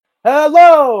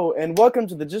Hello and welcome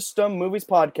to the Just Dumb Movies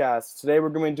podcast. Today we're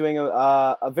going to be doing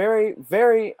a very,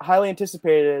 very highly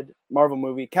anticipated Marvel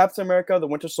movie, Captain America: The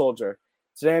Winter Soldier.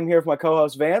 Today I'm here with my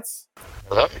co-host Vance,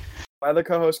 Hello? my other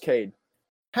co-host Cade.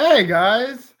 Hey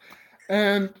guys,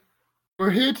 and we're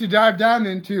here to dive down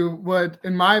into what,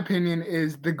 in my opinion,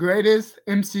 is the greatest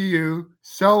MCU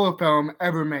solo film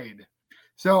ever made.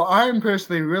 So I am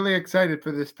personally really excited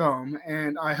for this film,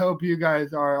 and I hope you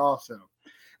guys are also.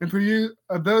 And for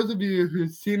those of you who've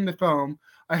seen the film,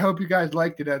 I hope you guys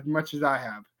liked it as much as I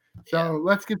have. So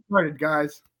let's get started,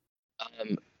 guys.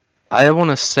 I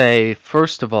want to say,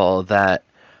 first of all, that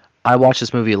I watched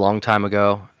this movie a long time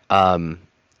ago,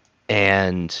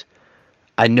 and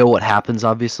I know what happens,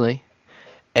 obviously.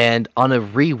 And on a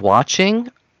rewatching,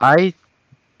 I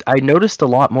I noticed a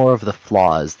lot more of the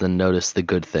flaws than noticed the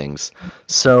good things.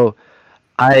 So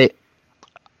I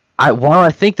while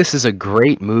I think this is a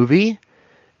great movie,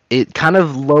 it kind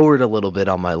of lowered a little bit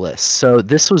on my list. So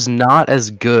this was not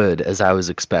as good as I was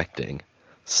expecting.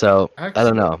 So I don't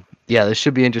Excellent. know. Yeah, this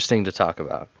should be interesting to talk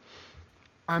about.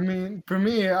 I mean, for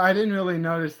me, I didn't really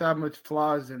notice that much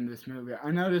flaws in this movie.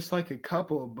 I noticed like a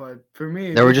couple, but for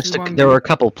me, There were this is just one there were that a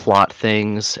couple plot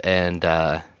things, and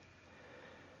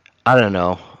I don't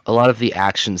know, a lot of the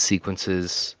action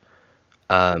sequences.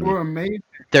 Um, were amazing.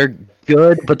 they're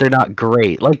good, but they're not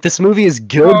great. Like this movie is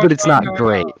good, Oh but it's no, not no, no!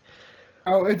 great.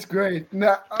 Oh, it's great.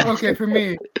 No, okay, for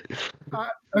me. Uh,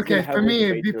 He's gonna okay, for heavily me.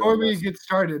 debate you Before on we this. get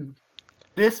started,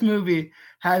 this movie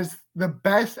has the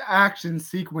best action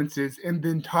sequences in the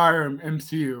entire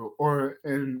MCU, or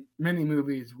in many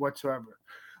movies whatsoever.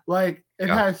 Like it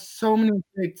Yeah. has so many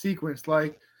great sequences.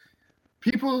 Like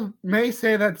people may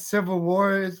say that Civil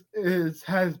War is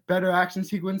has better action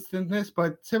sequence than this,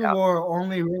 but Civil Yeah. War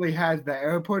only really has the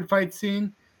airport fight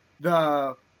scene,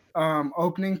 the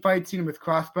opening fight scene with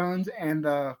Crossbones, and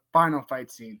the final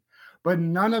fight scene. But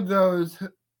none of those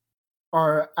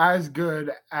are as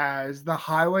good as the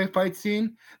highway fight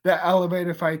scene, the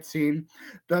elevator fight scene,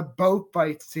 the boat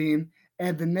fight scene,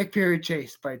 and the Nick Fury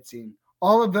chase fight scene.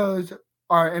 All of those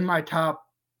are in my top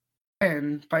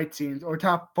 10 fight scenes, or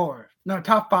top four. No,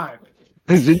 top five.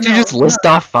 Didn't you No, just no, list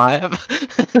off five?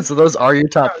 So those are your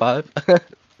top five?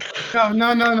 no.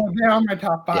 They are my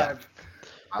top Yeah. five.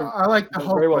 I like the They're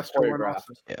very well Hulkbuster one choreographed.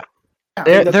 also. Yeah. Yeah, I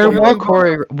think that's They're one of well really the well.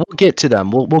 choreo. We'll get to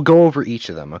them. We'll go over each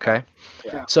of them. Okay.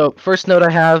 yeah. So first note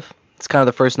I have. It's kind of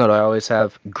the first note I always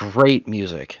have. Great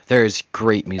music. There is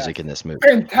great music in this movie. It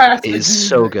Fantastic is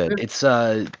so music. good. This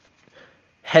It's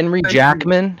Henry thank you.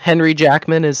 Jackman. Henry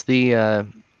Jackman is the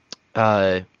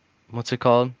uh what's it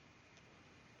called?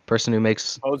 Person who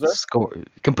makes Composer. score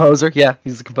composer. Yeah,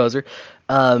 he's the composer.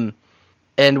 Um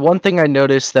and one thing I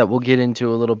noticed that we'll get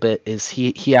into a little bit is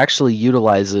he actually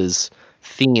utilizes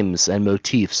themes and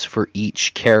motifs for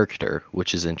each character,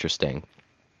 which is interesting.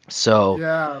 So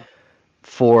Yeah,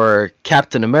 for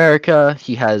Captain America,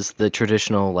 he has the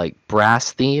traditional like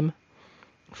brass theme.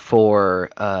 For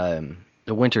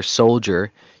the Winter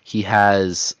Soldier, he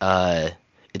has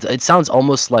it sounds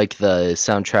almost like the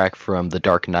soundtrack from The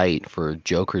Dark Knight for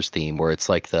Joker's theme, where it's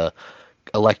like the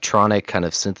electronic kind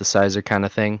of synthesizer kind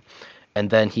of thing. And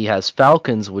then he has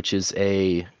Falcons, which is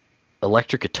a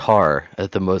electric guitar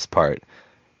at the most part.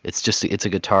 It's a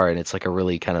guitar, and it's like a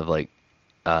really kind of like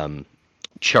um,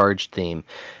 charged theme.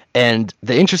 And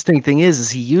the interesting thing is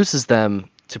he uses them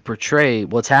to portray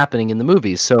what's happening in the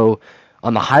movie. So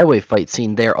on the highway fight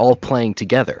scene, they're all playing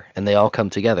together, and they all come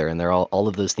together, and they're all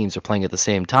of those themes are playing at the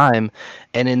same time.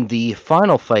 And in the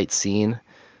final fight scene,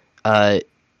 uh,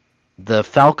 the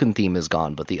Falcon theme is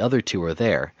gone, but the other two are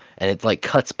there, and it like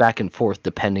cuts back and forth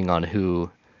depending on who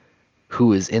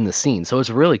is in the scene. So it's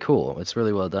really cool. It's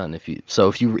really well done. If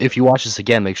you watch this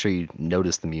again, make sure you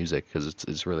notice the music because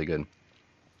it's really good.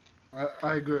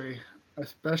 I agree,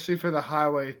 especially for the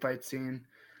highway fight scene,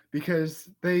 because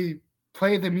they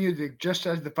play the music just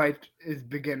as the fight is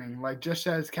beginning, like just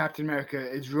as Captain America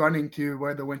is running to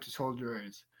where the Winter Soldier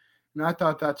is. And I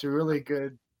thought that's a really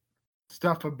good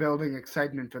stuff of building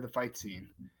excitement for the fight scene.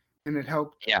 And it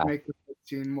helped Yeah. make the fight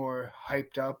scene more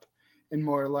hyped up and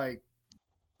more like,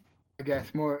 I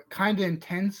guess, more kind of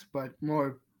intense, but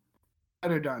more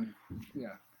better done. Yeah.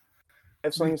 I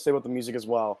have something to say about the music as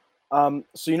well.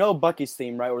 So you know Bucky's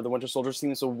theme, right? Or the Winter Soldier's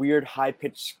theme is a weird high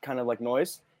pitched kind of like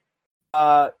noise.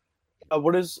 Uh,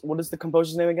 what is the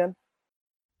composer's name again?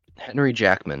 Henry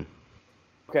Jackman.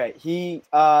 Okay, he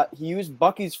used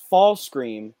Bucky's fall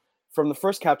scream from the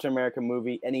first Captain America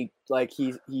movie, and he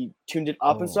tuned it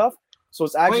up and Oh. stuff. So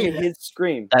it's actually Wait. his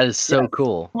scream. That is so Yes.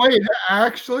 cool. Wait,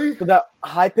 actually? So that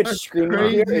high pitched That's scream you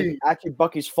hear is crazy. actually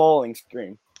Bucky's falling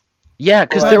scream. Yeah,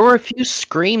 because But- there were a few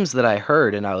screams that I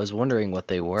heard, and I was wondering what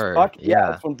they were. Bucky,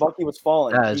 Yeah, it's when Bucky was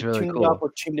falling. That is he really tuned cool. it up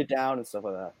or tuned it down and stuff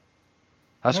like that.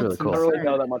 that's really That's I cool. don't really insane.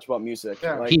 know that much about music.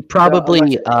 Yeah. Like, He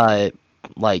probably unless-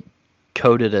 like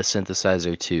coded a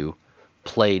synthesizer to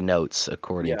play notes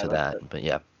according Yeah, to that's that. But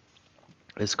yeah,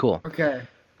 it's cool. Okay.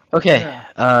 Okay,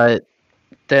 Yeah.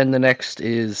 then the next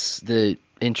is the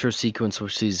intro sequence,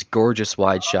 which is gorgeous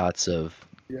wide shots of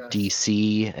Yes.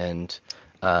 DC and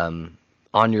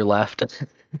on your left.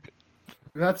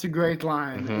 That's a great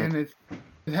line, Mhm. and it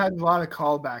had a lot of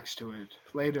callbacks to it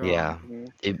later Yeah, on. Mhm.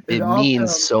 it It means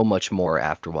also- so much more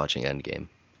after watching Endgame.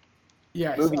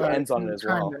 Yes. Movie ends on it as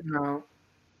well. No.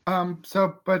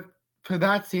 But for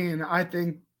that scene, I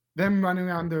think them running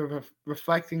around the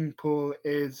reflecting pool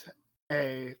is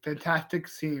a fantastic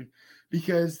scene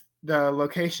because the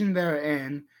location they're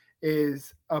in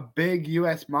is a big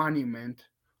U.S. monument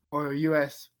or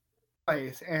U.S.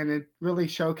 place, and it really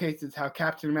showcases how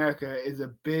Captain America is a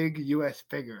big U.S.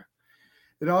 figure.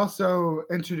 It also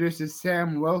introduces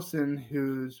Sam Wilson,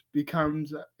 who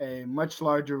becomes a much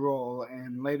larger role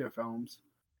in later films.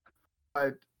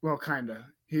 But, well, kind of.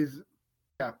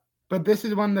 Yeah. But this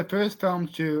is one of the first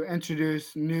films to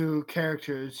introduce new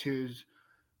characters who's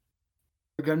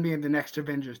going to be in the next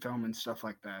Avengers film and stuff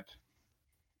like that.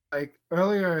 Like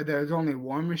earlier, there was only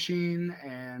War Machine,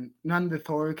 and none of the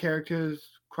Thor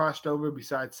characters crossed over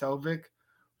besides Selvig.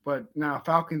 But now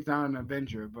Falcon's not an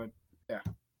Avenger, but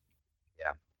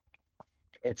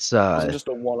It's It wasn't just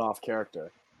a one-off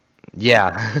character.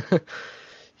 yeah.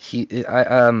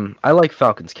 I like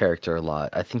Falcon's character a lot.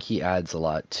 I think he adds a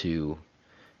lot to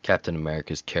Captain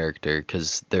America's character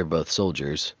because they're both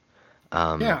soldiers.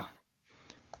 yeah.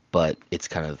 But it's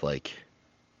kind of like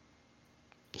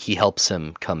he helps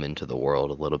him come into the world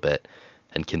a little bit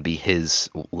and can be his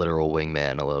literal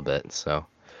wingman a little bit. So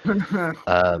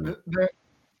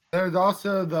There's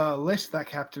also the list that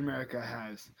Captain America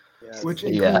has, Yeah, which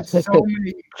Yeah. includes so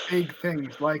many big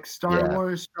things like Star Yeah.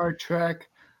 Wars, Star Trek.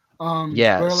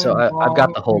 yeah, so Berlin I've got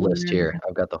the Wall, whole list Union. here.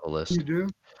 I've got the whole list. You do?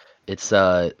 It's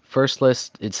first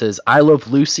list. It says I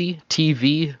Love Lucy,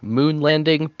 TV, Moon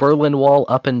Landing, Berlin Wall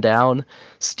Up and Down,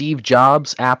 Steve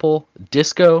Jobs, Apple,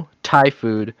 Disco, Thai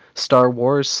Food, Star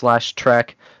Wars /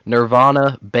 Trek,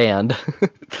 Nirvana, Band,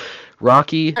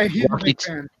 Rocky, Hey, he's a Rocky, big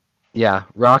fan. yeah,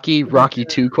 Rocky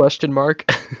 2 question mark,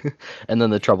 and then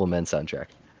the Trouble Men soundtrack.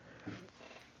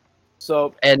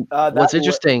 So And that what's li-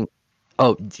 interesting?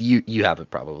 Oh, you have it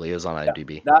probably. It was on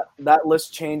IMDb. that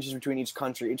list changes between each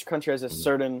country. Each country has a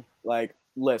certain like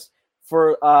list.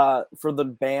 For the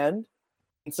band,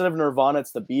 instead of Nirvana,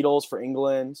 it's the Beatles for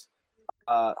England.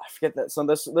 I forget that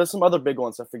there's some other big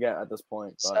ones I forget at this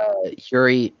point. It's, But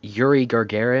Yuri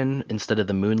Gagarin instead of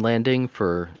the moon landing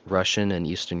for Russian and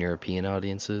Eastern European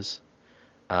audiences.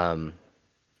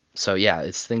 So yeah,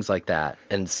 it's things like that.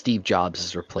 And Steve Jobs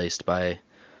is replaced by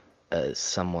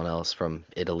someone else from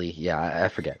Italy. Yeah, I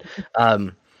forget.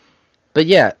 But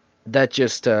yeah, that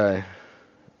just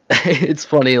it's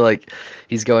funny. Like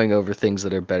he's going over things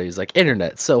that are better. He's like,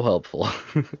 internet so helpful.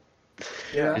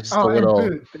 yeah, It's just Oh, a little.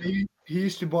 and food. He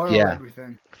used to boil Yeah.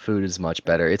 everything. Food is much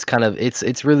better. It's kind of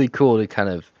it's really cool to kind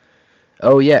of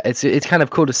it's kind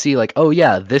of cool to see like, oh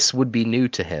yeah, this would be new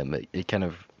to him. It kind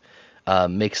of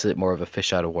makes it more of a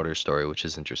fish out of water story, which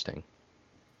is interesting.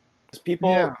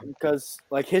 people because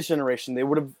like his generation, they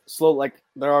would have like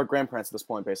they're our grandparents at this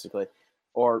point basically,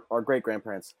 or our great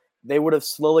grandparents. They would have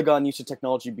slowly gotten used to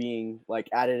technology being like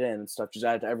added in and stuff, just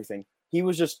added to everything. He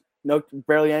was just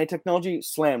barely any technology,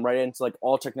 slammed right into like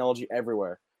all technology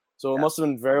everywhere. So it must have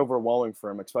been very overwhelming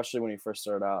for him, especially when he first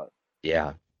started out.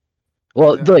 Yeah.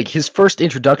 Well, Yeah. like his first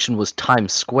introduction was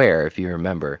Times Square, if you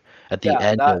remember, at the Yeah,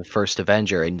 end that- of First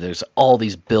Avenger, and there's all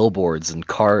these billboards and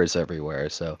cars everywhere.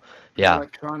 So yeah,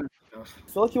 Electronic stuff. I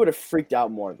feel like he would have freaked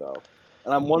out more though,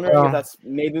 and I'm wondering Well- if that's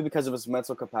maybe because of his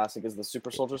mental capacity, because the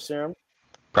super soldier serum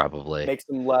probably. makes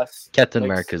him less. Captain makes-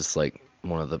 America's like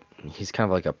he's kind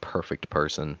of like a perfect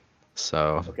person.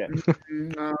 So Okay,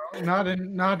 No,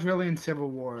 not really in Civil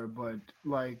War, but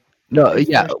like no, his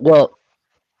yeah, first- well,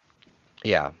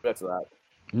 yeah, that's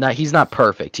that. he's not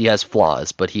perfect. He has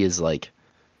flaws, but he is like,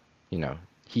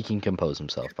 he can compose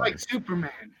himself he's fine. like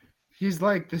Superman. He's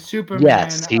like the Superman.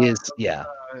 Yes, he of, is. Yeah,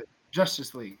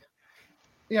 Justice League.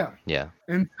 Yeah, yeah.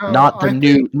 and so Not the I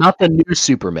new, think- not the new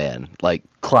Superman, like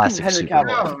classic Henry Superman.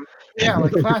 Cavill. No, yeah,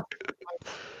 like classic,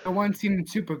 like the one seen in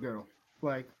Supergirl,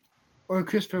 like or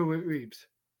Christopher Reeves.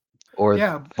 Or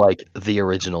Yeah, like the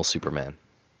original Superman.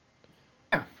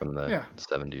 Yeah, From the yeah.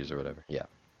 70s or whatever. Yeah.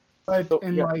 but So,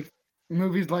 in yeah. like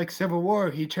movies like Civil War,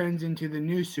 he turns into the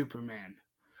new Superman.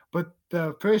 But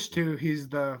the first two, he's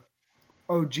the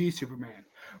OG Superman.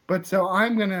 But so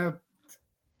I'm gonna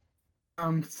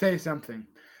say something.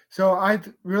 So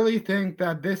really think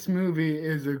that this movie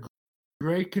is a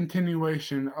great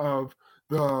continuation of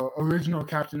the original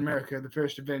Captain America, the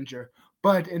first Avenger,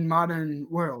 but in modern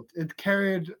world. It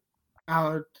carried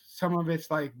out some of its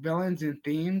like villains and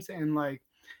themes, and like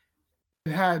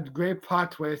it had great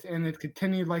plot twists, and it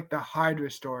continued like the Hydra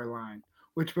storyline,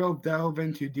 which we'll delve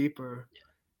into deeper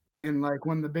in like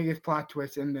one of the biggest plot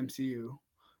twists in the MCU.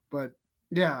 But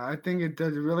yeah, I think it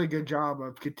does a really good job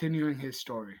of continuing his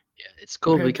story Yeah, it's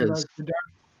cool compared to because like the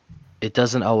it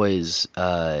doesn't always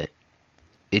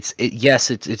it's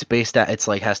based at it's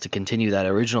like has to continue that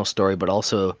original story, but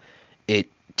also it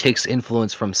takes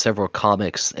influence from several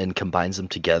comics and combines them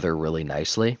together really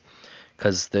nicely.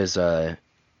 Because there's the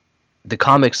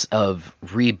comics of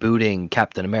rebooting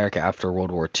Captain America after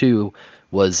World War II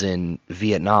was in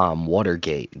Vietnam,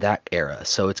 Watergate, that era.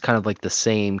 So it's kind of like the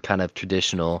same kind of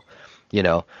traditional,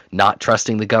 not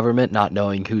trusting the government, not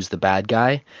knowing who's the bad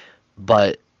guy,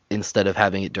 but instead of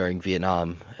having it during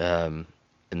Vietnam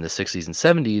in the 60s and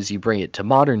 70s, you bring it to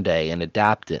modern day and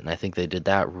adapt it. And I think they did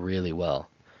that really well.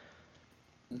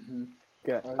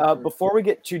 Okay. I agree. Before we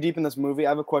get too deep in this movie, I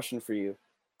have a question for you.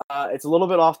 It's a little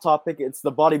bit off topic. It's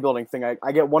the bodybuilding thing.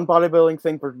 I get one bodybuilding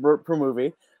thing per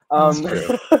movie. That's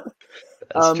true.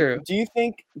 That's true. Do you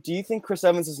think Chris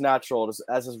Evans is natural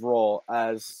as his role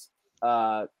as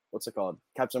what's it called,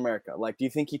 Captain America? Like, do you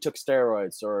think he took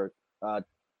steroids or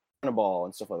ball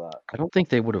and stuff like that? I don't think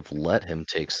they would have let him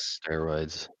take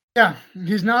steroids. Yeah,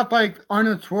 he's not like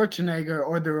Arnold Schwarzenegger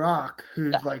or The Rock,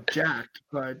 who's like jacked,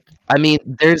 but I mean,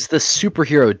 there's the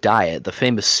superhero diet, the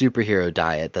famous superhero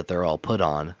diet that they're all put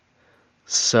on.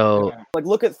 So, yeah. Like,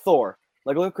 look at Thor.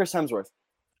 Like, look at Chris Hemsworth.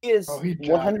 He is He's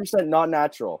 100% not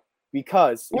natural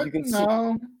because if What? you can see,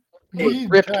 No, he was he's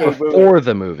ripped jacked. before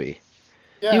the movie.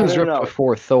 Yeah, He was No, ripped no.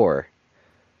 before Thor.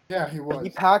 yeah, he was. he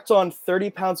packed on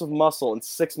 30 pounds of muscle in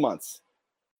 6 months.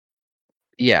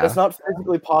 Yeah. That's not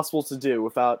physically possible to do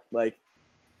without like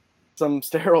some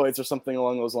steroids or something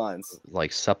along those lines.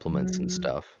 Like supplements and Mm.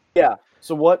 stuff. Yeah.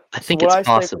 So what? I think so what it's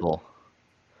I say- possible.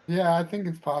 Yeah, I think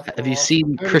it's possible. Have you Also,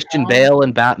 seen 30 Christian pounds. Bale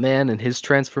in Batman and his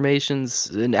transformations?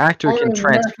 An actor Oh, can and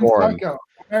transform.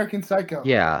 American Psycho.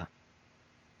 Yeah.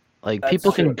 Like That's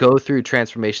people true. can go through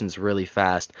transformations really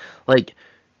fast. Like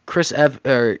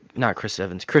not Chris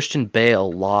Evans, Christian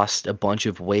Bale lost a bunch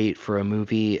of weight for a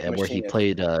movie and where he Machinist.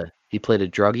 played a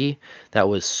druggie that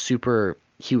was super.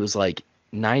 He was like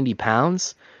 90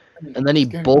 pounds, and then he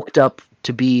Skinny. bulked up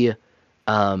to be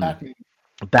Batman.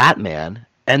 Batman.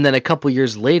 And then a couple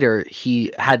years later,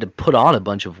 he had to put on a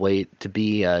bunch of weight to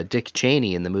be Dick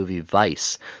Cheney in the movie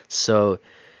Vice. So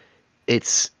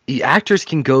actors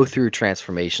can go through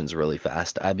transformations really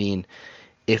fast. I mean,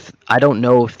 if I don't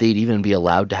know if they'd even be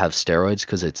allowed to have steroids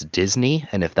because it's Disney,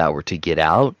 and if that were to get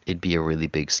out, it'd be a really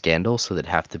big scandal. So they'd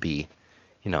have to be,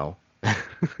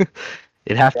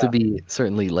 it'd have to Yeah. be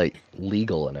certainly like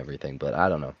legal and everything. But I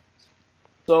don't know.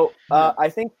 So I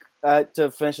think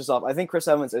to finish this off, I think Chris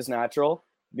Evans is natural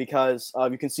because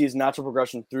you can see his natural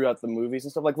progression throughout the movies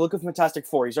and stuff. Like look at Fantastic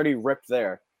Four; he's already ripped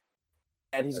there,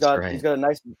 and he's got a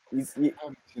nice.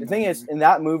 The thing is, in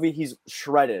that movie, he's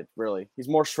shredded. Really, he's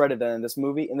more shredded than in this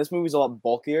movie. In this movie, he's a lot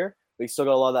bulkier, but he's still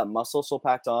got a lot of that muscle still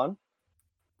packed on.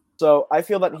 So I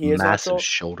feel that he is Massive natural.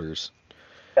 shoulders.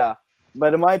 Yeah,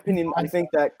 but in my opinion, I think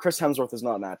that Chris Hemsworth is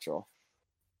not natural.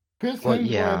 Chris Well, Hemsworth,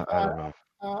 yeah, I don't know.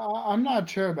 I'm not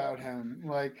sure about him.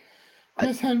 Like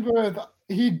Chris Hemsworth,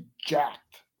 he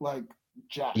jacked, like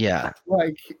jacked. Yeah.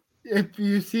 Like if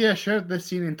you see a shirtless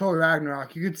scene in Thor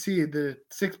Ragnarok, you could see the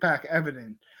six-pack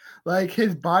evident. Like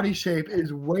his body shape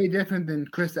is way different than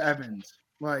Chris Evans.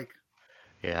 Like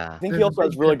Yeah. I think he There's a also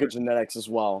has big really good genetics as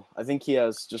well. I think he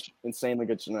has just insanely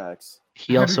good genetics.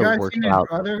 He Have you also guys worked seen his out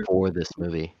brother? for this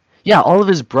movie. Yeah, all of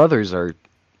his brothers are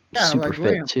Yeah, super like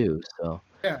fit Liam. too. So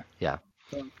Yeah.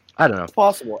 So- I don't know. It's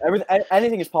possible.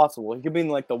 Anything is possible. He could be in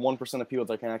like the 1% of people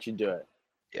that can actually do it.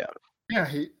 Yeah,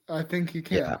 I think he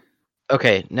can. Yeah.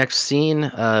 Okay, next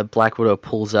scene. Black Widow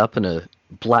pulls up in a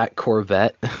black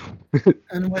Corvette.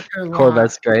 And with her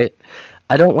Corvette's great.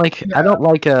 I don't like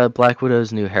Black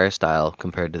Widow's new hairstyle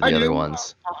compared to the I other do.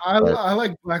 ones. I But-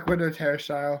 like Black Widow's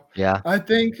hairstyle. Yeah. I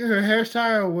think her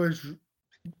hairstyle was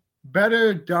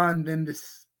better done than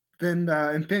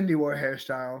the Infinity War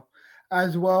hairstyle,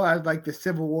 as well as like the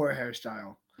Civil War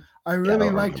hairstyle. I really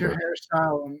don't liked her remember.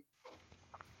 hairstyle.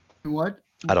 What?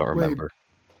 I don't Wait, remember.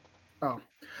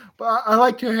 but I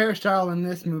liked her hairstyle in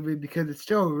this movie because it's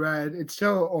still red, it's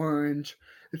still orange,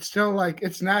 it's still like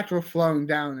it's natural flowing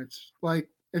down. It's like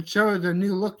it shows a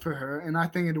new look for her, and I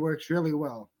think it works really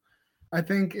well. I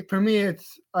think for me,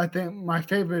 it's my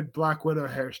favorite Black Widow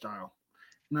hairstyle,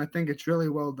 and I think it's really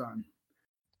well done.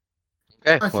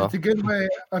 Okay, Plus, well, it's a good way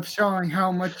of showing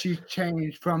how much she's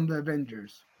changed from the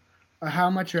Avengers, or how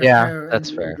much her yeah, hair and that's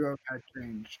fair. wardrobe has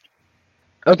changed.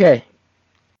 Okay,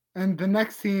 And the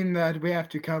next scene that we have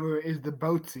to cover is the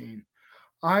boat scene.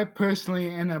 I personally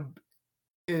am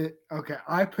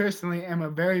a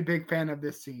very big fan of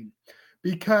this scene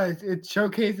because it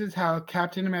showcases how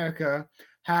Captain America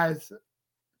has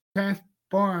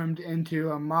transformed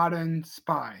into a modern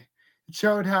spy. It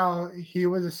showed how he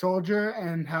was a soldier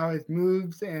and how his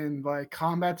moves and like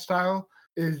combat style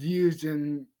is used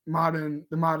in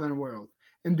the modern world.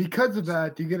 And because of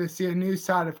that, you get to see a new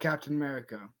side of Captain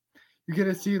America. You get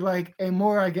to see like a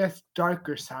more, I guess,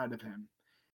 darker side of him.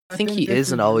 I think he this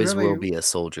is and always really, will be a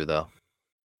soldier, though.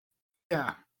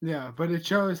 yeah, but it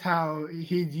shows how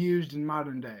he's used in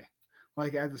modern day,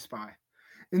 like as a spy.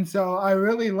 And so I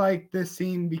really like this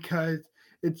scene because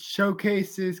it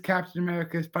showcases Captain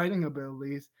America's fighting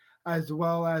abilities as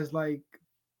well as like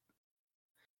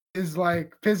his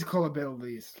like physical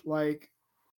abilities. Like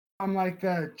from like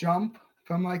the jump,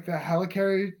 from like the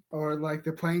helicarrier or like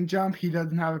the plane jump, he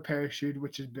doesn't have a parachute,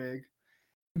 which is big.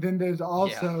 Then there's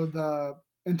also the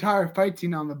entire fight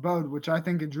scene on the boat, which I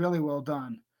think is really well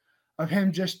done, of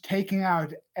him just taking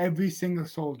out every single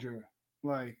soldier.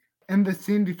 Like, and the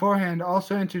scene beforehand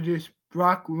also introduced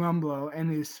Brock Rumlow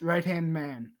and his right-hand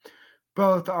man.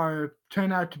 Both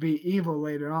turn out to be evil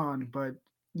later on, but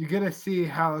you get to see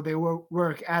how they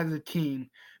work as a team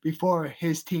before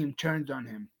his team turns on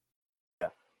him.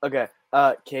 Okay,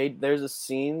 Cade, there's a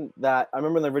scene that I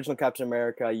remember in the original Captain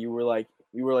America. You were like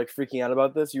freaking out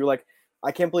about this. You were like,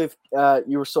 I can't believe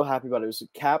you were so happy about it. It was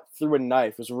Cap threw a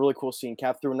knife. It was a really cool scene.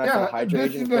 Cap threw a knife at a Hydra this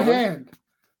agent. is the hand.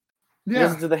 Yeah,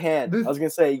 this is to the hand. I was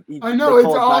gonna say. I know it's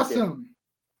awesome.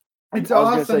 It's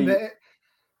awesome.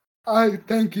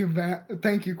 Thank you,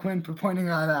 thank you, Quinn, for pointing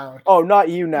that out. Oh, not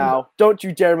you now! Don't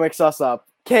you dare mix us up,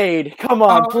 Cade. Come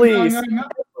on, please.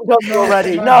 No,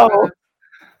 already. No.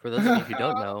 For those of you who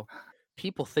don't know,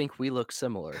 people think we look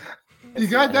similar. You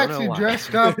guys actually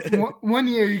dressed up. One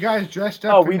year, you guys dressed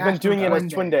up. Oh, we've been doing it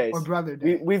as Twin Days. Or Brother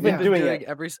Day. We've been doing it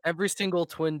every single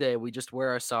Twin Day. We just wear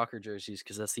our soccer jerseys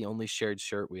because that's the only shared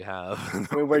shirt we have.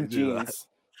 We wear jeans.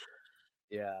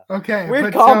 Yeah. Okay.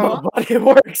 Weird combo, but it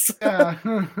works.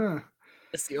 Yeah.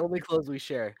 It's the only clothes we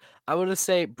share. I want to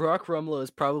say Brock Rumlow is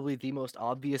probably the most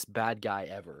obvious bad guy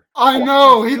ever. I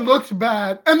know, he looks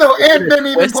bad. And though Ant-Man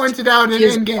even pointed out in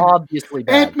Endgame. Obviously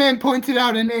bad. Ant-Man pointed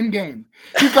out in Endgame.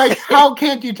 He's like, how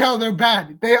can't you tell they're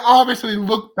bad? They obviously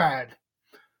look bad.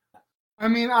 I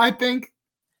mean, I think.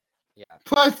 Yeah.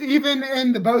 Plus, even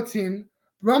in the boat scene,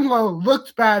 Rumlow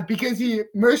looks bad because he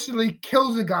mercilessly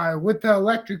kills a guy with the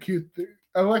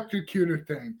electrocutor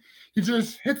thing. He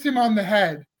just hits him on the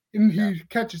head. And he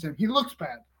catches him. He looks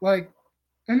bad, like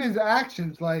in his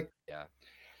actions, like. Yeah.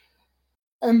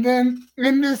 And then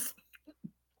in this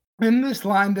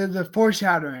line, there's a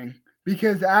foreshadowing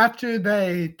because after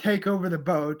they take over the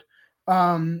boat,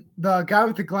 the guy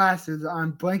with the glasses,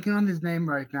 I'm blanking on his name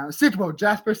right now.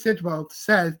 Jasper Sitwell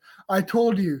says, "I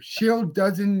told you, Shield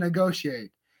doesn't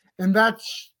negotiate," and that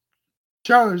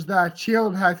shows that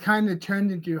Shield has kind of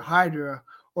turned into Hydra.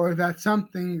 Or that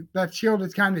Shield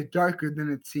is kind of darker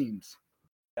than it seems.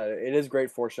 Yeah, it is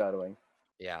great foreshadowing.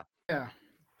 Yeah. Yeah.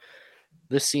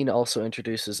 This scene also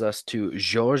introduces us to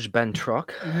Georges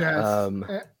Bentrock. Yes.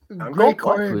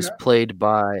 Who's played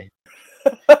by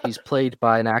he's played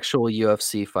by an actual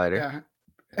UFC fighter. Yeah.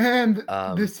 And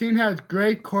this scene has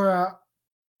great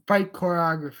fight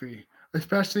choreography,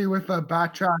 especially with the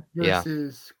Batroc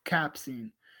versus Cap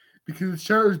scene. Because it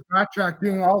shows Batroc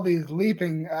doing all these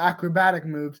leaping acrobatic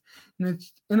moves. And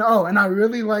I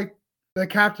really like the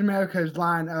Captain America's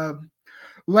line of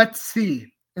 "Let's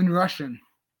see" in Russian.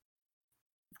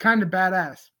 It's kind of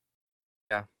badass.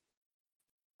 Yeah.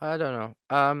 I don't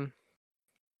know.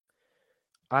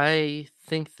 I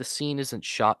think the scene isn't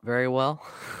shot very well.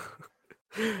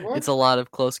 It's a lot of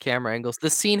close camera angles.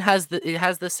 The scene has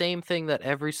the same thing that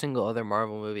every single other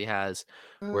Marvel movie has,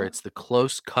 where it's the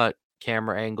close cut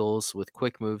camera angles with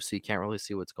quick moves, so you can't really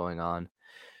see what's going on.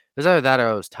 It was either that or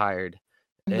I was tired.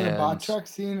 The Batroc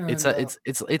scene, or it's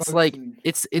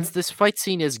this fight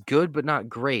scene is good but not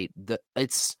great. The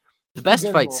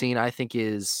best fight scene I think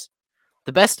is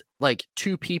the best, like,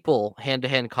 two people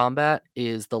hand-to-hand combat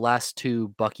is the last two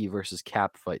Bucky versus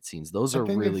Cap fight scenes. Those are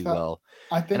really well.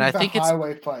 I think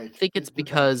it's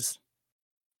because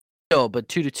no, but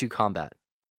 2-to-2 combat,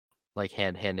 like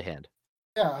hand to hand.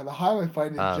 Yeah, the highway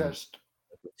fight is just.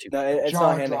 No, it's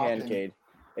not hand to hand, Cade.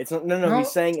 It's not. No. He's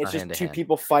saying it's just two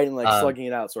people fighting, like slugging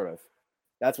it out, sort of.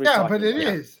 That's what he's Yeah, talking but it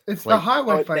about. is. It's the Like, highway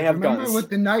but they fight. have Remember guns. with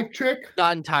the knife trick?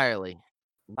 not entirely.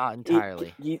 Not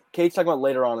entirely. Kate's talking about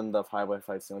later on in the highway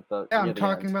fight scene. Yeah, near I'm the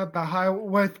talking end. about the high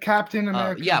with Captain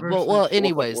America Yeah, versus. well,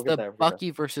 anyways, we'll get the there,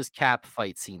 Bucky versus Cap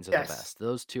fight scenes are Yes. the best.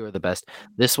 Those two are the best.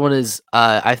 This one is,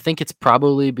 I think it's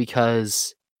probably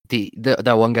because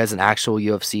that one guy's an actual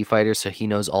UFC fighter, so he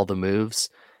knows all the moves.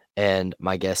 And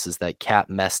my guess is that Cap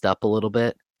messed up a little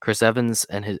bit. Chris Evans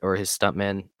and his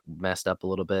stuntman messed up a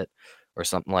little bit, or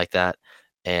something like that,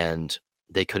 and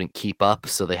they couldn't keep up,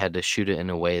 so they had to shoot it in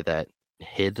a way that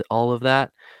hid all of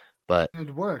that. But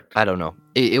It worked. I don't know.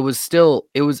 It was still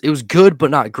it was good,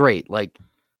 but not great. Like,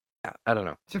 I don't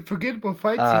know. It's a forgettable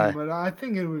fight scene, but I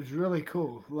think it was really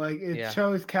cool. Like it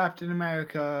shows Captain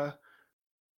America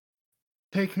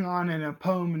taking on an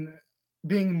opponent,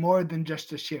 being more than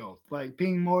just a shield, like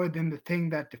being more than the thing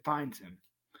that defines him.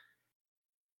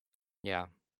 Yeah.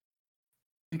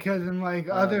 Because in like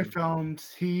other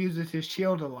films, he uses his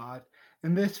shield a lot.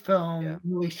 And this film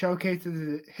really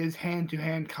showcases his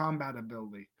hand-to-hand combat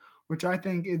ability, which I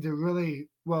think is a really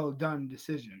well done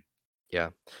decision. Yeah.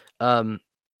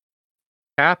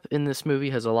 Cap in this movie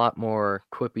has a lot more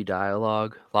quippy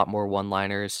dialogue, a lot more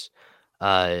one-liners,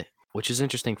 which is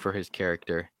interesting for his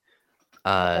character.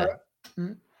 Yeah.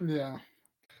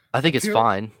 I think it's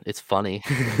fine. It's funny.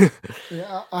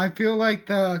 Yeah, I feel like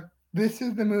this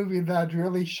is the movie that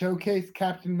really showcased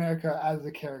Captain America as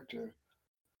a character.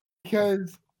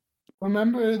 Because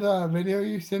remember the video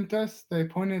you sent us? They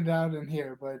pointed it out in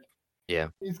here, but yeah.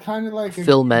 he's kind of like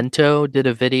Phil Mento did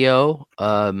a video,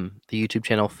 the YouTube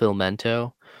channel Phil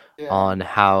Mento, on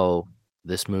how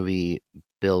this movie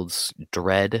builds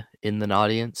dread in the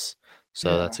audience.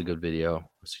 So that's a good video.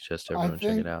 I suggest everyone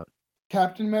check it out.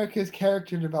 Captain America's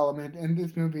character development in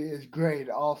this movie is great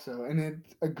also, and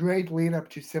it's a great lead up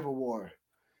to Civil War.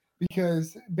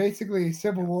 Because basically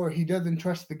Civil War, he doesn't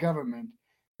trust the government,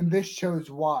 and this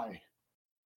shows why.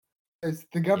 Because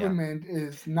the government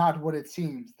is not what it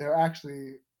seems. They're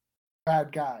actually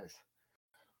bad guys.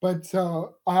 But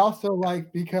so I also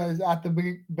like because at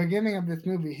the beginning of this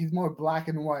movie, he's more black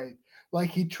and white. Like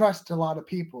he trusts a lot of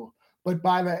people. But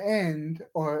by the end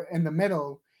or in the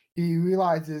middle, he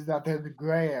realizes that there's a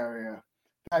gray area,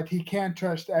 that he can't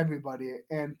trust everybody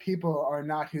and people are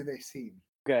not who they seem.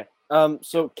 Okay.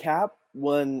 So Cap,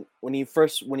 when he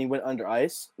went under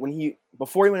ice,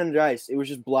 before he went under ice, it was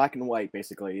just black and white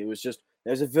basically. It was just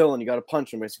there's a villain, you got to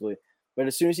punch him basically. But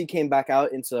as soon as he came back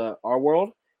out into our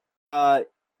world,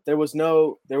 there was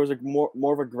a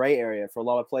more of a gray area for a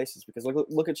lot of places because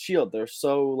look at Shield. They're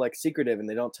so like secretive and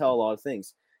they don't tell a lot of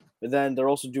things, but then they're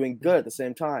also doing good at the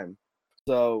same time.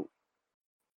 So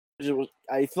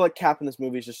I feel like Cap in this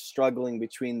movie is just struggling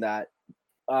between that.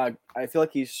 I feel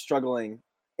like he's struggling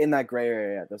in that gray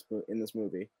area in this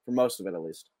movie for most of it at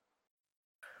least.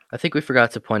 I think we forgot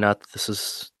to point out that this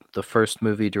is the first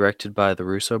movie directed by the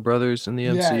Russo brothers in the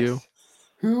MCU. Yes.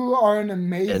 Who are an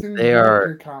amazing they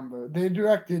director combo. They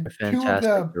directed two of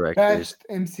the directors. best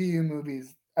MCU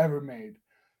movies ever made.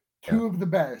 Two of the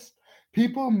best.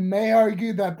 People may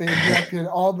argue that they directed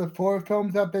all the 4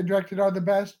 films that they directed are the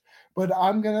best, but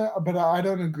I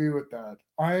don't agree with that.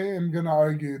 I am gonna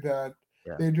argue that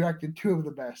they directed 2 of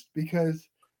the best because.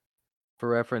 For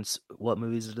reference, what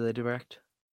movies did they direct?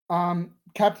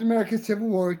 Captain America: Civil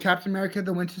War, Captain America: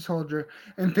 The Winter Soldier,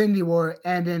 Infinity War,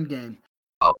 and Endgame.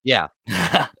 Oh yeah.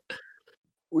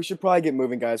 We should probably get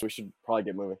moving, guys.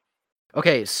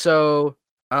 Okay, so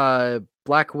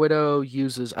Black Widow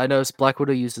uses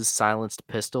silenced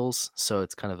pistols, so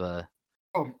it's kind of a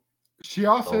she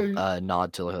also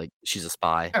nod to like she's a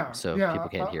spy, so people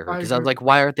can't hear her. Because I was agree. like,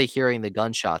 why aren't they hearing the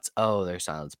gunshots? Oh, they're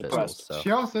silenced pistols. So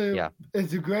she also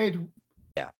is a great.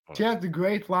 She has a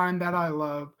great line that I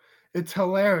love. It's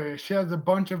hilarious. She has a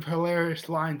bunch of hilarious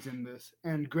lines in this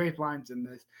and great lines in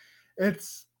this.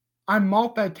 I'm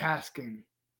multitasking.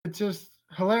 It's just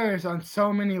hilarious on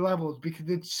so many levels because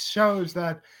it shows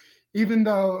that even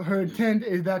though her intent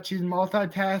is that she's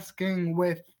multitasking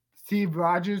with Steve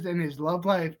Rogers and his love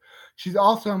life, she's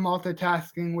also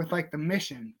multitasking with like the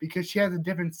mission because she has a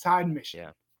different side mission.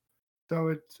 Yeah. So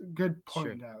it's a good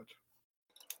point out.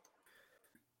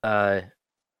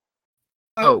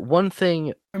 One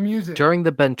thing during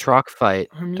the Bentrock fight,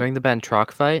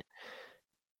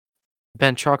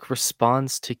 Bentrock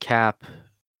responds to Cap,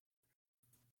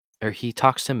 or he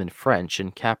talks to him in French,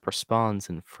 and Cap responds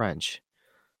in French.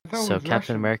 So Captain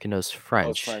Russian. America knows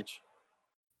French.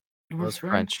 It was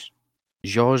French.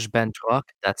 Georges Bentrock,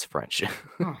 that's French.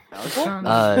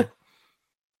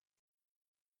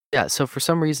 Yeah, so for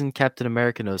some reason Captain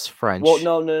America knows French. Well,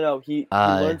 no. He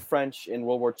learned French in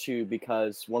World War II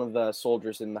because one of the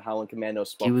soldiers in the Howling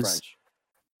Commandos spoke French.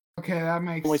 Okay, that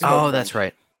makes Only sense. spoke Oh, that's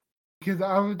right. Because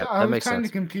I was Yep, I that was makes kind of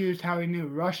sense. confused how he knew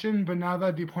Russian, but now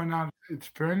that you point out it's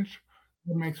French,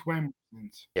 it makes way more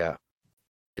sense. Yeah,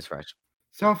 it's right.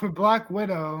 So for Black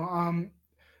Widow,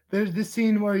 there's this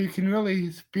scene where you can really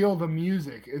feel the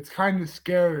music. It's kind of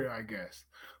scary, I guess.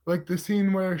 Like the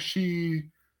scene where she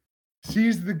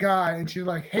sees the guy and she's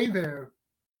like, "Hey there,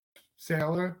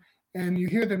 sailor," and you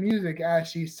hear the music as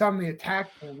she suddenly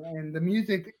attacks him, and the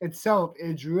music itself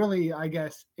is really, I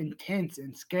guess, intense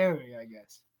and scary, I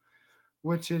guess,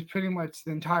 which is pretty much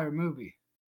the entire movie.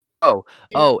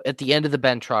 Oh, at the end of the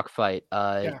Bentrock fight,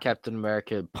 Yeah. Captain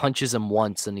America punches him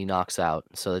once and he knocks out.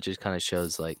 So it just kind of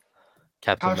shows like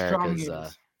Captain How strong he America's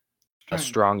is. how Strength.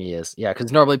 strong he is. Yeah,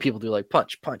 because normally people do like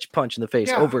punch, punch, punch in the face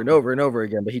Yeah. over and over and over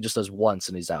again, but he just does once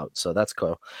and he's out. So that's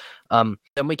cool. Then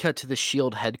we cut to the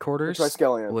Shield headquarters,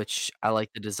 Triskelion. which I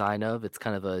like the design of. It's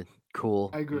kind of a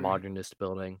cool I agree. modernist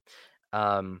building.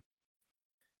 And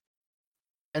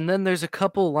then there's a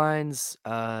couple lines.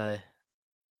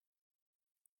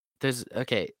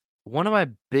 One of my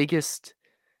biggest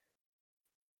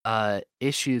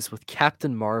issues with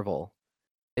Captain Marvel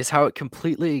is how it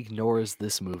completely ignores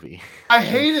this movie. I and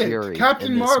hate it. Fury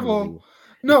Captain in this Marvel. movie.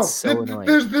 No, It's so annoying.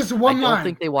 there's this I one don't line.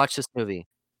 think they watched this movie.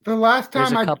 The last There's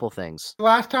time a couple things. the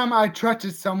last time I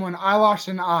trusted someone, I lost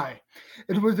an eye.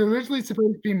 It was originally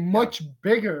supposed to be much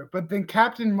bigger, but then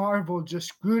Captain Marvel just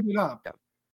screwed it up. Yeah.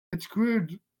 It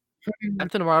screwed.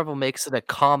 Captain Marvel makes it a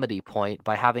comedy point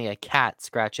by having a cat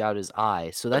scratch out his eye.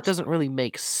 So that doesn't really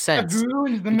make sense.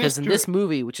 Ruined the Because in this mystery.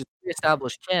 movie, which is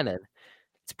pre-established canon,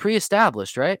 it's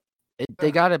pre-established, right? They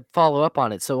Yeah. got to follow up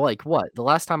on it. So, like, what? The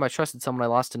last time I trusted someone, I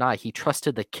lost an eye. He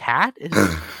trusted the cat?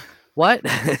 What?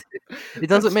 It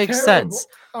doesn't That's make terrible. sense.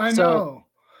 I So- know.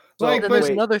 So, Like, Then but there's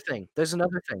wait. another thing.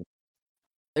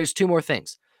 There's two more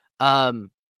things. The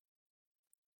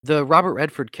Robert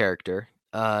Redford character,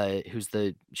 who's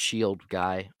the Shield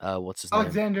guy. What's his name?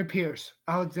 Alexander Pierce.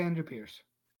 Alexander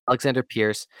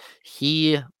Pierce.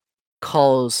 He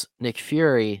calls Nick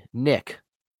Fury Nick.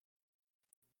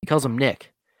 He calls him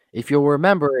Nick. If you'll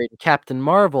remember in Captain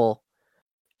Marvel,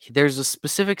 there's a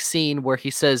specific scene where he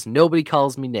says, "Nobody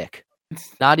calls me Nick.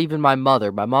 Not even my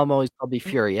mother. My mom always called me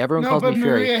Fury. Everyone calls me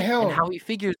Fury." Maria Hill. And how he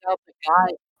figures out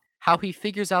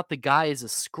the guy is a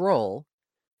Skrull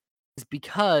is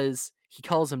because he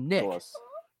calls him Nick.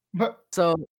 But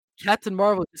So Captain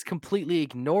Marvel just completely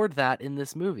ignored that in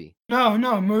this movie.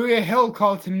 no, Maria Hill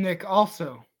calls him Nick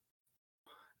also.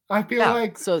 I feel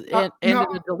like so no.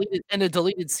 in a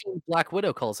deleted scene, Black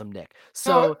Widow calls him Nick.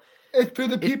 So it's for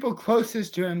the people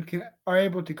closest to him are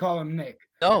able to call him Nick.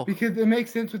 no, Because it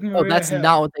makes sense with Maria that's Hill.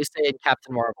 not what they say in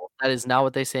Captain Marvel. That is not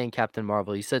what they say in Captain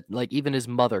Marvel. He said like even his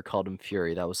mother called him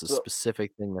Fury. That was a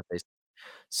specific thing that they said.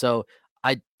 So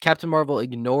Captain Marvel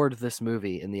ignored this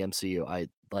movie in the MCU.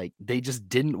 They just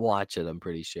didn't watch it, I'm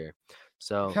pretty sure.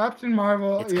 So Captain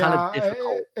Marvel, it's kind of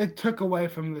difficult. It took away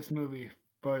from this movie,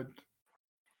 but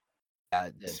Yeah,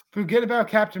 it did. forget about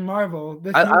Captain Marvel.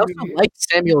 This I movie, also like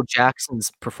Samuel Jackson's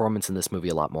performance in this movie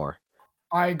a lot more.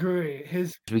 I agree.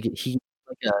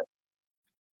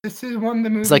 This is one of the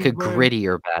movies. He's like a where,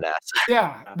 grittier badass.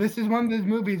 Yeah, this is one of those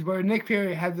movies where Nick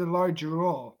Fury has a larger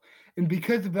role, and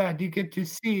because of that, you get to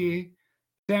see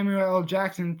Samuel L.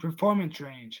 Jackson's performance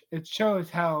range. It shows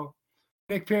how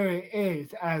Nick Fury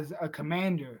is as a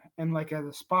commander and like as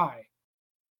a spy,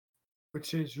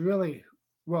 which is really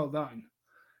well done.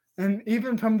 And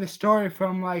even from the story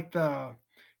from like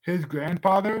his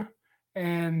grandfather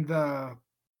and the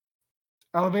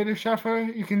elevator chauffeur,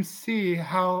 you can see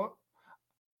how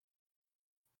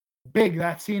big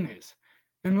that scene is.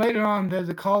 And later on, there's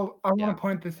a call. I want to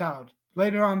point this out.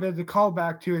 Later on, there's a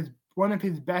callback to one of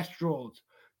his best roles,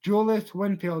 Julius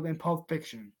Winfield in Pulp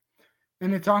Fiction,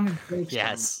 and it's on his gravestone.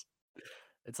 Yes,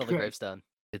 it's on the gravestone.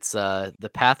 It's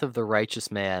the Path of the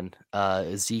Righteous Man,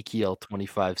 Ezekiel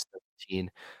 25:17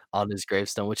 on his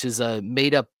gravestone, which is a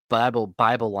made up Bible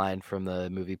line from the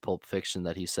movie Pulp Fiction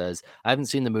that he says. I haven't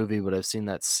seen the movie, but I've seen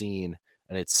that scene,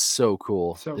 and it's so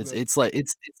cool. It's like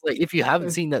if you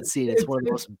haven't seen that scene, it's one of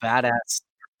the most badass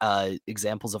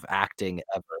examples of acting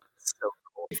ever. It's so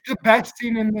cool. It's the best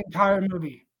scene in the entire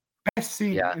movie. Best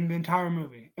scene in the entire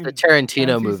movie. The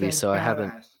Tarantino movie, so I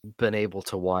haven't been able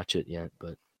to watch it yet,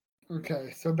 but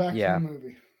okay, so back to the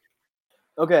movie.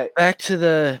 Okay, back to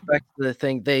the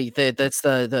thing. That's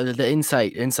the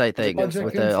insight thing with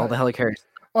all the helicarriers.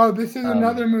 Oh, this is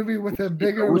another movie with a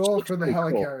bigger role for the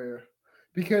helicarrier,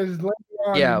 because later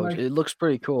on, it looks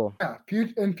pretty cool. Yeah,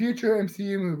 in future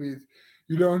MCU movies,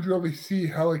 you don't really see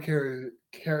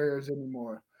helicarriers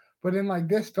anymore. But in like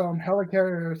this film,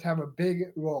 helicarriers have a big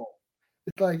role.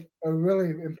 It's like a really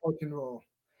important role.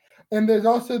 And there's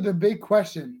also the big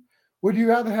question: would you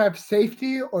rather have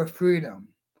safety or freedom?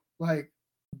 Like,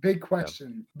 big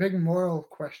question, big moral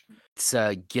question. It's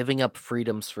giving up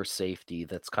freedoms for safety.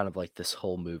 That's kind of like this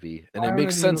whole movie, and it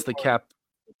makes Minority sense that Report. Cap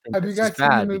thinks Have you this is guys seen the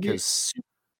bad movie? because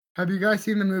Have you guys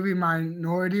seen the movie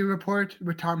Minority Report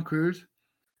with Tom Cruise?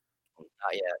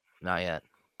 not yet.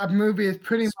 That movie is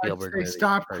pretty much Spielberg they movie.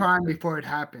 stop Very crime good. before it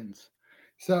happens.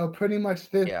 So pretty much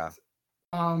this Yeah.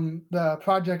 The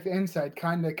Project Insight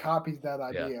kind of copies that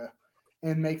Yeah. idea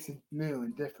and makes it new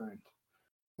and different.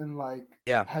 And like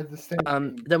Yeah. has the same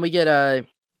theme. Then we get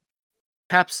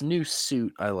Cap's new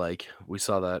suit. I like. We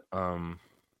saw that.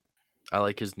 I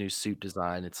like his new suit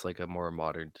design. It's like a more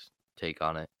modern take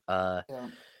on it. Yeah.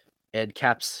 And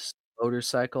Cap's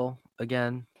motorcycle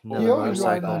again. He Another always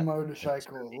rides motorcycle. a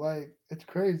motorcycle. Like, it's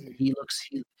crazy. He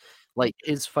like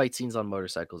his fight sscenes on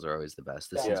motorcycles are always the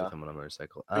best. The scenes Yeah. with him on a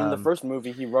motorcycle. In the first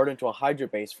movie, he rode into a Hydra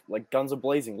base, like guns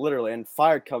a-blazing, literally, and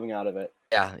fire coming out of it.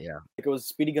 Yeah. Like it was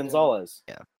Speedy Gonzalez.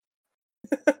 Yeah.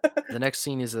 The next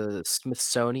scene is a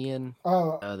Smithsonian,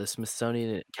 Oh, the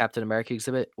Smithsonian Captain America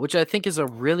exhibit, which I think is a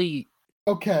really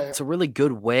okay.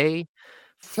 good way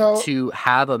So to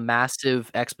have a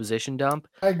massive exposition dump.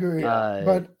 I agree, Yeah.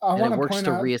 but I And it want to works point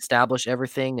to out. reestablish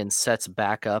everything and sets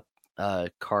back up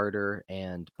Carter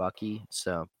and Bucky.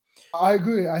 So I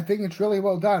agree. I think it's really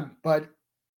well done. But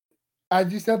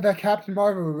as you said, that Captain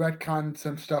Marvel retconned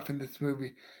some stuff in this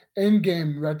movie.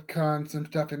 Endgame retconned some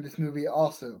stuff in this movie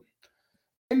also.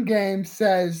 Endgame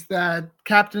says that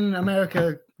Captain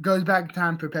America goes back in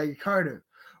time for Peggy Carter.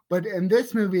 But in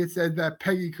this movie, it says that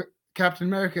Captain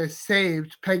America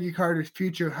saved Peggy Carter's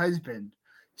future husband.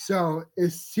 So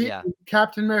is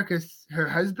Captain America her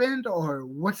husband, or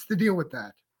what's the deal with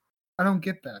that? I don't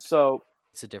get that. So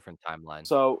it's a different timeline.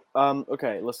 So,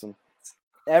 okay, listen.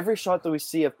 Every shot that we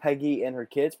see of Peggy and her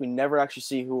kids, we never actually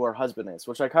see who her husband is,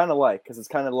 which I kind of like because it's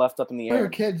kind of left up in the Who air. her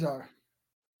kids are.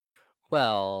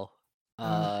 Well,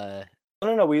 no.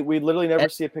 We literally never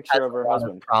see a picture of her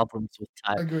husband. Problems with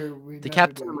time. I agree. The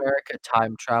Captain America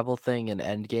time travel thing in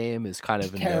Endgame is kind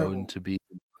of known to be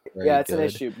it's an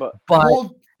issue, but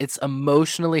it's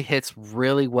emotionally hits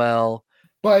really well.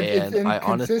 But it's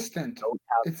inconsistent.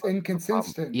 It's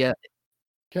inconsistent. Yeah.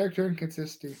 Character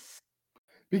inconsistency.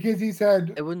 Because he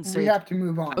said I wouldn't say we have to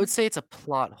move on. I would say it's a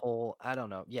plot hole. I don't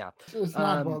know. Yeah. So it's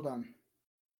not well done.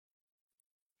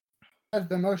 That's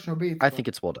the emotional beat. I think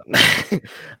it's well done.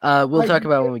 We'll talk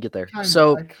about it when we get there.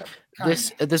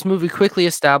 This movie quickly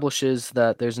establishes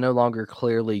that there's no longer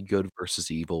clearly good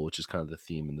versus evil, which is kind of the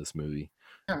theme in this movie.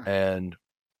 Yeah. And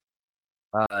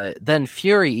then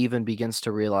Fury even begins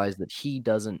to realize that he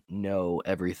doesn't know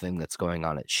everything that's going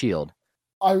on at S.H.I.E.L.D.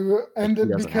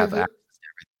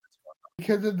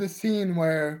 Because of the scene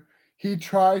where he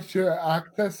tries to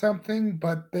access something,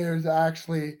 but there's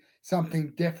actually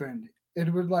something different.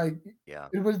 It was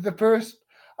it was the first,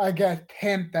 I guess,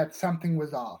 hint that something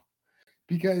was off.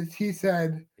 Because he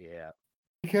said,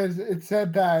 because it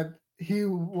said that he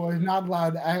was not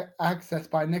allowed access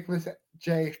by Nicholas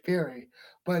J. Fury,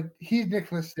 but he's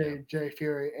Nicholas J.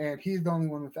 Fury, and he's the only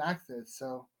one with access.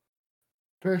 So,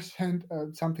 first hint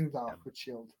of something's off with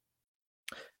S.H.I.E.L.D.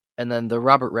 And then the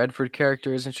Robert Redford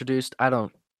character is introduced. And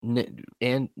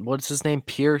what's his name?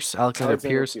 Alexander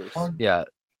Pierce. Yeah.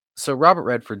 So Robert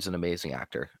Redford's an amazing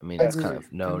actor. I mean, it's kind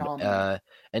of known.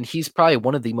 And he's probably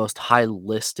one of the most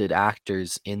high-listed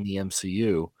actors in the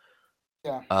MCU.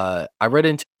 Yeah. I read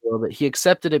into it a little bit. He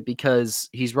accepted it because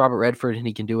he's Robert Redford and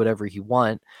he can do whatever he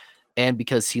wants, and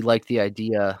because he liked the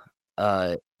idea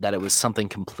that it was something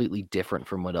completely different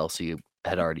from what else he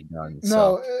had already done.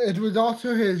 No, it was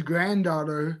also his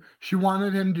granddaughter. She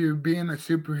wanted him to be in a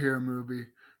superhero movie,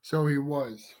 so he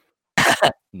was.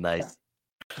 Nice.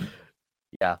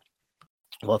 Yeah.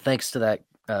 Well, thanks to that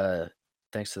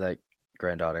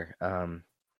granddaughter.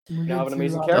 You have an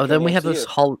amazing character. Oh, then we have this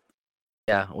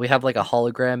we have like a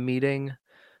hologram meeting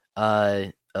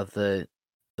of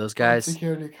those guys,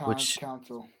 Security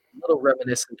Council. A little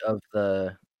reminiscent of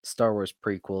the Star Wars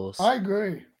prequels. I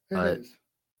agree. It is.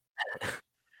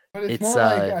 But it's more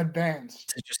like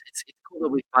advanced. It's cool that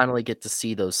we finally get to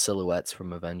see those silhouettes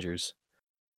from Avengers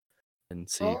and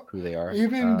see who they are.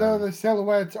 Even though the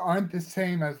silhouettes aren't the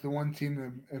same as the ones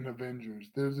seen in Avengers,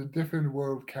 there's a different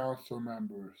World Council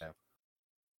members. Yeah.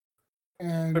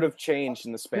 And could have changed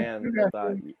in the span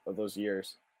of those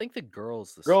years. I think the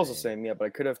girl's the same, yeah, but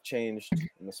it could have changed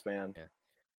in the span.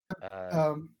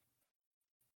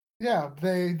 Yeah.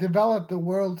 They developed the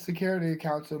World Security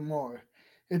Council more.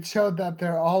 It showed that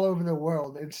they're all over the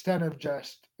world instead of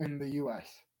just in the U.S.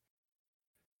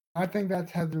 I think that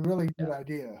has a really good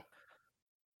idea.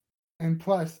 And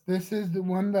plus, this is the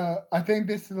one that I think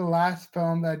this is the last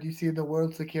film that you see the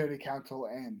World Security Council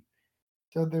in.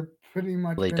 So they're pretty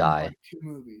much They been die. like 2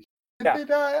 movies. Did Yeah. they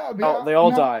die? I mean, No, they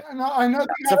all no, die. No, I know.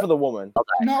 Except for the woman.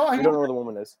 No, I We don't know know. where the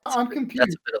woman is. I'm That's confused.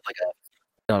 a bit of like a. I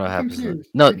don't know what I'm happens. To them. confused.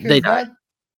 No, because they die.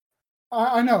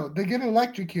 I know they get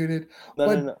electrocuted, No,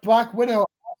 but no, no. Black Widow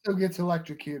also gets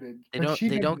electrocuted. They but don't. she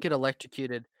They don't doesn't. get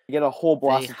electrocuted. You get a hole They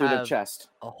blasted through their have chest.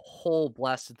 a hole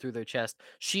blasted through their chest.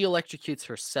 She electrocutes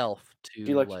herself to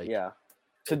She like yeah,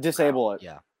 to the disable ground. it.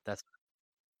 Yeah, that's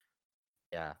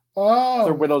yeah. Oh,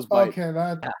 Their widow's bite.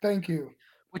 okay. Thank you.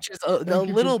 Which is a Thank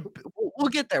you little. for- We'll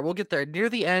get there. We'll get there. Near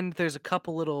the end, there's a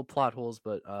couple little plot holes,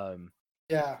 but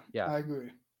Yeah, Yeah. I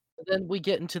agree. then we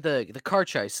get into the car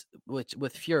chase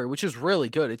with Fury, which is really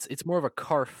good. It's more of a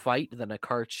car fight than a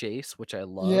car chase, which I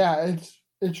love. Yeah,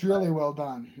 it's really well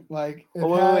done. Like, it Oh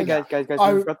wait, has- guys!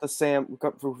 I- We forgot the Sam.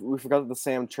 We forgot the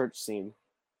Sam Church scene.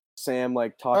 Sam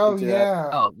like talking oh to yeah,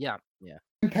 Oh yeah, yeah.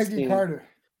 and Peggy scene. Carter.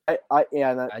 I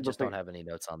just don't have any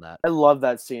notes on that. I love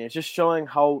that scene. It's just showing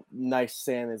how nice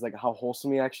Sam is, like how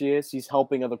wholesome he actually is. He's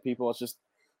helping other people. It's just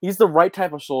he's the right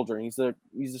type of soldier. He's the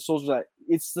soldier that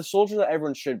it's the soldier that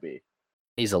everyone should be.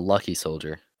 He's a lucky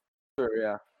soldier. Sure,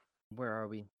 yeah. Where are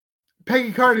we?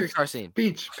 Peggy Carter's car scene.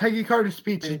 speech. Peggy Carter's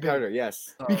speech is Peggy big. Carter,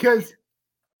 yes. Because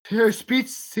her speech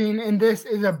scene in this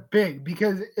is a big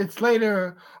because it's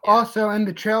later Yeah. also in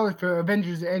the trailer for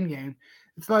Avengers Endgame.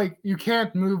 It's like you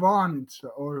can't move on,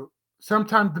 or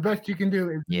sometimes the best you can do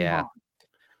is move Yeah. on,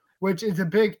 which is a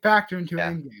big factor into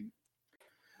Yeah. Endgame.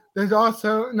 There's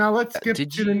also now let's skip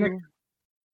Did to the next.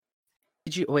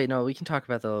 you wait? No, we can talk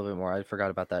about that a little bit more. I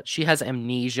forgot about that. She has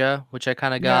amnesia, which I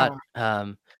kind of got.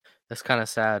 That's kind of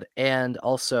sad. And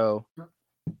also,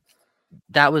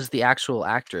 that was the actual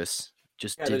actress,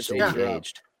 just Yeah, they just digitally aged her up.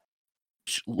 aged.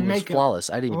 Which was Makeup. flawless.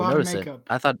 I didn't A even lot of notice it. makeup.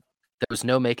 I thought there was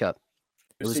no makeup.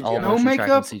 It was all CGI. No motion makeup?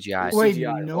 tracking CGI. Wait,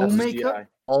 CGI, no all makeup?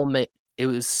 CGI. It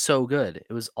was so good.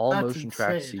 It was all That's motion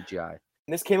tracked insane. CGI.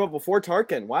 And this came up before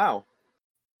Tarkin. Wow.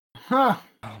 Huh?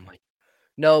 Oh my.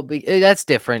 No, that's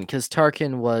different because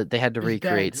Tarkin they had to He's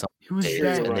recreate dead. some He was Sure,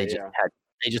 dead. you're and right,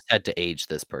 they just had to age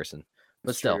this person. But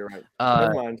That's true, still, you're right. uh,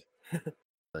 Never mind.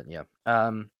 but yeah.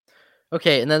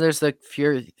 Okay, and then there's the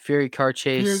Fury car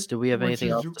chase. Fury- Do we have which anything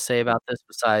is else to say about this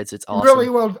besides it's awesome? Really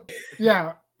well,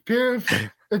 yeah. Fury,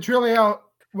 it's really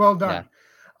well done.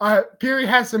 Fury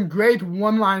has some great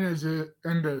one-liners in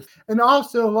this, and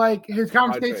also like his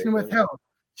conversation with yeah. Hill.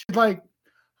 She's like,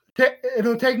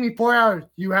 "It'll take me 4 hours.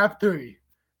 You have 3."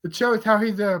 It shows how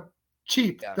he's a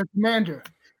chief, Yeah. the commander,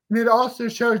 and it also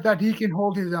shows that he can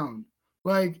hold his own.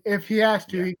 Like if he has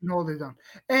to, Yeah. he can hold his own.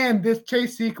 And this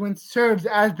chase sequence serves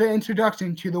as the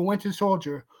introduction to the Winter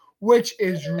Soldier, which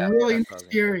is really that's what I was gonna say.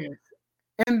 mysterious.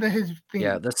 And his theme.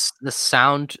 Yeah, the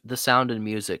sound and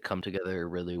music come together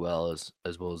really well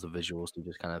as well as the visuals. To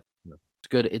just kind of, it's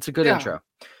good. It's a good Yeah. intro.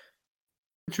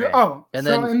 True. Okay. Oh, And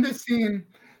so then- in this scene,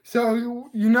 so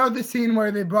you know the scene where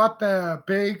they brought the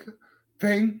big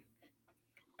thing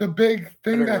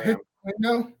Battering that hit ram. the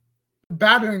window, the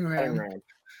battering Battering ram. ram.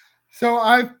 So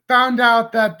I found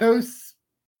out that those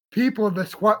people, the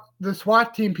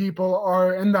SWAT team people,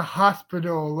 are in the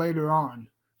hospital later on.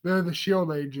 They're the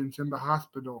SHIELD agents in the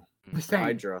hospital. The same.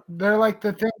 Hydra. They're like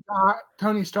the thing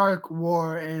Tony Stark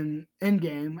wore in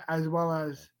Endgame, as well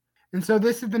as. And so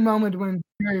this is the moment when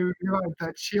Fury realized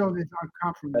that SHIELD is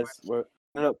uncompromised.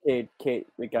 No, Kate,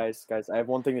 wait, guys, I have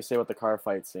one thing to say about the car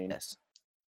fight scene. Yes.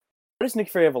 Why does Nick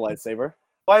Fury have a lightsaber?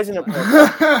 Why isn't it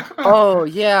purple? Oh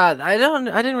yeah, I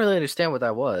didn't really understand what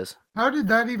that was. How did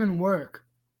that even work?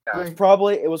 It was Like,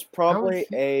 probably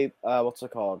see- a what's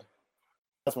it called?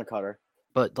 Plasma cutter.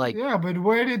 But like, yeah, but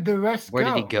where did the rest where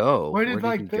go? did he go? Where did he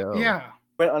like the go? yeah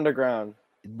Went underground.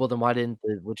 Well, then why didn't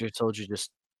the Winter Soldier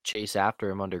just chase after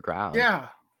him underground? yeah?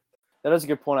 That is a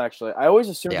good point, actually. I always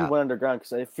assumed Yeah. he went underground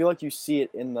because I feel like you see it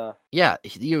in the. Yeah,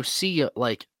 you see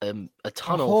like a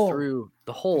tunnel hole. through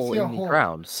the hole see a in the hole.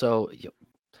 ground. So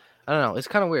I don't know. It's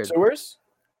kind of weird. So where's?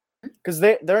 Because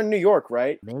they're in New York,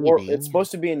 right? Or Maybe. it's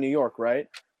supposed to be in New York, right?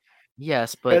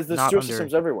 Yes, but Because the not sewer under.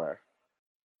 system's everywhere.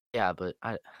 Yeah, but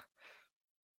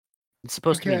it's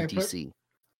supposed to be in Okay, but- DC.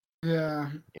 Yeah.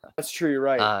 That's true. You're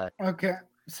right. Okay.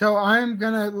 So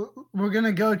we're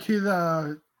gonna go to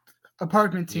the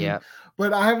apartment scene. Yeah.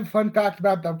 But I have a fun fact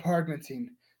about the apartment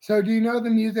scene. So do you know the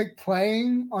music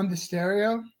playing on the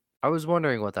stereo? I was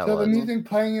wondering what that So was. the music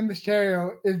playing in the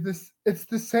stereo is this. It's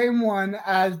the same one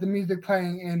as the music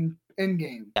playing in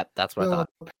Endgame. Yep, that's what I thought.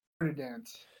 The party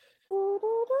dance.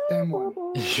 Same one.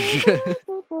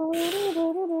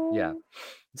 Yeah,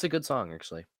 it's a good song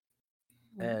actually.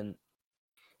 And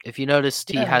If you noticed,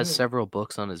 he Yeah, has it is. several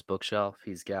books on his bookshelf.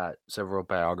 He's got several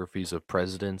biographies of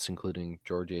presidents, including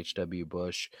George H.W.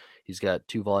 Bush. He's got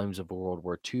 2 volumes of a World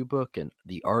War II book and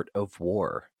The Art of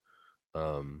War,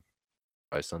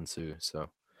 by Sun Tzu. So,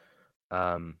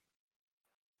 um,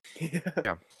 Yeah.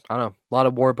 yeah, I don't know. A lot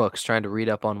of war books trying to read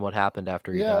up on what happened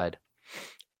after he Yeah. died.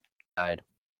 Died,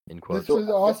 in This quotes. was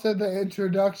also the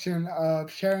introduction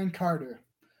of Sharon Carter,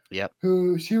 Yep.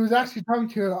 who she was actually talking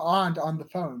to her aunt on the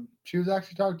phone. She was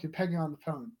actually talking to Peggy on the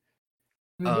phone.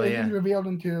 And Oh, it yeah. was revealed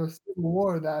into Civil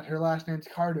War that her last name's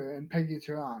Carter and Peggy's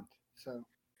her aunt. So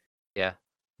Yeah.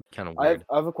 Kind of I weird.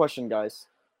 have a question, guys.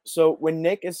 So when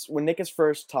Nick is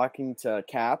first talking to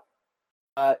Cap,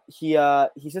 he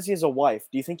says he has a wife.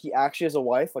 Do you think he actually has a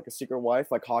wife, like a secret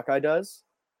wife, like Hawkeye does?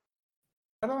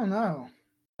 I don't know.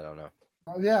 I don't know.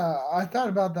 Yeah, I thought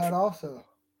about that also.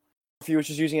 If he was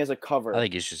just using it as a cover, I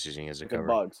think he's just using it as a like in cover.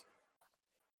 Bugs.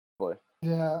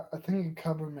 Yeah, I think a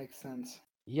cover makes sense.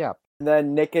 Yeah. And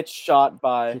then Nick gets shot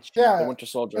by the Yeah, Winter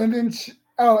Soldier. and then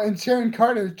and Sharon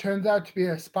Carter turns out to be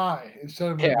a spy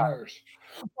instead of a Yeah. nurse.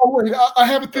 Oh wait, I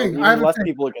have a So thing. even I have a less thing.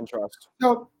 people he can trust.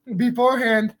 So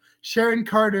beforehand, Sharon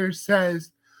Carter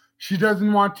says she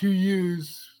doesn't want to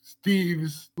use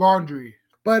Steve's laundry.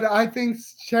 But I think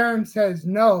Sharon says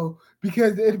no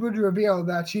because it would reveal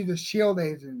that she's a SHIELD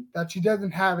agent, that she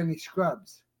doesn't have any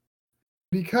scrubs.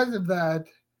 Because of that,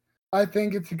 I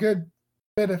think it's a good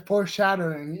bit of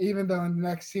foreshadowing, even though in the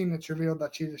next scene it's revealed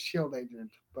that she's a SHIELD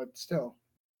agent. But still.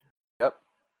 Yep.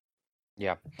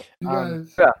 Yeah. You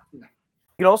guys, yeah. You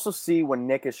can also see when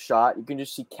Nick is shot, you can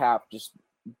just see Cap just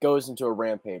goes into a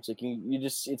rampage. Like you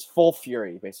just it's full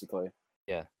fury basically.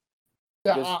 Yeah.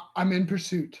 I'm in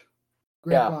pursuit.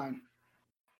 Great Yeah. line.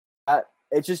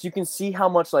 It's just you can see how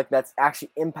much like that's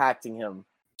actually impacting him.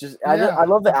 Just Yeah, I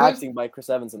love the because- acting by Chris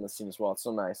Evans in this scene as well. It's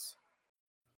so nice.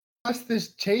 Plus,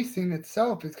 this chase scene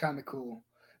itself is kind of cool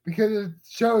because it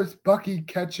shows Bucky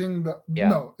catching the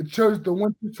it shows the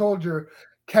Winter Soldier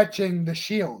catching the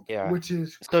shield, which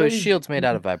is So his crazy. shield's made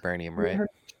out of vibranium, right?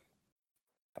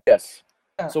 Yes.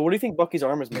 Yeah. So what do you think Bucky's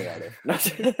arm is made out of?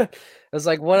 I was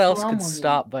like, what else what I'm could wondering.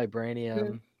 stop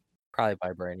vibranium? Probably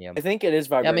vibranium. I think it is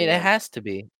vibranium. I mean, it has to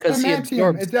be because he Adamantium.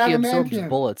 absorbs It's he absorbs adamantium.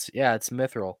 bullets. Yeah, it's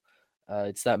mithril.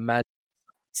 It's that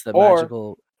It's the Or-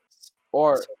 magical.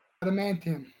 Or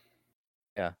Adamantium.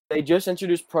 they just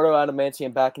introduced proto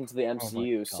adamantium back into the Oh my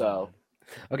MCU. So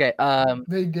God. Okay.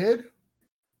 They did.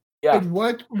 yeah,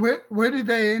 Wait, where did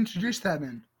they introduce that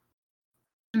in?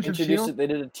 introduced it. They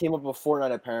did a team up of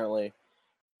Fortnite apparently.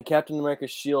 Captain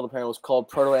America's shield apparently was called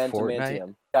proto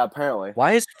adamantium. Yeah, apparently.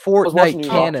 Why is was watching Fortnite New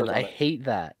canon? Doctors on I it. hate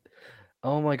that.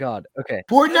 Oh my God. Okay.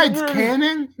 Fortnite's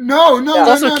canon? No, Yeah. It's no,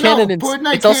 also no, canon. no. In,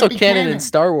 Fortnite it's also can't be canon in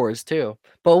Star Wars too.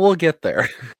 But we'll get there.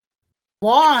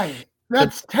 Why?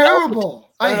 That's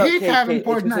terrible. I No, hate Kate, having It's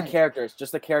just the Fortnite. characters.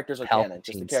 Just the characters are canon.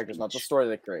 Just the Palpatine characters, not the speech. story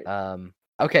they create.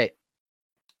 Okay.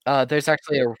 There's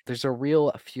actually there's a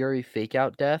real Fury fake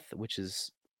out death, which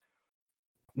is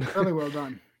Really well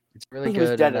done. it's really He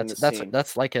was good. dead And in the scene.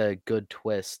 that's like a good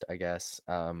twist, I guess.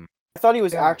 I thought he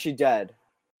was Yeah. actually dead.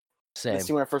 Same. The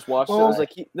scene when I first watched it, I Well, was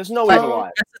like, there's no way he's so-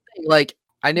 alive. That's the thing. Like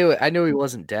I knew he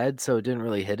wasn't dead, so it didn't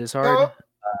really hit as hard.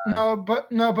 But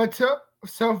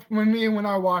so when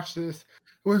I watched this,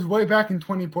 it was way back in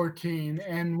 2014,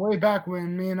 and way back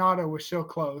when me and Otto were so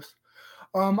close.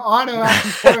 Otto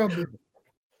actually spoiled it.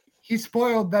 He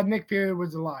spoiled that Nick Fury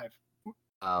was alive.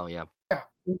 Oh yeah. Yeah,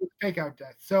 it was fake out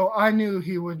death. So I knew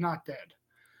he was not dead.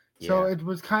 So Yeah. it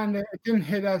was it didn't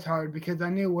hit as hard because I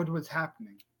knew what was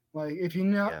happening. Like if you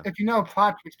know a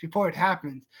plot twist before it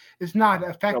happens, it's not No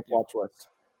effective. plot twist.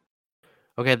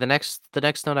 Okay, the next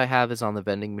note I have is on the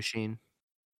vending machine.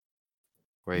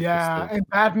 Where he puts Yeah, the- and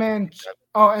Batman.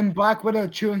 Oh, and Black Widow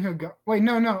chewing her gum. Wait,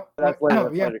 no. That's Wait, later. no,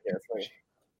 That's yeah. later, Gareth,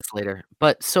 It's later.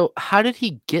 But so how did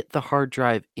he get the hard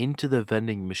drive into the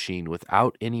vending machine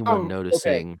without anyone Oh, okay.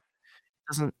 noticing?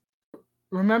 Doesn't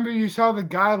Remember, you saw the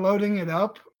guy loading it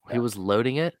up. he was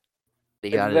loading it? He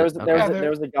got There it. was Okay. there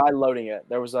was a guy loading it.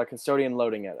 There was a custodian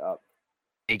loading it up,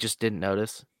 He just didn't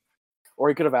notice. or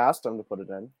he could have asked him to put it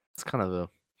in. It's kind of a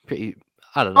pretty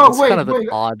I don't know. Oh, It's wait, kind of an wait.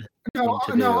 odd No,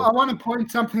 thing to do. I want to point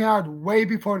something out way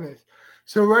before this.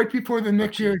 So right before the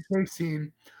Nick Fury jeez. chase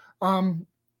scene,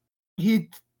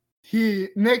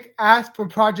 Nick asked for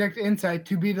Project Insight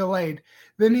to be delayed.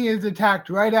 Then he is attacked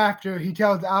right after he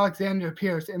tells Alexander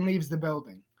Pierce and leaves the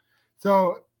building.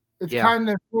 So it's kind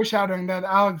of foreshadowing that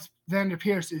Alexander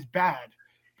Pierce is bad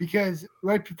because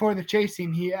right before the chase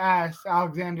scene, he asked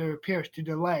Alexander Pierce to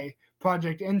delay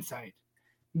Project Insight.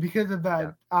 Because of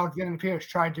that, Alexander Pierce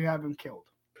tried to have him killed.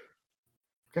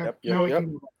 Okay. Yep. Now we can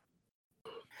move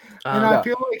And Yeah. I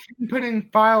feel like him putting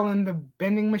File in the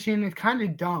vending machine is kind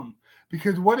of dumb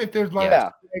because what if there's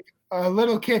Yeah. like a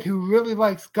little kid who really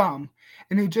likes gum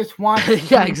and he just wants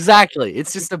Yeah, to- exactly.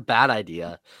 It's just a bad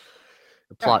idea.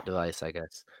 A plot device, I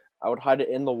guess. I would hide it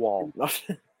in the wall.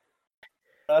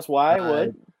 That's why I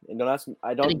would. And don't ask. I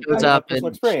And don't. he I goes don't have up personal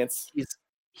and experience.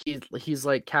 he's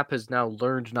like, Cap has now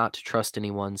learned not to trust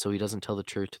anyone, so he doesn't tell the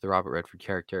truth to the Robert Redford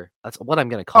character. That's what I'm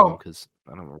gonna call him because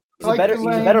I don't know. He's like a better. the He's a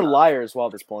line- better liar as well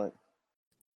at this point.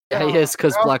 Yeah, he is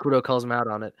because I Black Widow calls him out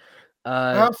on it.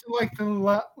 I also like the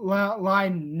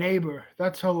line "neighbor."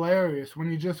 That's hilarious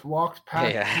when he just walks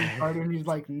past Yeah. the card and he's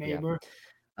like "neighbor."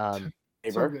 So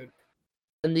Neighbor. good.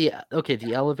 And the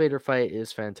elevator fight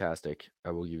is fantastic. I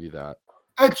will give you that.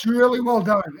 It's really well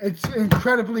done. It's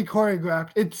incredibly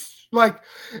choreographed. It's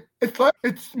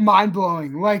mind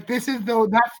blowing. Like that's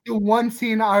the one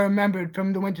scene I remembered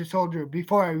from The Winter Soldier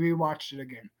before I rewatched it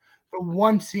again. The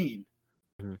one scene.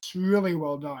 Mhm. It's really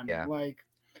well done. Yeah. Like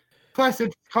plus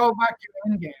it's called back to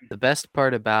Endgame. The best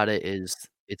part about it is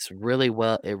it's really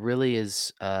well. It really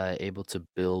is able to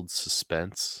build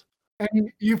suspense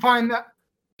And you find that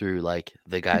through like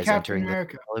the guys Captain entering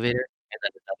America. the elevator, and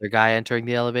then another guy entering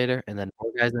the elevator, and then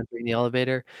more guys entering the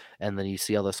elevator, and then you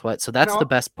see all the sweat. So that's the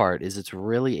best part. Is it's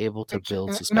really able to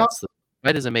build suspense. The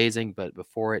fight is amazing, but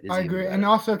before it is, I even agree. better. And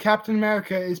also Captain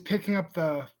America is picking up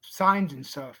the signs and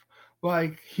stuff.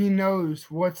 Like he knows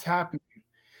what's happening.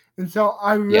 And so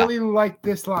I really like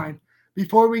this line.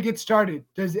 Before we get started,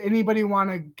 does anybody want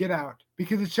to get out?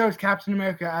 Because it shows Captain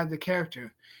America as a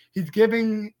character. He's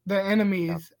giving the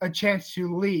enemies a chance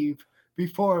to leave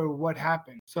before what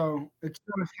happened. So it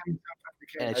shows him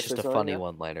as a And character. it's just a funny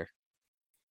one-liner.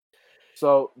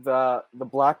 So the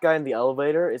black guy in the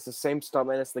elevator is the same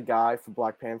stuntman as the guy for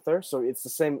Black Panther. So it's the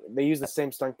same. They use the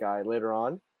same stunt guy later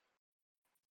on.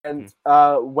 And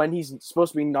when he's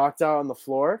supposed to be knocked out on the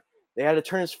floor, they had to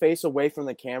turn his face away from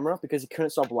the camera because he couldn't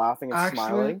stop laughing and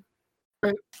smiling.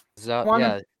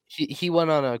 So, he went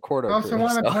on a quarter. I also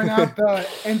want to point out the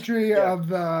entry of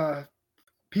the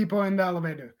people in the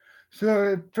elevator.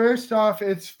 So first off,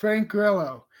 it's Frank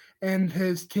Grillo and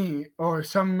his team, or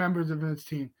some members of his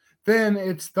team. Then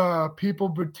it's the people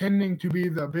pretending to be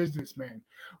the businessman.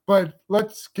 But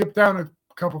let's skip down a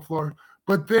couple floors.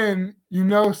 But then you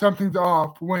know something's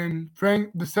off when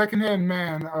Frank, the second-hand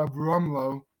man of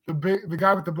Rumlow, the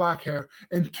guy with the black hair,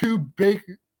 and two big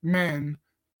men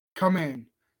come in.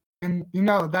 And you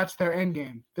know that's their end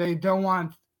game. They don't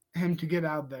want him to get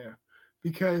out there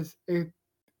because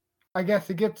I guess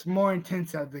it gets more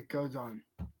intense as it goes on.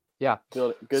 Yeah.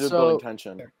 Good building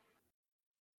tension.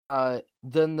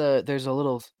 Then there's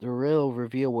the real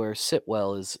reveal where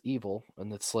Sitwell is evil,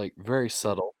 and it's like very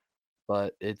subtle,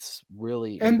 but it's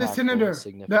really and the senator,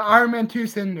 the Iron Man 2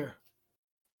 senator.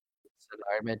 The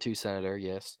Iron Man 2 senator,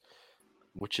 yes,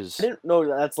 which is I didn't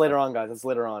know that's later on, guys. That's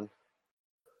later on.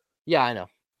 Yeah, I know.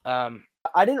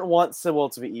 I didn't want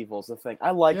Sitwell to be evil. So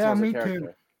I liked him as a character. Too.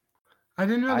 I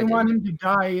didn't really want him to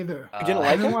die either. You didn't like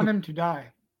I didn't want him to die.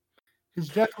 His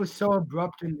death was so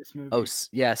abrupt in this movie. Oh,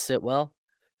 yeah, Sitwell.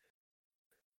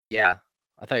 Yeah,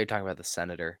 I thought you were talking about the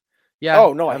senator. Yeah.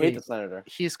 Oh no, I hate the senator.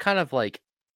 He's kind of like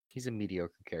he's a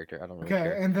mediocre character. I don't really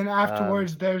care. And then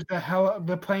afterwards, there's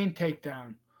the plane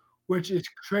takedown, which is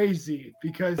crazy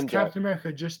because Captain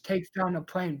America just takes down a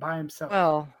plane by himself.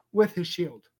 Well, with his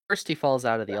shield. First, he falls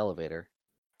out of the elevator.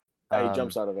 He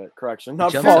jumps out of it. Correction,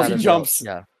 not falls. Falls. He jumps.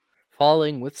 Yeah,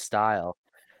 falling with style.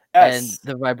 Yes.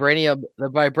 And the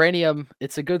vibranium.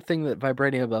 It's a good thing that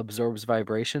vibranium absorbs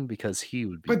vibration because he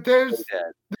would be. But there's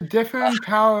the different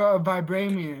power of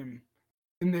vibranium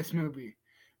in this movie,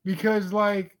 because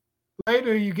like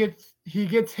later he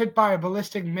gets hit by a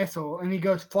ballistic missile and he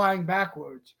goes flying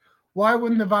backwards. Why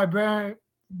wouldn't the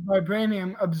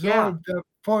vibranium absorb the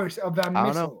force of that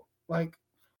missile? Like,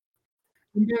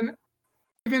 and then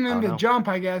even in the jump,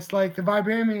 I guess like the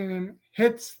vibranium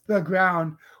hits the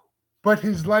ground. But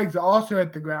his legs also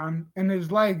hit the ground, and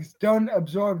his legs don't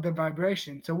absorb the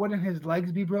vibration. So wouldn't his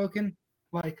legs be broken?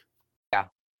 Like, yeah,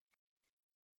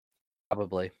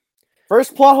 probably.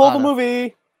 First plot hole of the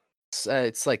movie.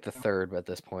 It's like the third at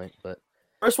this point, but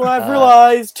first one I've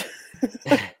realized.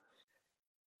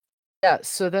 Yeah.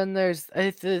 So then there's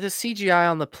the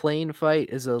CGI on the plane fight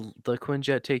the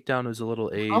Quinjet takedown is a little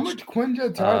aged. How much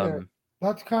Quinjets are there?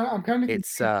 That's I'm kind of.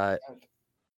 It's there's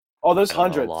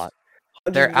hundreds. A lot.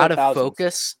 They're out of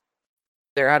focus.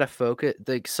 They're out of focus.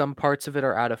 Like some parts of it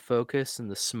are out of focus,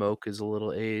 and the smoke is a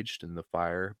little aged in the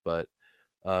fire. But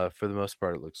for the most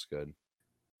part, it looks good.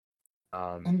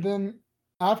 And then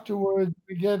afterwards,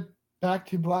 we get back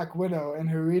to Black Widow and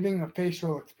her reading of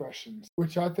facial expressions,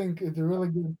 which I think is a really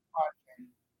good thing.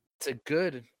 It's a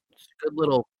good good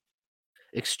little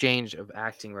exchange of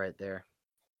acting right there.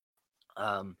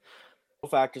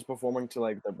 Both actors performing to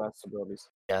like their best abilities.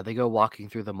 Yeah, they go walking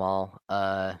through the mall,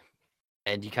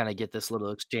 and you kind of get this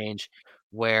little exchange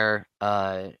where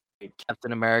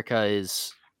Captain America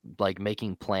is like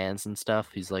making plans and stuff.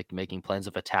 He's like making plans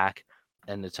of attack,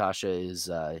 and Natasha is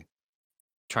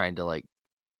trying to like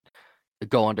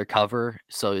go undercover,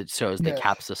 so it shows that Yes.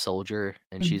 Cap's a soldier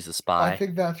and Mm, she's a I spy.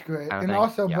 think that's great. kinda And thing.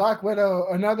 also, Yeah. Black Widow,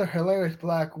 another hilarious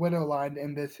Black Widow line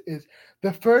in this is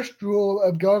the first rule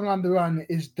of going on the run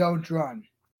is don't run.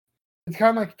 It's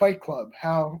kind of like Fight Club,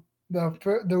 how the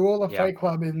rule of Yeah. Fight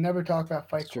Club is never talk about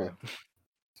Fight It's true. Club.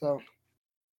 So,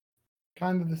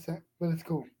 kind of the same, but it's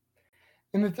cool.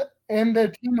 And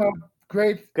the team up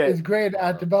is great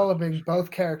at developing both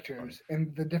characters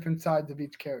and the different sides of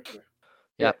each character.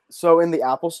 Yep. So in the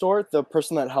Apple Store, the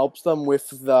person that helps them with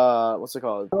the what's it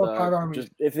called? Power Army. Just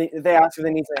if they ask if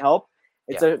they need some help,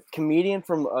 it's a comedian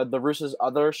from the Russo's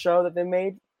other show that they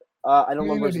made. I don't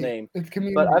remember his name. It's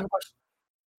Community. But I have a question.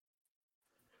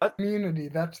 Community,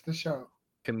 that's the show.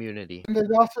 Community. And there's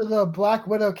also the Black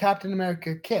Widow Captain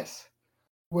America kiss,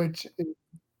 which is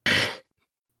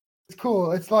it's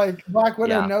cool. It's like Black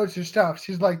Widow knows her stuff.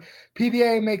 She's like,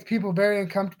 PDA makes people very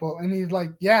uncomfortable. And he's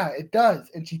like, yeah, it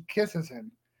does. And she kisses him.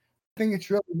 I think it's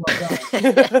really well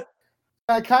done.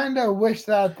 I kind of wish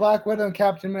that Black Widow and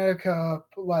Captain America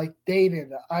like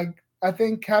dated. I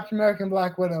think Captain America and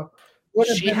Black Widow would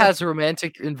have She been has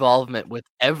romantic involvement with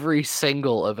every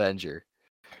single Avenger.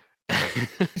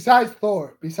 besides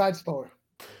Thor. Besides Thor,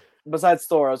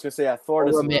 I was gonna say Thor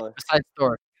doesn't really. Besides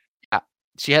Thor, yeah,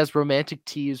 she has romantic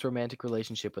romantic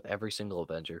relationship with every single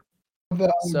Avenger.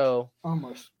 So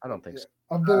almost. I don't think so.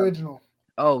 Of the original.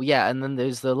 Oh yeah, and then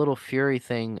there's the little Fury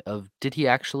thing of did he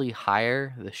actually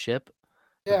hire the ship,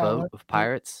 the boat of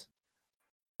pirates?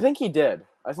 I think he did.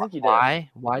 Why?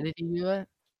 Why did he do it?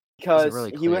 Because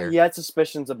really he had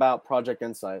suspicions about Project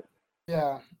Insight.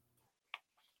 Yeah.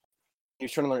 He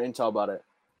was trying to learn intel about it.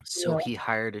 So he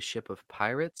hired a ship of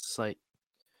pirates, like.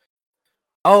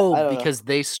 Oh, because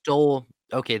they stole.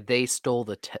 Okay, they stole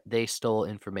they stole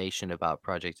information about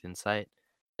Project Insight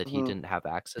that he didn't have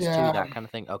access to. That kind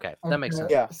of thing. Okay, that makes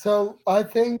sense. Yeah. So I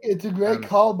think it's a great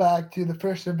callback to the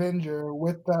first Avenger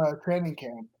with the training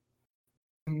camp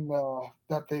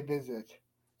that they visit.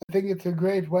 I think it's a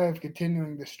great way of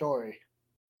continuing the story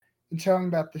and showing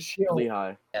that the shield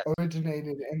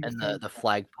originated in the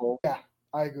flagpole. Yeah,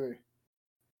 I agree.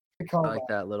 I like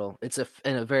that little. It's a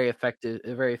very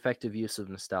effective use of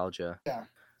nostalgia. Yeah,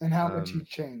 and how much he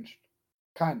changed,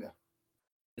 kind of.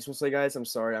 I just want to say, guys, I'm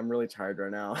sorry. I'm really tired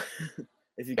right now.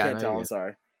 If you can't tell, I'm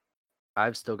sorry.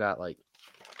 I've still got like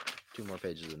 2 more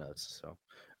pages of notes, so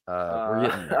we're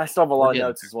getting there. I still have a lot of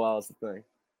notes as well. Is the thing.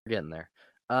 We're getting there.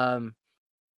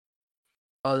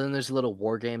 Oh, then there's a little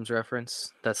War Games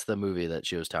reference. That's the movie that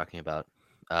she was talking about.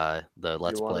 The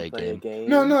Let's Play game.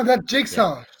 No, that's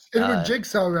Jigsaw. It was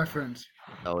Jigsaw reference.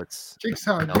 No, it's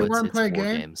Jigsaw. No, Do you want to play a War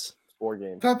game? Games. War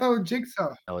Games. I thought that was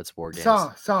Jigsaw. No, it's War Games.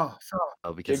 Saw.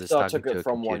 Oh, because Jigsaw it's talking took to it a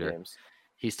from War computer. Games.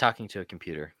 He's talking to a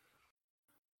computer.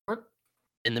 What?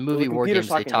 In the movie War Games,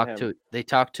 they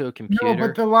talk to a computer. No,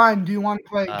 but the line "Do you want to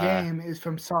play a game?" is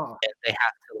from Saw. They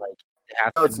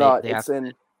have to No, it's not.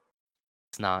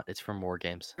 It's not. It's from War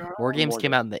Games. War Games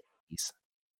came out in the 80s.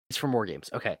 It's from War Games.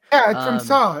 Okay. Yeah, it's from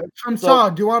Saw. It's from Saw.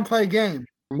 Do you want to play a game?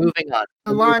 We're moving on.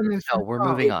 The line is. No, we're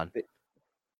moving on.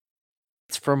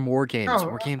 It's from War Games. No,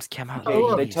 War Games came out in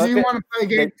Oh, the look, 80s. do you want to play a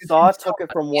game? Saw took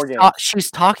it from War Games. She's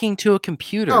talking to a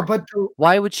computer. No, but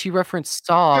why would she reference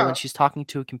Saw when she's talking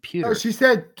to a computer? no, she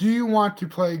said, "Do you want to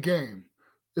play a game?"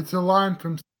 It's a line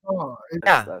from Saw.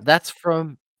 That's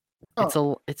from. It's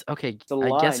okay. It's a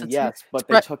line, I guess yes, but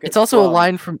they took it. It's also a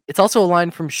line from. It's also a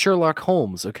line from Sherlock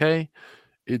Holmes. Okay,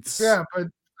 it's but I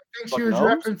think she was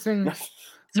referencing.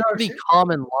 It's a pretty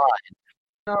common line.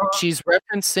 No, she's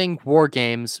referencing War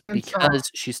Games because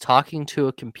she's talking to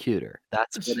a computer.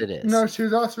 That's what it is. No, she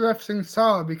was also referencing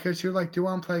Saw because she was like, "Do you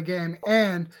want to play a game?"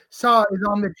 And Saw is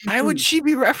on the TV. Why would she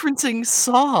be referencing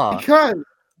Saw? Because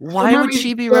why would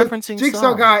she be referencing Saw?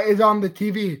 Jigsaw guy is on the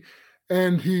TV,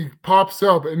 and he pops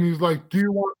up and he's like, "Do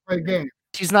you want to play a game?"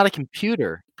 She's not a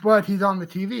computer, but he's on the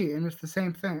TV, and it's the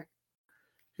same thing.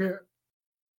 Here,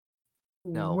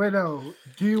 no. Widow,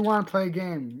 do you want to play a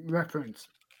game? Reference.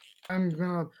 I'm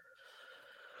gonna.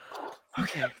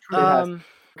 Okay.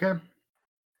 Okay.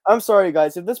 I'm sorry,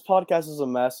 guys. If this podcast is a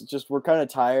mess, it's just we're kind of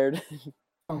tired.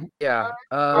 Yeah.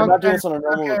 We're not doing this on a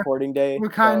normal recording day. We're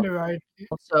kind of right.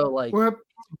 Also, like, it's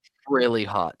really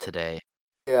hot today.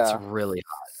 Yeah. It's really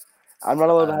hot. I'm not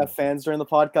allowed to have fans during the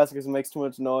podcast because it makes too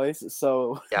much noise.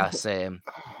 So. Yeah. Same.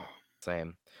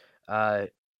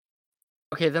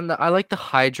 Okay, then I like the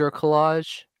Hydra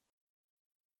collage.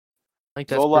 I think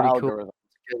that's Zola pretty cool. algorithm.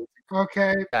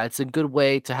 Okay, Yeah, it's a good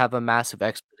way to have a massive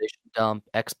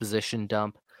exposition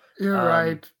dump. you're Um,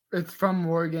 right. It's from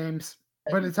War Games,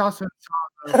 but it's also in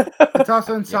soft. It's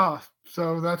also in Yeah. soft,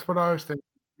 so that's what I was thinking.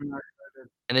 when I read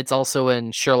it. And it's also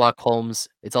in Sherlock Holmes.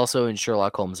 It's also in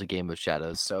Sherlock Holmes: A Game of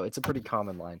Shadows. So it's a pretty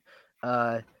common line.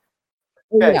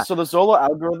 Okay, Yeah. so the Zola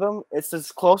algorithm, it's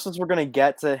as close as we're gonna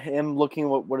get to him looking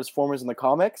what his form is in the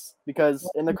comics. Because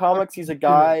in the comics, he's a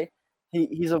guy.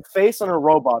 He's a face on a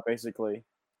robot, basically.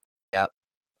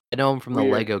 I know him from the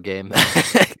Weird. Lego game.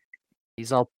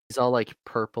 He's all like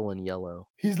purple and yellow.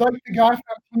 He's like the guy from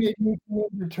Teenage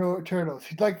Mutant Ninja Turtles.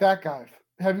 He's like that guy.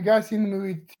 Have you guys seen the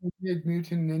movie Teenage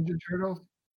Mutant Ninja Turtles?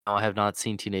 No, I have not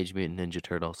seen Teenage Mutant Ninja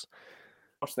Turtles.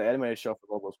 Watch the animated show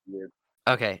for Robo's weird.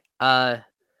 Okay.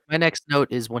 My next note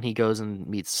is when he goes and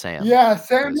meets Sam. Yeah, for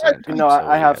Sam. the second time. No, So what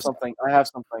I do you have guys- something. I have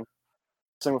something.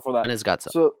 Same before that. And his guts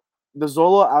up. So the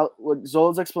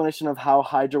Zola's explanation of how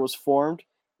Hydra was formed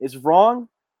is wrong,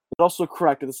 but also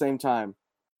correct at the same time.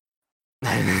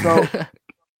 So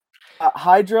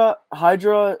Hydra,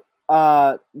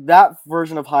 that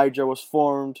version of Hydra was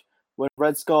formed when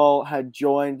Red Skull had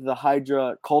joined the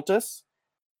Hydra cultists,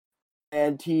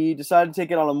 and he decided to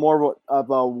take it on a more of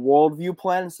a worldview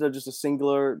plan instead of just a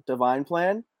singular divine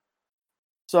plan.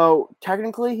 So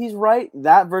technically, he's right.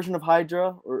 That version of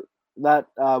Hydra, or that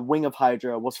wing of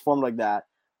Hydra, was formed like that.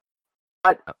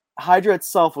 But Hydra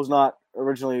itself was not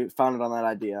originally founded on that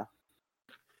idea.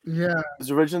 Yeah, It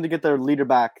was originally to get their leader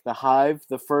back, the Hive,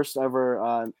 the first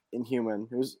ever Inhuman.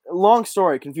 It was a long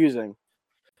story, confusing.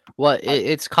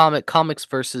 it's comics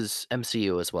versus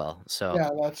MCU as well. So yeah,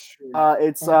 that's true.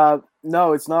 It's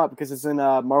no, it's not because it's in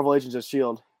Marvel Agents of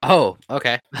Shield. Oh,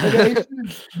 okay. But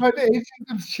Agents of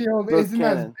S.H.I.E.L.D. Those isn't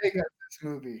as canon. big as this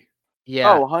movie.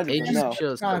 Yeah. Oh, 100%, Agents no. of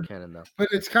Shield is still Not- canon though. But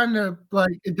it's kind of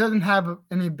like it doesn't have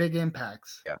any big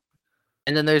impacts. Yeah.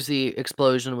 And then there's the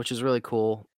explosion, which is really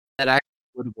cool. That actually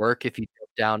would work if you jump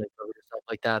down and cover yourself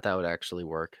like that. That would actually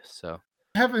work. So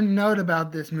I have a note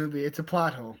about this movie. It's a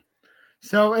plot hole.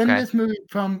 So in Okay. this movie,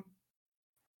 from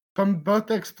both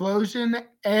the explosion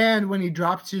and when he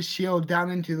drops his shield down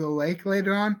into the lake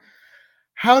later on,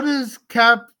 how does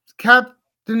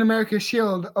Captain America's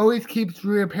shield always keeps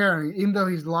reappearing even though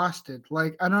he's lost it?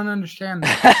 Like I don't understand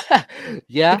that.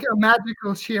 yeah, Like a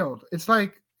magical shield. It's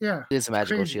like yeah. it is a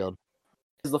magical crazy. shield.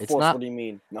 Is the It's Force? not- What do you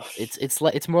mean? No.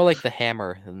 It's more like the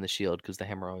hammer than the shield because the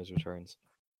hammer always returns.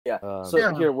 Yeah. Um, So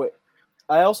Yeah. here, wait.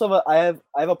 I also have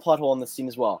a plot hole in this scene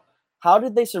as well. How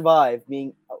did they survive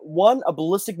being one, a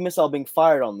ballistic missile being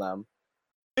fired on them,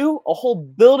 two, a whole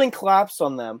building collapsed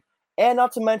on them, and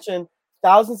not to mention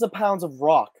thousands of pounds of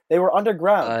rock? They were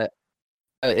underground.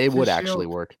 It It's would his actually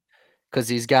shield. work because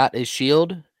he's got his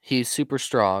shield. He's super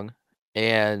strong,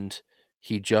 and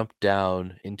he jumped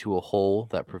down into a hole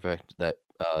that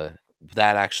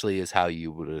that actually is how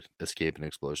you would escape an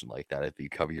explosion like that if you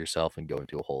cover yourself and go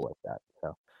into a hole like that.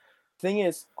 So. Thing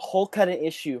is, Hulk had an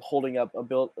issue holding up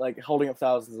holding up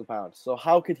thousands of pounds. So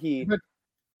how could he? But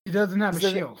he doesn't have a Is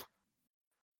it- shield.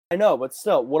 I know, but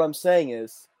still, what I'm saying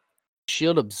is,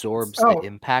 Shield absorbs Oh. the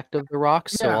impact of the rock,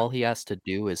 so Yeah. all he has to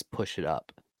do is push it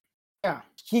up. Yeah.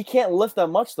 he can't lift that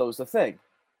much. Though is the thing.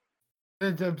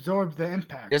 It absorbs the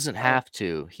impact. He doesn't have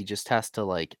to. He just has to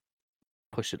like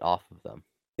push it off of them.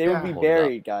 They Yeah. would be Hold it up.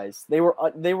 buried, guys. They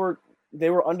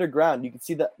were underground. You could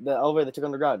see the elevator they took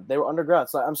underground. They were underground.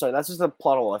 So I'm sorry, that's just a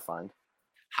plot hole I find.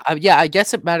 Yeah, I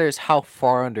guess it matters how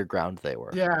far underground they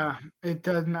were. Yeah, it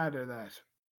does matter that.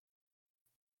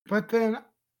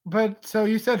 But so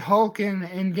you said Hulk in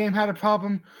Endgame had a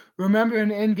problem. Remember in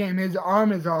Endgame, his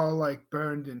arm is all like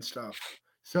burned and stuff.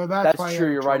 So that's why That's he true.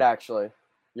 had You're right. trouble. Actually,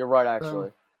 you're right.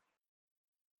 Actually,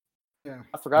 Yeah.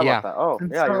 I forgot Yeah. about that. Oh,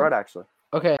 And yeah, so- you're right. Actually,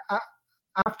 Okay.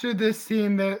 After this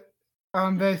scene, that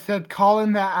they said call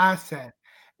in the asset,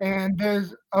 and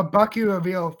there's a Bucky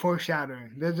reveal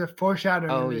foreshadowing. There's a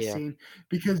foreshadowing Oh, in this yeah. scene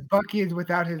because Bucky is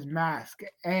without his mask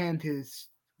and his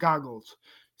goggles,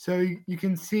 so you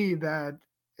can see that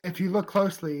if you look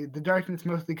closely, the darkness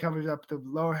mostly covers up the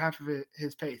lower half of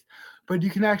his face, but you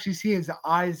can actually see his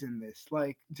eyes in this,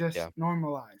 like just Yeah.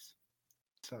 normal eyes.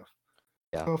 So.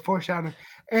 Yeah. So foreshadowing.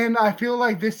 And I feel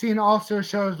like this scene also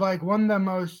shows like one of the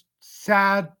most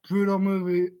sad, brutal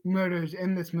murders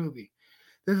in this movie.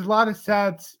 There's a lot of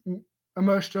sad,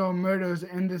 emotional murders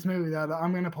in this movie that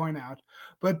I'm gonna point out.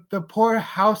 But the poor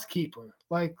housekeeper,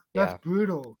 like that's Yeah.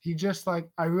 brutal. He just like,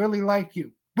 I really like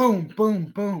you. Boom, boom,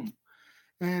 boom.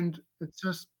 And it's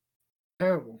just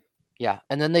terrible. Yeah,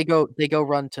 and then they go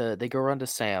run to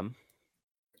Sam.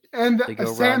 And They go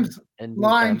Sam's run and meet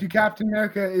line them. to Captain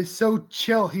America is so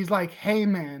chill. He's like, "Hey,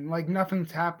 man, like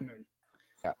nothing's happening."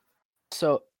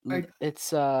 So Like-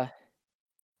 it's kind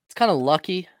of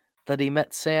lucky that he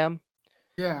met Sam,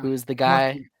 Yeah, who is the guy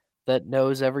lucky. that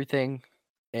knows everything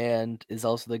and is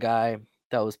also the guy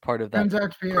that was part of that Turns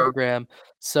out to be it. program.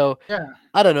 So Yeah,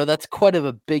 I don't know. That's quite of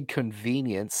a big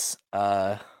convenience.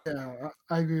 yeah,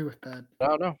 I agree with that. I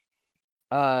don't know.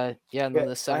 Yeah, and then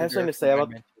the I have something to senator say from about. Iron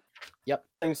Man. Yep.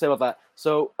 Something to say about that.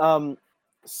 So,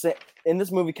 in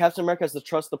this movie, Captain America has to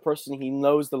trust the person he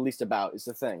knows the least about. Is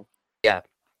the thing. Yeah.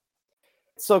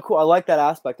 It's so cool. I like that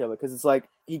aspect of it because it's like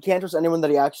he can't trust anyone that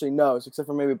he actually knows, except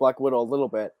for maybe Black Widow a little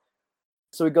bit.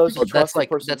 So he goes Well, to trust the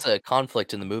person. that's a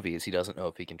conflict in the movie. Is he doesn't know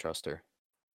if he can trust her.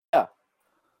 Yeah.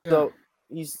 Yeah. So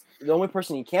he's the only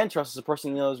person he can trust is the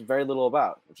person he knows very little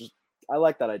about, which is I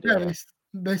like that idea. Yeah,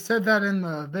 they said that in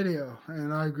the video,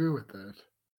 and I agree with that.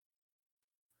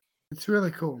 It's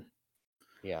really cool.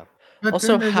 Yeah. But Also,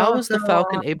 then there's how is the also,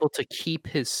 Falcon able to keep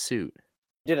his suit?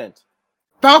 Didn't.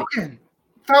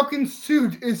 Falcon's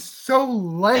suit is so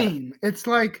lame. It's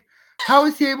like, how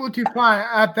is he able to fly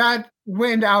at that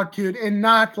wind altitude and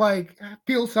not like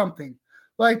feel something?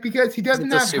 Like because he doesn't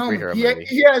It's a have helmet. superhero He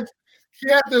movie.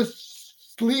 has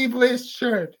this sleeveless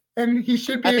shirt, and he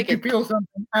should be I able think to feel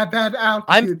something at that altitude.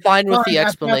 I'm fine with the flying at that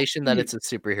explanation that speed. it's a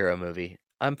superhero movie.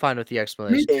 I'm fine with the Me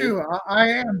explanation. too. I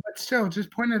am, but still, just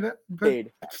pointed it. But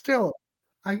Paid. still,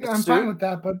 I'm suit? fine with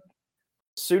that. But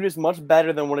Suit is much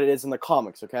better than what it is in the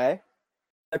comics. Okay. In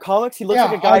the comics, he looks Yeah,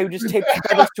 like a guy I who just agree. taped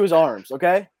feathers to his arms.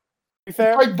 Okay. To be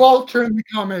fair, like Vulture in the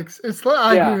comics, it's like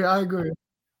I Yeah. agree. I agree.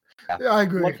 Yeah. Yeah, I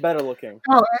agree. much better looking.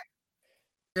 Oh,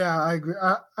 yeah, I agree.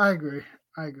 I agree.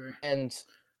 I agree. And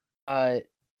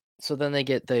so then they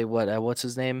get the what's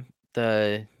his name?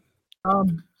 The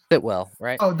Sitwell,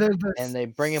 right? Oh, there's this And they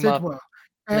bring him up. Sidwell.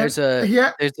 And there's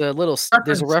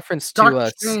a reference Doctor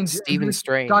to Strange and Stephen who's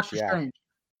Strange, Doctor yeah, Strange.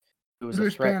 who was a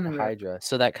Bruce threat Banner, to right. Hydra.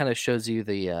 So that kind of shows you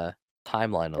the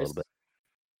timeline a little bit.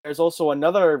 There's also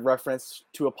another reference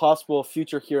to a possible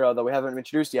future hero that we haven't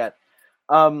introduced yet.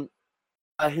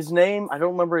 His name, I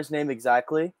don't remember his name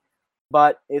exactly,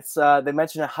 but it's they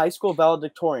mention a high school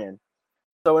valedictorian.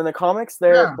 So in the comics,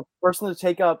 they're Yeah. the person to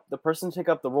take up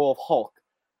the role of Hulk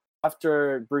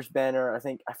after Bruce Banner.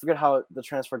 I forget how the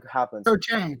transfer happens. Cho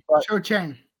Chang. But- Cho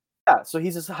Chang. Yeah, so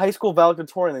he's a high school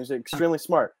valedictorian. He's extremely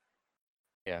smart.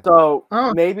 Yeah. So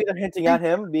Oh. maybe they're hinting at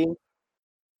him being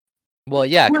Well,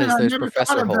 yeah, Wait, because I there's never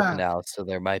Professor thought of Hulk that. now, so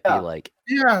there might Yeah. be like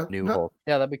Yeah. new Hulk.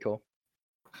 Yeah, that'd be cool.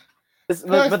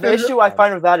 but the there's- issue I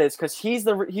find with that is because he's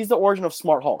the origin of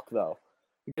Smart Hulk though,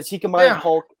 because he combined Yeah.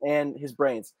 Hulk and his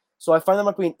brains. So I find that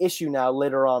might be an issue now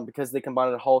later on because they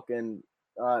combined Hulk and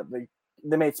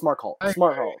they made Smart Hulk. I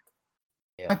Smart agree. Hulk.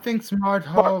 I think Smart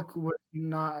Hulk would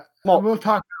not. Small. We'll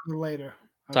talk about it later.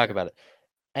 Talk Okay. about it.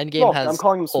 Endgame Small. has I'm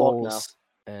calling him Small now. holes,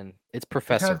 and it's It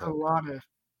Professor has a Hulk. lot of.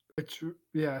 It's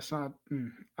It's not.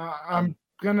 I'm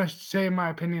gonna say my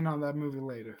opinion on that movie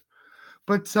later.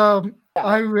 But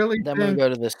I really Then we think go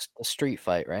to the street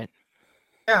fight, right?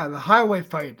 the highway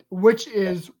fight, which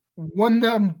is one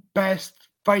of the best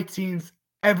fight scenes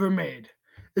ever made.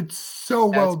 It's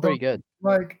so Yeah, well it's pretty done. good.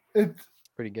 Like it's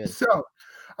Pretty good. so.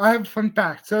 I have a fun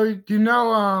fact. So do you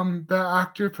know the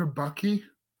actor for Bucky?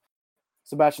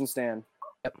 Sebastian Stan.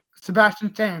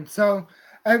 Sebastian Stan. So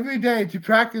every day to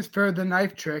practice for the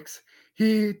knife tricks,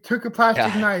 he took a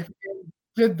plastic Yeah. knife and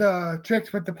did the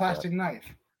tricks with the plastic knife.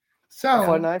 So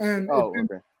Fun knife? and Oh, it,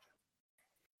 okay.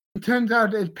 it turns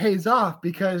out it pays off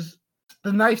because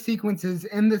the knife sequences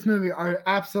in this movie are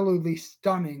absolutely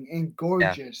stunning and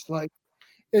gorgeous. Like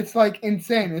it's like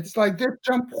insane. It's like this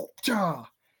jump,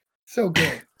 so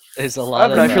good. There's a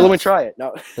lot Okay, of let me try it.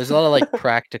 No. there's a lot of like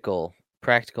practical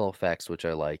effects, which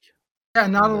I like, Yeah,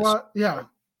 not a this. lot. Yeah,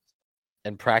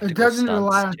 and it practical doesn't stunts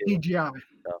rely on too. CGI.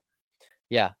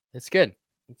 Yeah, it's good.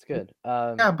 It's good.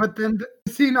 Yeah, but then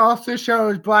the scene also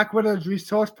shows Black Widow's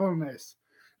resourcefulness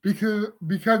because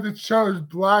it shows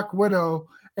Black Widow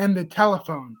and the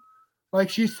telephone. Like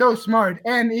she's so smart,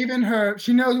 and even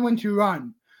she knows when to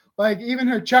run. Like even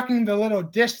her chucking the little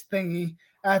disc thingy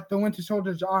at the Winter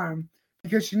Soldier's arm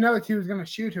because she knows he was going to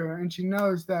shoot her, and she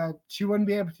knows that she wouldn't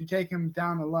be able to take him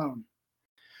down alone.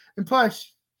 And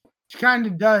plus, she kind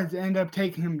of does end up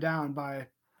taking him down by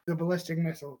the ballistic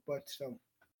missile, but still.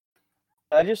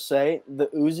 Can I just say the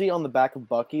Uzi on the back of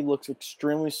Bucky looks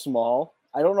extremely small.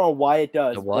 I don't know why it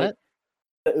does. The but what?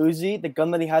 The Uzi, the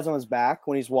gun that he has on his back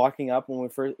when he's walking up when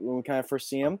we kind of first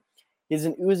see him, he has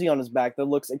an Uzi on his back that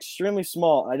looks extremely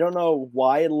small. I don't know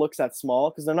why it looks that small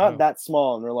because they're not Oh. that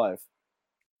small in real life.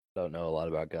 Don't know a lot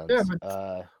about guns.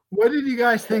 Yeah, What did you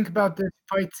guys think about this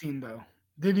fight scene, though?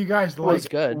 Did you guys It was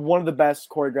like good. One of the best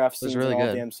choreographed was scenes really in all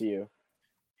of good. the MCU.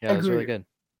 Yeah, it was really Agreed.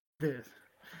 good. this?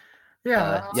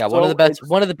 Yeah, Yeah, one of the So best. it's-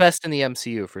 One of the best in the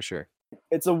MCU for sure.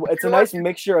 It's a feel nice like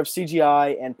mixture of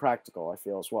CGI and practical, I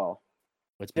feel, as well.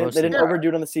 It's They mostly didn't Yeah. overdo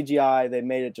it on the CGI. They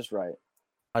made it just right.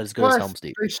 not as good as plus Helm's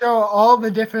Deep. they show all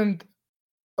the different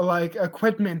like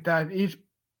equipment that each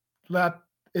lap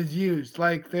is used.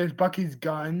 Like there's Bucky's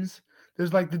guns.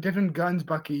 There's like the different guns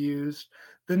Bucky used,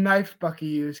 the knife Bucky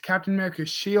used, Captain America's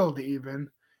shield even,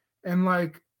 and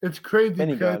like it's crazy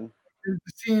because Minigun. there's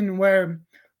the scene where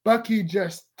Bucky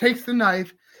just takes the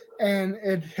knife and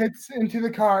it hits into the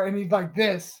car and he's like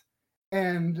this,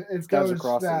 and it Stabs goes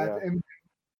across it, that, yeah. and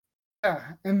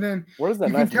yeah, and then What is that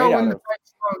you can knife tell made when out the of?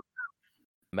 fight's slow.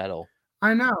 Metal.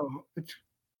 I know, it's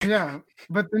yeah,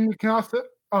 but then you can also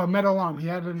metal arm. He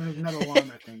had it in his metal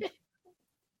arm, I think.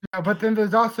 Yeah, but then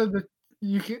there's also the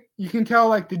you can tell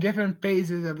like the different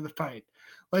phases of the fight.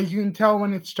 Like you can tell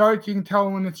when it starts, you can tell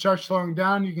when it starts slowing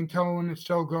down, you can tell when it's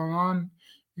still going on,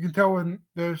 you can tell when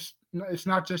it's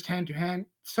not just hand to hand.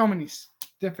 So many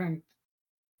different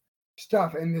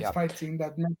stuff in this Yeah. fight scene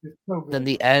that makes it so good. Then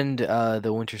the end,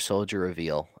 the Winter Soldier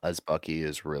reveal as Bucky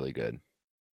is really good.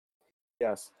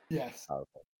 Yes. Yes.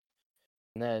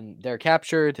 And then they're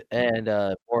captured, and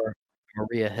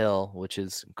Maria Hill, which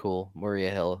is cool. Maria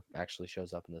Hill actually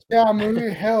shows up in this movie. Yeah,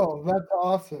 Maria Hill, that's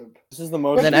awesome. This is the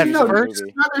most then at confusing first-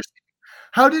 movie.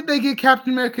 How did they get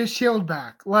Captain America's shield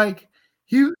back? Like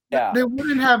Yeah. they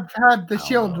wouldn't have had the I don't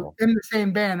shield know. in the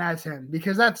same band as him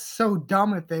because that's so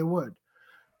dumb if they would.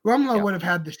 Rumlow Yeah. would have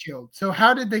had the shield. So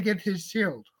how did they get his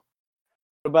shield?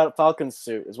 What about Falcon's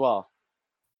suit as well?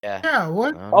 Yeah. Yeah,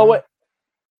 what? Oh wait,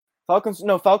 Falcon's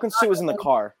suit was in the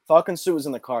car. Falcon's suit was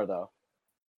in the car though.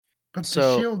 But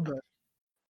So- the shield though.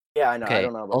 Yeah, I know. I Okay.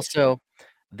 don't know. About Also,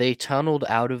 they tunneled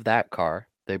out of that car.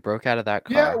 They broke out of that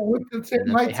car. Yeah, with the and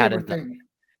then they had lightsaber an- thing.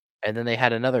 And then they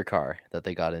had another car that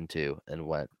they got into and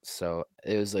went. So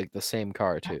it was like the same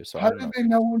car too. So I How don't know. did they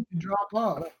know when to drop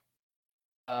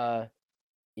off?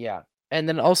 Yeah. And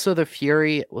then also the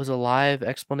Fury was alive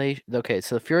explanation. Okay,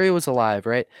 so the Fury was alive,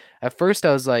 right? At first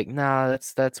I was like, nah,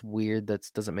 that's weird. That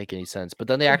doesn't make any sense. But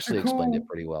then they It's a actually explained it cool-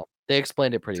 pretty well. They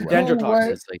explained it pretty it's a well. cool Dendrotoxin.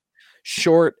 way- It's like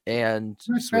short and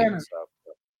Bruce sweet. Banner. So.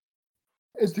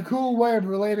 It's a cool way of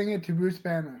relating it to Bruce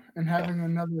Banner and having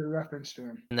another reference to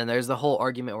him. And then there's the whole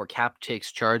argument where Cap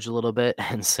takes charge a little bit,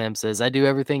 and Sam says, "I do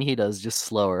everything he does, just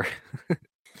slower."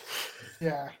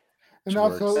 Yeah. Which And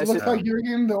also, works. it looks like you're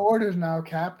getting the orders now,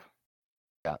 Cap.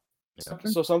 Yeah.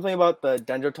 Something? So something about the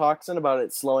dendrotoxin, about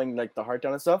it slowing like the heart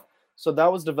down and stuff. So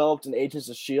that was developed in Agents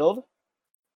of Shield,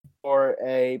 for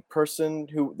a person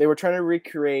who they were trying to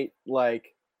recreate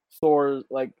like Thor's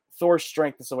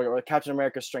strength and stuff like that, or Captain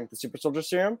America's strength, the super soldier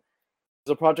serum.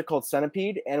 There's a project called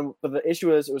Centipede, but the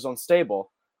issue is it was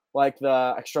unstable. Like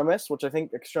the Extremis, which I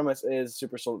think Extremis is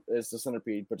is the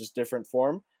Centipede, but just different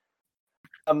form.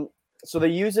 So they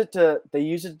use it to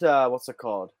what's it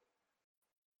called?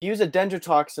 Use a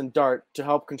dendrotoxin dart to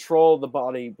help control the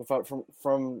body without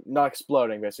from not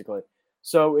exploding, basically.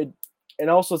 So and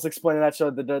also it's explaining that show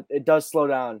that it does slow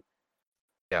down.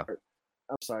 Yeah.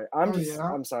 I'm sorry. yeah.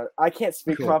 I'm sorry. I can't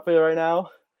speak Cool. properly right now.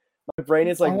 My brain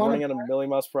is like I wanna- running at a million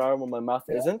miles per hour when my mouth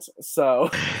Yeah. isn't. So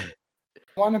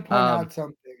I want to point out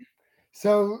something.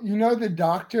 So, you know the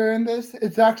doctor in this?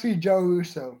 It's actually Joe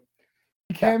Russo.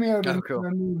 He cameoed Oh, in cool.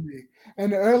 the movie.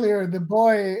 And earlier, the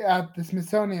boy at the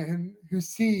Smithsonian who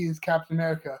sees Captain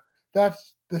America,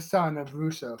 that's the son of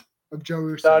Russo, of Joe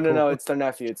Russo. no, it's their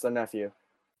nephew. It's their nephew.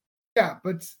 Yeah,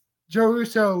 but Joe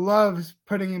Russo loves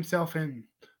putting himself in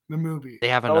the movie. They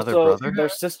have another Also, brother. their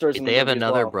sisters. In They the have movie as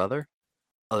another well. brother.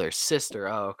 Oh, their sister.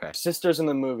 Oh, okay. Sisters in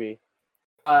the movie.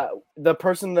 The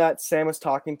person that Sam is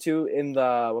talking to in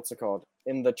the what's it called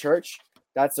in the church,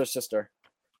 that's their sister.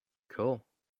 Cool.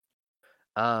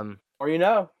 Or you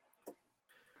know,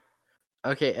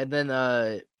 Okay, and then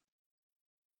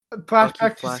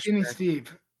Flashback to Skinny flashback.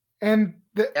 Steve. And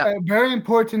a very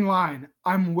important line,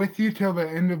 I'm with you till the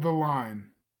end of the line.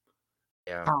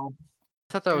 Yeah. How?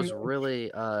 I thought that was And-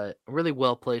 really really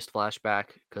well placed flashback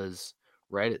because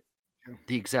right at Yeah.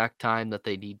 the exact time that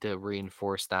they need to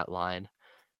reinforce that line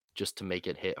just to make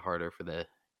it hit harder for the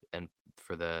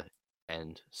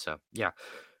end. So yeah.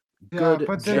 Yeah, Good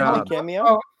but then job. Johnny cameo.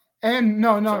 Oh, and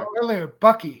no, Sorry. earlier,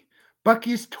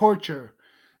 Bucky's torture.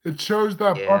 It shows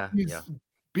that Yeah, Bucky's yeah.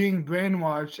 being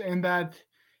brainwashed and that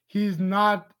he's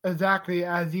not exactly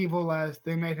as evil as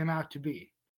they made him out to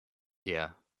be. Yeah.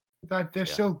 That there's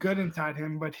Yeah. still good inside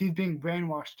him, but he's being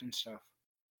brainwashed and stuff.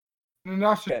 And it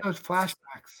also Okay. shows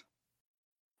flashbacks.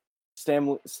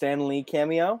 Stan Lee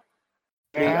cameo.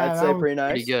 Yeah, I'd that say was pretty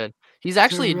nice. Pretty good. He's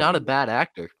actually not a really- bad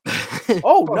actor.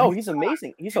 Oh Oh, no, he's he's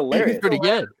amazing. He's He's hilarious. pretty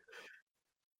good.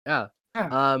 Yeah.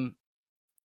 Yeah.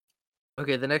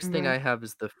 Okay, the next thing Mhm. I have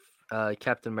is the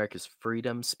Captain America's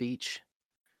freedom speech.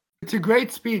 It's a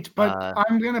great speech, but Uh,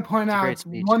 I'm gonna point it's a great out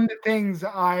speech. one of the things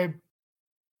I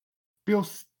feel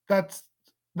that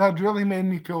really made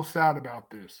me feel sad about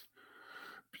this.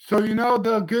 So you know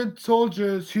the good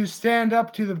soldiers who stand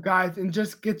up to the guys and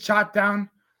just get shot down,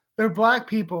 they're black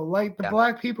people. Like the Yeah.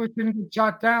 black people shouldn't get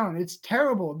shot down. It's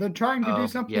terrible. They're trying to do Oh,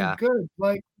 something yeah. good.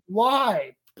 Like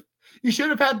why? You should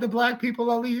have had the black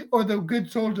people at least, or the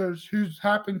good soldiers who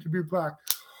happen to be black.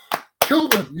 Kill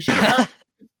them. You shouldn't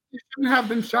have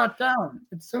been shot down.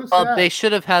 It's so sad. They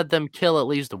should have had them kill at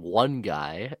least one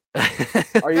guy.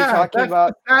 Are you Yeah, talking that's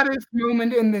about the saddest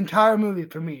moment in the entire movie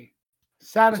for me.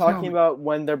 Saddest talking moment. about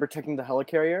when they're protecting the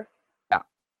helicarrier? Yeah.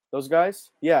 Those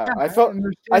guys? Yeah. Yeah, I felt and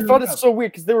they're I standing thought up. it's so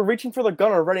weird because they were reaching for the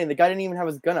gun already, and the guy didn't even have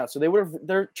his gun out. So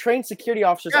they're trained security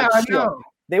officers Yeah, like I Shield. know.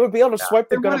 They would be able to Yeah. swipe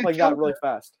the They gun up would've like that killed really her.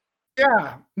 fast.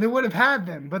 Yeah, they would have had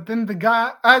them, but then the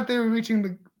guy, as they were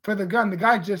reaching for the gun, the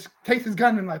guy just takes his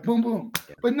gun and like boom, boom.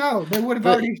 Yeah. But no, they would have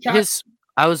But already shot.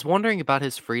 I was wondering about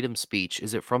his freedom speech.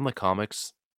 Is it from the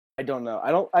comics? I don't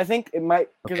know. I think it might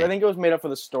because I Okay. think it was made up for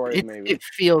the story. Maybe. It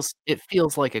feels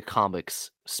like a comics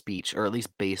speech, or at least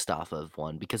based off of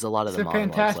one, because a lot of It's the a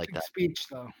monologues fantastic like that. speech,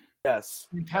 though. Yes.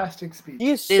 Fantastic speech.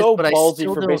 He is It is, so but I ballsy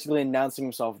still for don't- basically announcing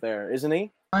himself there, isn't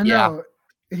he? I Yeah. know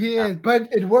he Yeah. is,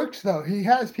 but it works though. He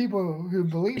has people who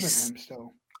believe in It's- him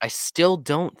still. I still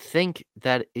don't think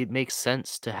that it makes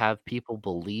sense to have people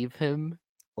believe him.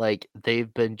 Like,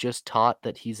 they've been just taught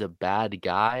that he's a bad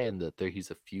guy and that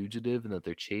he's a fugitive and that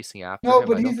they're chasing after No, him.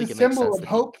 but I don't he's a think it makes symbol sense of that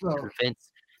hope, he though.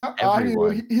 convince I mean,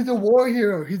 everyone. he's a war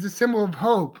hero. He's a symbol of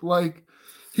hope. Like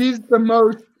he's the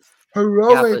most Yeah,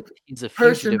 heroic but he's a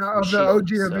person fugitive from of the S.H.I.E.L.D.,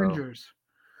 OG so... Avengers.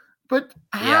 But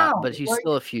Yeah, how? but he's Like,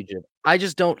 still a fugitive. I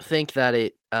just don't think that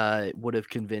it would have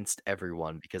convinced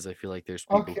everyone, because I feel like there's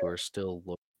people Okay. who are still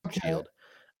looking at Okay.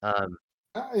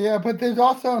 S.H.I.E.L.D. Yeah, but there's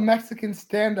also a Mexican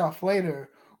standoff later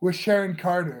with Sharon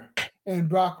Carter and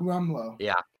Brock Rumlow.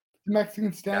 Yeah. The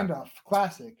Mexican standoff,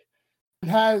 classic. It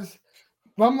has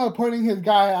Rumlow pointing his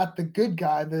guy at the good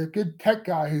guy, the good tech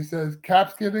guy who says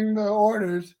Cap's giving the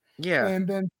orders, Yeah. and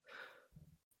then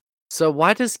So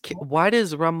why does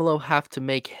Rumlow have to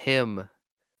make him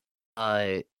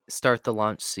start the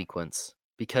launch sequence?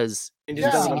 Because He you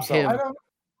just does it see himself. I him don't.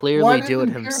 clearly Why do it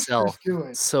doesn't Pierce himself. just do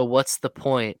it? So what's the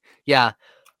point? Yeah,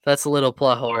 that's a little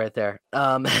plot hole right there.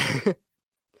 Oh,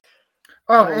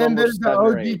 don't know, and there's almost the 7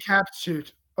 or OG 8. cap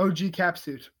suit. OG cap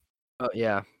suit. Oh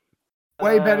yeah.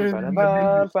 Way better than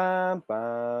the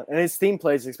Avengers. And his theme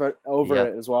plays over Yeah.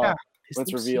 it as well. Yeah. When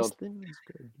it's revealed. Thing is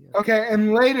good, yeah. Okay,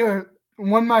 and later,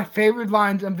 one of my favorite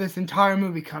lines of this entire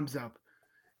movie comes up.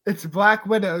 It's Black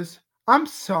Widow's. I'm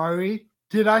sorry.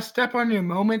 Did I step on your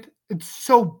moment? It's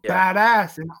so Yeah.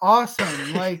 badass and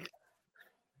awesome. Like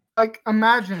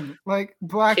imagine, like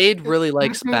Black. Cade really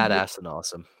likes this movie- badass and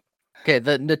awesome. Okay,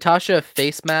 the Natasha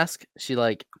face mask, she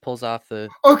like pulls off the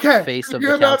Okay, face you of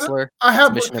hear the about it? counselor. I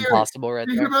have It's a Mission theory. Impossible right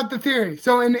You hear there. about the theory.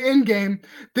 So in Endgame,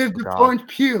 there's the God. Florence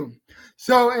Pugh.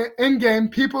 So in Endgame,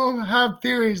 people have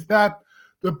theories that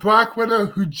the Black Widow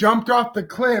who jumped off the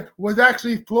cliff was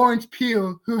actually Florence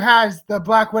Pugh, who has the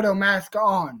Black Widow mask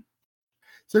on.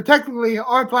 So technically,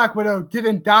 our Black Widow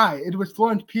didn't die. It was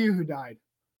Florence Pugh who died.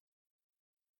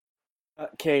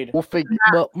 Cade. We'll figure.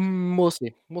 Well, we'll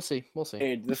see. We'll see. We'll see.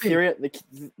 Cade, the See.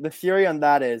 theory on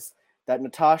that is that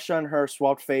Natasha and her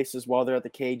swapped faces while they're at the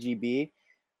KGB,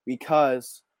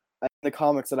 because in the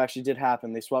comics that actually did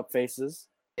happen. They swapped faces,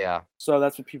 Yeah, so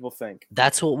that's what people think.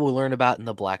 that's what we'll learn about in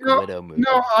the Black No, Widow movie.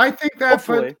 No, I think that.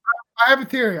 But Hopefully, I have a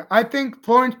theory. I think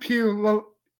Florence Pugh,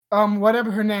 whatever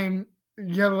her name,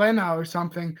 Yelena or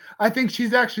something. I think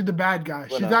she's actually the bad guy.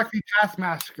 She's Yelena. actually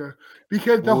Taskmaster,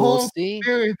 because the We'll whole see.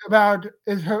 theory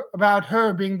is about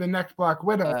her being the next Black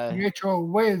Widow. Rachel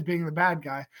Weisz being the bad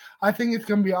guy. I think it's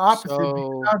going to be opposite, because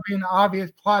So- that would be an obvious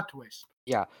plot twist.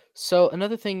 Yeah. So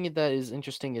another thing that is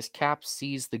interesting is Cap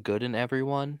sees the good in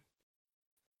everyone.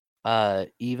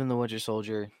 Even the Winter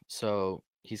Soldier. So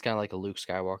he's kind of like a Luke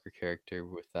Skywalker character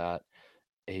with that.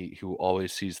 Who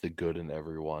always sees the good in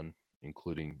everyone,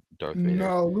 including Darth Vader.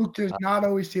 No, Luke does not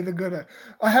always see the good.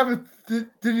 I have a. Did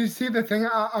you see the thing?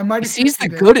 I might He have sees the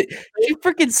tweeted it. good. He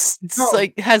freaking No.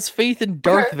 like has faith in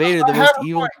Darth Okay, Vader, the I most have a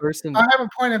evil point. person. I have a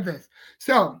point of this.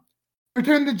 So,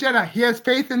 Return the Jedi. He has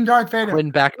faith in Darth Vader.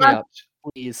 Quinn, back me up,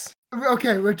 please.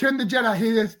 Okay, Return the Jedi.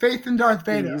 He has faith in Darth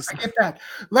Vader. Please. I get that.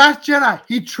 Last Jedi.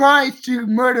 He tries to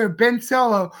murder Ben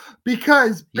Solo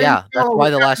because Ben Yeah, that's Solo why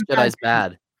was the Last having Jedi's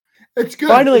bad. It's good.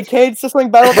 finally, It's- Cade, just like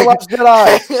Battle of the Last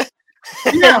Jedi.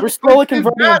 yeah, We're slowly it's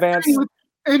converting bad Advance. thing with-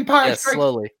 Empire Yes, Strikes.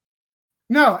 slowly.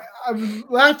 No,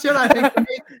 Last Jedi I think is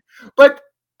amazing. But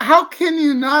how can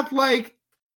you not like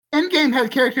Endgame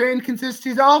had character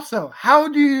inconsistencies also? How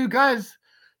do you guys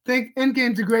think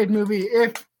Endgame's a great movie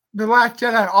if The Last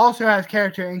Jedi also has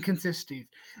character inconsistencies?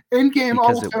 Endgame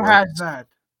Because it also has works. that.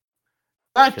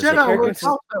 Last Because it Jedi works. works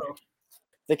also.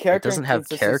 The It character doesn't have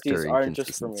inconsistencies character aren't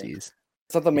just for me. inconsistencies.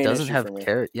 It's not the It main doesn't issue have for me.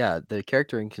 the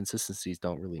character inconsistencies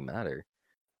don't really matter.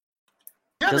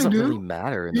 Yeah, It doesn't they do. really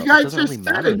matter in You the, it guys doesn't just really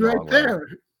said matter it in the right long run. there.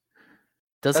 It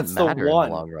doesn't That's the matter in one.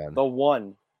 the long run. The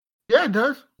one. Yeah, it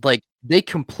does. Like they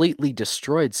completely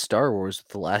destroyed Star Wars with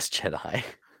The Last Jedi.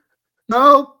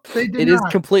 No, they did It is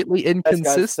not. completely Yes, guys,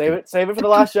 inconsistent. save it for the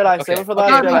Last Jedi. Okay, Save it for the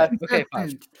okay, Last Not Jedi. fine. Okay, fine.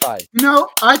 inconsistent. Fine. You know,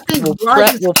 I think We'll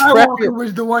Rise of prep Skywalker your-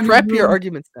 was the one who Prep your ruined-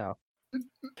 arguments now.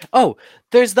 Oh,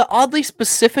 there's the oddly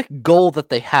specific goal that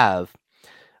they have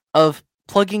of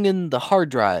plugging in the hard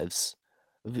drives,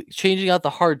 changing out the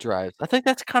hard drives. I think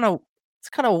that's kind of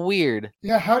weird.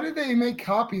 Yeah, how did they make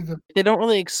copies of They don't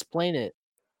really explain it.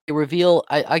 They reveal.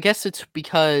 I guess it's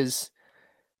because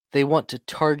they want to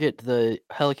target the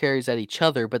helicarriers at each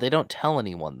other, but they don't tell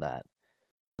anyone that.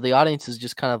 The audience is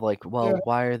just kind of like, well, Yeah.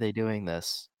 why are they doing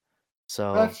this?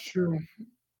 So That's true.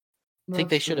 I think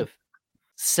they That's should true. have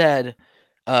said,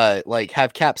 like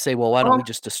have Cap say, well, why don't we Oh.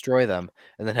 just destroy them,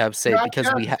 and then have say Yeah, because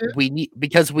Cap did. we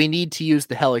need to use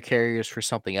the helicarriers for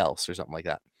something else or something like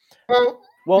that.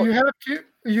 Well,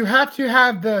 you have to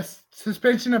have the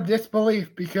suspension of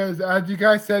disbelief because, as you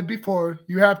guys said before,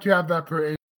 you have to have that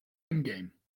for Endgame.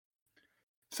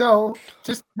 So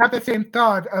just have the same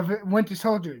thought of Winter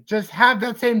Soldier. Just have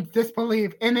that same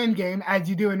disbelief in Endgame as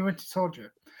you do in Winter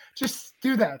Soldier. Just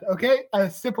do that, okay?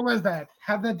 As simple as that.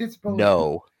 Have that disbelief.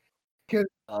 No.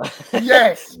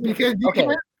 Yes, because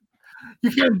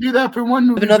you can't do that for one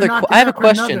movie. I have a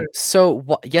question. So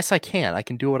yes, I can. I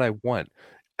can do what I want.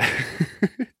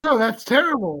 No, that's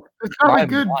terrible. It's not Why a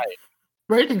good why?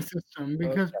 rating system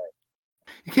because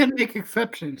you can't make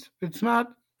exceptions. It's not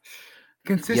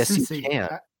consistency. Yes, you can.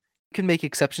 You can make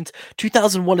exceptions.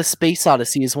 2001: A Space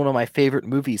Odyssey is one of my favorite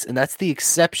movies, and that's the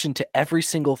exception to every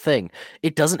single thing.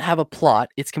 It doesn't have a plot.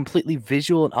 It's completely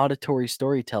visual and auditory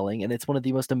storytelling, and it's one of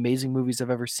the most amazing movies I've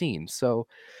ever seen. So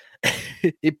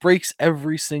it breaks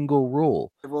every single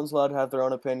rule. Everyone's allowed to have their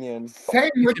own opinion. Same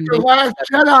with The Last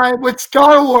Jedi with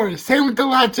Star Wars. Same with The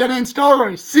Last Jedi and Star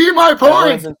Wars. See my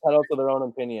Everyone's point? entitled to their own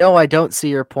opinion. No, I don't see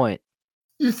your point.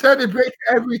 You said it breaks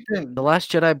everything. The Last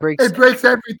Jedi breaks. It breaks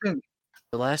everything.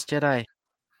 The Last Jedi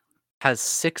has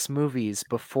 6 movies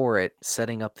before it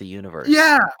setting up the universe.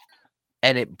 Yeah,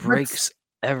 And it breaks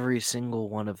every single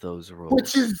one of those rules.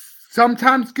 which is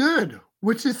sometimes good.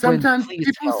 Which is sometimes please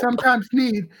people help. sometimes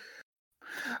need.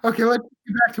 Okay, let's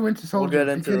get back to Winter Soldier. We'll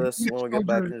get into because this when we get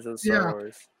back into the Star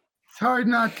Wars. It's hard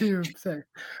not to say.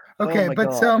 Oh Okay, my but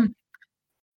God.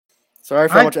 Sorry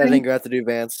for how I much editing think- you have to do,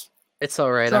 Vance. It's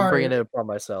all right. I'm Sorry. bringing it upon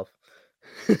myself.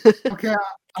 okay,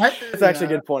 It's actually a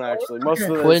good point, actually. Most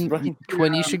Okay. of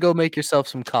Quinn, you should go make yourself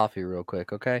some coffee real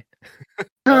quick, okay?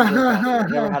 Never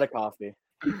had a coffee.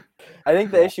 I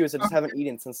think the issue is I just haven't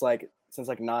eaten since like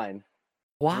 9.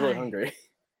 Why? I'm really hungry.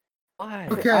 Why?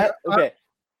 Okay. Okay. I'll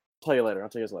tell you later.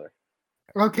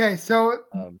 Okay, so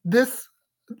Um, this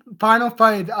final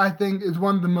fight, I think, is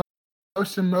one of the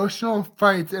most emotional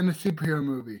fights in a superhero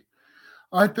movie.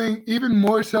 I think even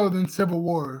more so than Civil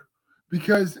War,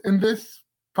 because in this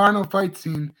final fight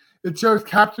scene, it shows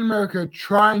Captain America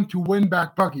trying to win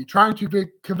back Bucky, trying to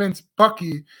convince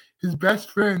Bucky, his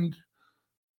best friend,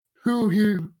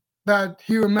 that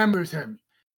he remembers him.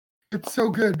 It's so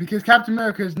good because Captain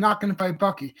America is not going to fight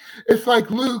Bucky. It's like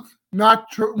Luke not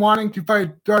wanting to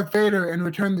fight Darth Vader and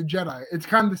Return the Jedi. It's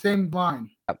kind of the same line.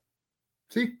 Yep.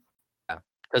 See?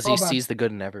 Because All he back. sees the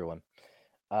good in everyone.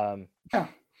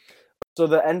 So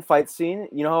the end fight scene,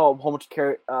 you know how a whole bunch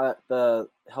of the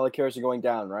helicarriers are going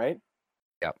down, right?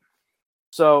 Yep.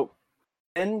 So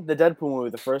in the Deadpool movie,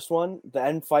 the first one, the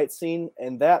end fight scene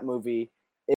in that movie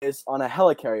is on a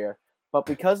helicarrier. But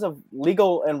because of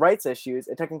legal and rights issues,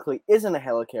 it technically isn't a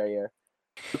helicarrier.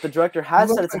 But the director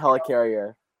has said it's a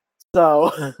helicarrier.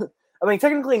 So, I mean,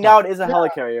 technically now it is a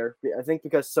helicarrier. I think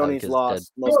because Sony's because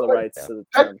lost most of the rights to the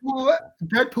term.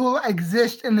 Deadpool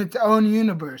exists in its own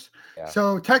universe. Yeah.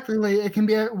 So technically it can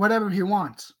be whatever he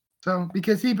wants. So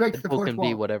because he breaks the Deadpool fourth can wall.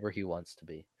 be whatever he wants to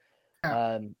be.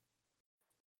 Yeah. And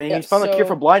Yeah, he's found the cure so-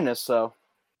 for blindness, so.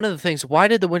 One of the things, why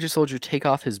did the Winter Soldier take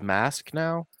off his mask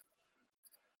now?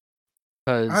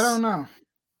 Because I don't know.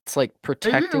 it's like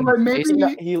protecting maybe- his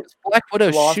face. He Black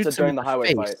Widow lost shoots it during him the in highway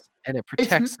face, fight. and it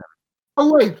protects him.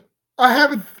 Oh wait, I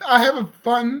have a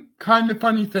fun, kind of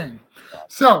funny thing.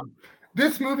 So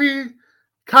this movie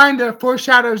kind of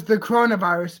foreshadows the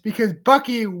coronavirus because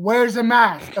Bucky wears a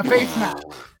mask, a face mask.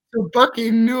 So Bucky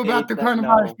knew about the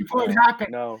coronavirus before it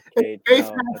happened. No, It's Cade, face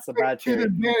no, mask that's a bad to theory. the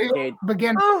very Cade,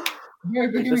 beginning. Very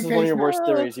this beginning is one of face your worst mask.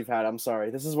 theories you've had. I'm sorry.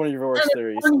 This is one of your worst It's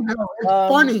theories. funny, though. It's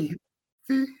funny.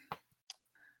 See?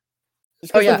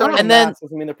 Just Oh 'cause yeah, they're wearing and then masks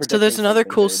doesn't mean they're so there's predicting another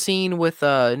something, cool dude. scene with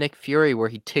Nick Fury where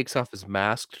he takes off his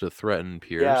mask to threaten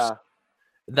Pierce. Yeah.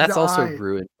 That's The also eye.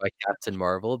 ruined by Captain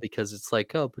Marvel because it's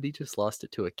like, oh, but he just lost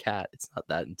it to a cat. It's not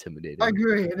that intimidating. I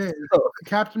agree, it is.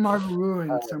 Captain Marvel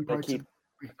ruined some They parts keep of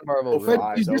Captain Marvel both But ruined.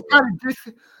 eyes you just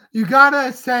open.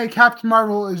 gotta say Captain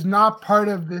Marvel is not part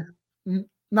of the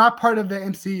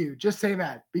MCU. Just say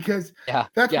that because Yeah,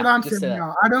 that's yeah, what I'm just say saying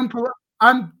that. now.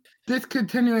 I'm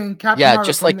discontinuing Captain Yeah, Marvel.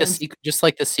 just from like the just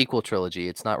like the sequel trilogy,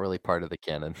 it's not really part of the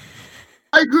canon.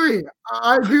 I agree.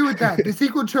 I agree with that. The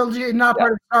sequel trilogy is not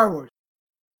part of Star Wars.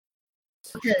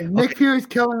 Okay, Nick Fury's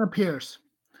killing a Pierce.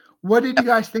 What did you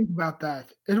guys think about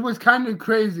that? It was kind of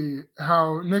crazy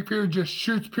how Nick Fury just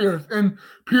shoots Pierce and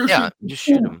Pierce Yeah, is, just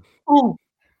shoot him. ooh.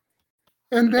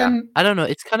 And Yeah, then I don't know.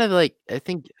 It's kind of like I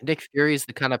think Nick Fury is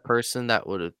the kind of person that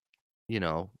would,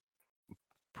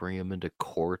 bring him into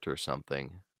court or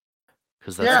something.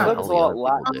 Because that's Yeah. I feel what like it's all a the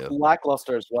lot other people do.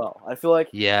 lackluster as well. I feel like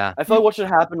Yeah, what should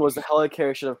happen was the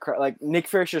helicarrier should have Nick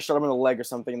Fury should have shot him in the leg or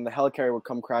something, and the helicarrier would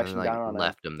come and crashing like down on him.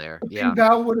 left him there. I Yeah. think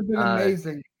that would have been Uh,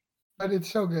 amazing. But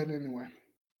it's so good anyway.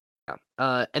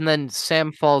 And then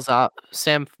Sam falls out.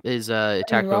 Sam is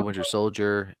attacked by Rumble. Winter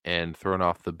Soldier and thrown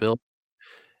off the building,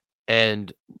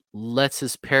 and lets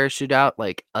his parachute out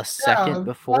like a second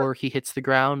before he hits the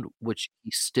ground, which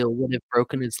he still would have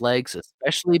broken his legs,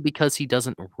 especially because he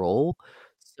doesn't roll.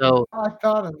 So I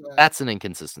thought of that. that's an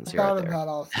inconsistency I right thought of there. that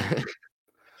also.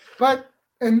 But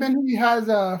and then he has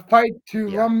a fight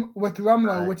with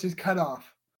Rumlow, which is cut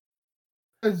off.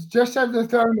 Because just as they're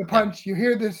throwing the punch, you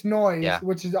hear this noise,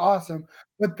 which is awesome.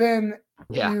 But then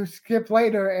you skip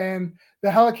later, and the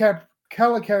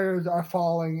helicarriers are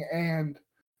falling, and the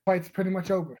fight's pretty much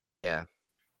over. Yeah.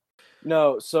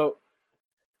 No, so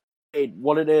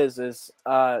what it is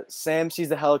Sam sees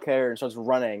the helicarrier and starts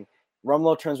running.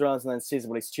 Rumlow turns around and then sees it,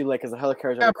 but he's too late because the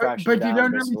helicarrier is already crashing but down. you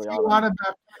don't really basically see on a lot him. of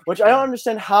that. Which I don't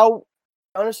understand how.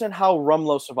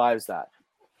 Rumlow survives that.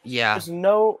 Yeah. There's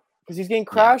no because he's getting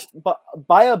crashed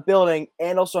by a building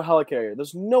and also a helicarrier.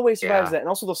 There's no way he survives that, and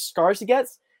also the scars he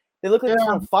gets, they look like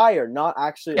they're on fire, not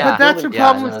actually. But that's the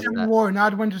problem with noticed Civil that. War,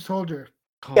 not Winter Soldier.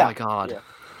 Oh my god.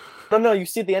 Yeah. No, you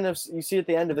see at the end of this movie. You see him at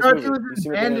the end of this movie with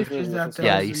his Yeah,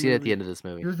 scars. you see it at the end of this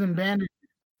movie. He was in bandages.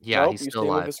 Yeah, Nope, he's you still see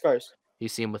him alive. with his scars. You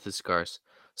see him with his scars.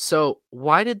 So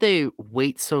why did they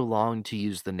wait so long to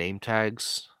use the name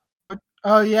tags?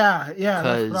 Oh yeah, that's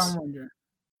what Because I'm wondering.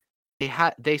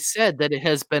 they said that it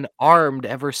has been armed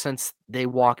ever since they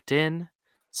walked in.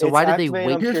 So It's why did they activated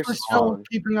wait? on Pierce Pierce's was still phone.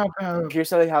 keeping up. Pierce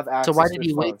said they have access So why to did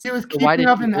his he wait? phone. He was So why keeping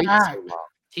did up he in the wait act. so long?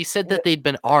 He said that they'd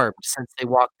been armed since they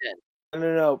walked in.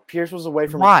 No. Pierce was away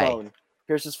from Why? his phone.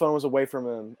 Pierce's phone was away from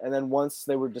him, and then once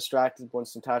they were distracted,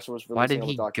 once Natasha was releasing Why all did the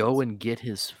he documents. go and get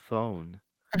his phone?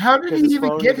 And how did Because he his even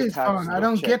phone get was his attached phone? to I the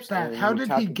don't get chips, that. and How you did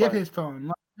tap he the get button. his phone?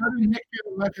 Like, how did Nick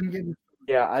Fury let him get his phone?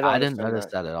 Yeah, I didn't notice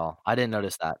that at all. I didn't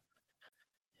notice that.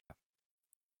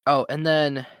 Oh, and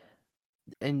then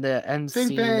in the end I think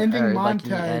scene, the ending or like in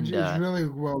the montage end, is really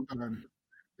well done.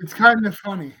 It's kind of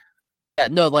funny. yeah,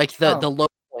 no, like the Oh. low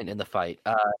point in the fight,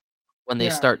 when they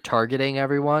Yeah. start targeting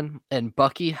everyone, and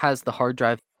Bucky has the hard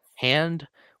drive hand.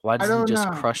 Why I doesn't he don't just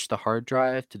know. crush the hard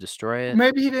drive to destroy it?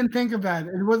 Maybe he didn't think of that.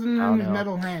 It wasn't I in don't his know.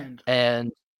 metal hand. And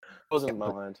It wasn't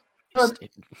my hand. But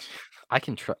I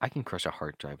can crush a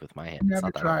hard drive with my hand. It's never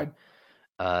not that tried.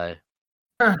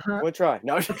 hard. We'll try.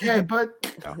 No. Okay, but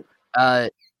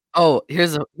Oh,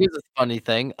 here's a funny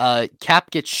thing.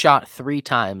 Cap gets shot 3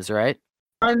 times, right?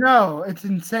 I know it's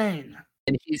insane.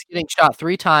 And he's getting shot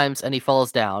 3 times, and he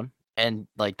falls down, and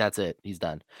like that's it. He's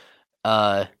done.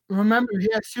 Remember, he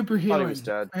has super Thought he healing. was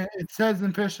dead. It says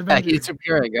in Fish Yeah, Avengers. he's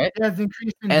appearing, right? He has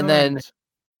increased And then endurance.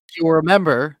 if you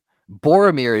remember,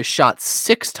 Boromir is shot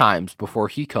 6 times before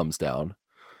he comes down.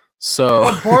 So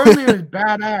Boromir is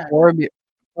badass.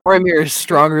 Boromir is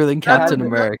stronger than Captain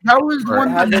America. That was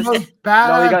one of the most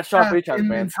badass. No, he got shot 3 deaths times, in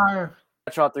the man. entire.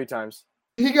 Got shot 3 times.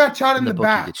 He got shot in In the the book, he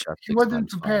back. gets shot He 6 wasn't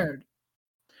times, fine. prepared.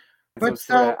 So But it's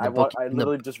the way so I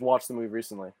literally just watched the movie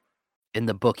recently. In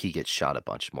the book, he gets shot a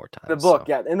bunch more times. The book, so.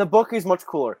 yeah. In the book, he's much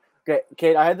cooler. Okay,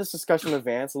 Kate, I had this discussion with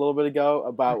Vance a little bit ago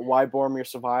about why Boromir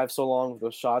survived so long with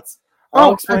those shots.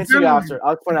 I'll explain to you after.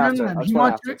 I'll explain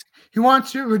after. He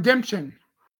wants your redemption.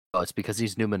 Oh, it's because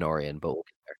he's Numenorian, but we'll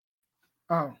get there.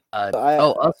 Oh.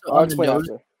 Also I'll on the explain note,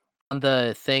 after. on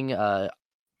the thing, and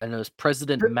it was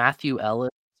President Matthew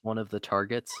Ellis one of the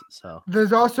targets. So.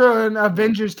 There's also an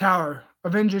Avengers Tower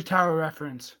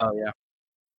reference. Oh yeah.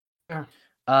 Yeah.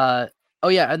 Oh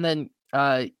yeah, and then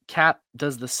Cap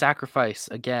does the sacrifice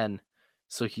again.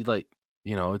 So he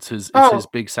it's his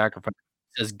big sacrifice.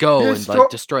 He says go and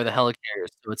destroy the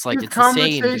helicarriers. So it's like it's the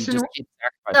same. He just keeps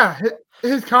sacrificing. Yeah,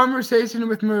 his conversation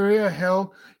with Maria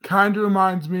Hill kind of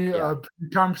reminds me of the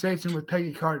conversation with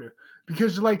Peggy Carter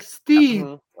because like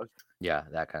Steve. Yeah,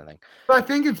 that kind of thing. But I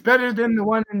think it's better than the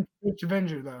one in First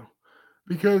Avenger though,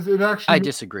 because it actually. I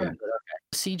disagree. But okay.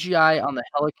 CGI on the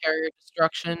helicarrier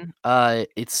destruction,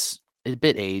 it's a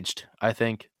bit aged, I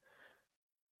think.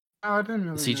 Oh, I didn't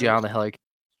really. CGI on the helicarrier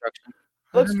destruction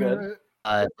looks good.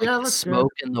 The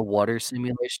smoke in the water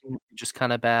simulation just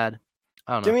kind of bad.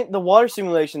 I don't know. I mean, the water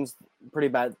simulation's pretty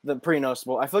bad. Pretty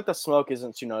noticeable. I feel like the smoke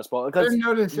isn't too noticeable because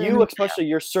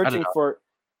you're searching for.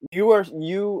 I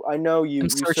know you. I'm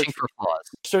searching for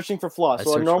flaws. Searching for flaws.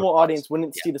 So a normal audience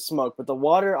wouldn't see the smoke, but the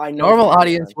water, I know. Normal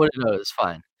audience wouldn't know. It's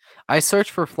fine. I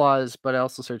search for flaws, but I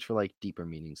also search for like deeper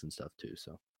meanings and stuff too.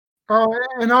 So. Oh,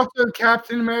 and also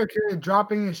Captain America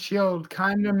dropping his shield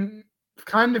kind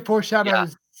of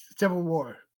foreshadows Civil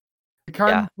War. It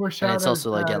kind of foreshadows. And it's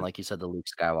also again, like you said, the Luke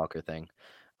Skywalker thing.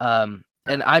 And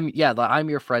I'm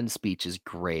your friend speech is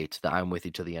great. The I'm with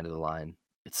you to the end of the line.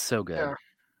 It's so good. Yeah.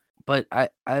 But I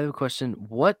have a question.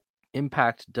 What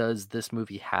impact does this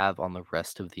movie have on the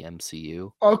rest of the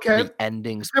MCU? Okay. The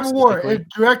ending Civil War. It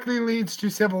directly leads to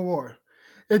Civil War.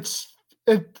 It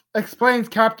explains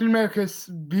Captain America's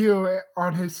view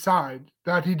on his side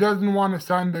that he doesn't want to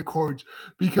sign the Accords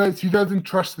because he doesn't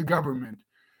trust the government.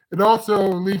 It also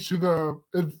leads to the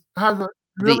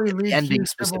ending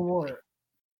to Civil War.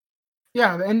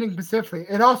 Yeah, the ending specifically.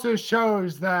 It also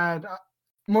shows that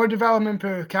more development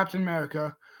for Captain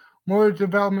America, more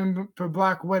development for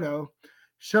Black Widow,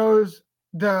 shows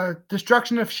the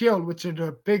destruction of S.H.I.E.L.D., which is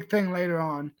a big thing later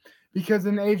on, because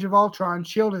in Age of Ultron,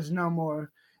 S.H.I.E.L.D. is no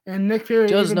more. And Nick Fury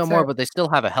does no more, but they still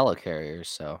have a helicarrier,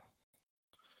 so.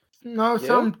 No, they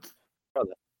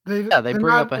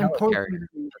bring up a helicarrier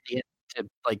to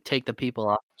like take the people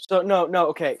off. So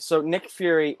okay. So Nick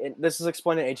Fury, this is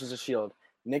explained in Agents of S.H.I.E.L.D.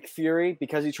 Nick Fury,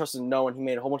 because he trusted no one, he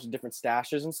made a whole bunch of different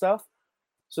stashes and stuff.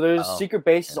 So there's secret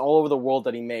bases all over the world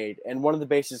that he made, and one of the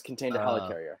bases contained a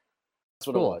helicarrier. That's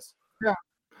what it was. Yeah,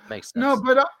 makes sense. No,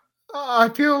 but I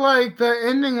feel like the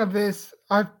ending of this,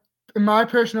 in my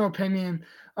personal opinion,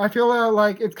 I feel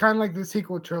like it's kind of like the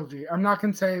sequel trilogy. I'm not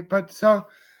gonna say it, but so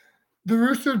the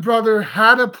Russo brother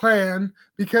had a plan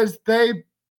because they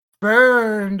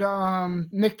burned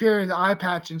Nick Fury's eye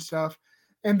patch and stuff,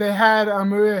 and they had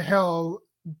Maria Hill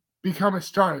become a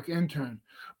Stark intern.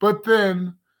 But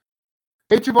then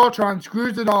Age of Ultron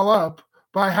screws it all up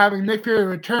by having Nick Fury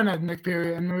return as Nick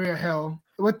Fury and Maria Hill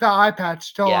with the eye patch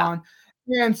still on.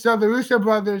 And so the Russo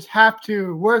brothers have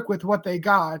to work with what they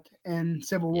got in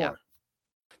Civil War.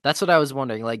 That's what I was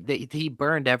wondering. Like he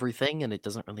burned everything, and it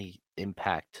doesn't really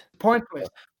impact. Pointless.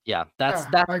 Yeah, that's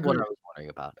what I was wondering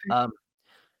about. And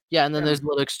then there's a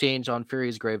little exchange on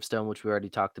Fury's gravestone, which we already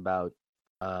talked about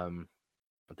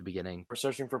at the beginning. We're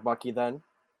searching for Bucky then.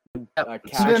 Cap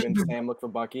and Sam look for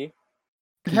Bucky.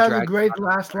 It has a great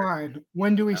last line.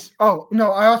 When do we? Oh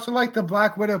no! I also like the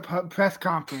Black Widow press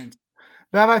conference.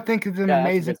 That I think is an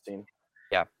amazing scene.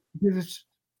 Yeah, because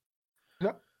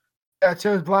it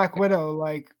shows Black Widow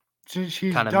like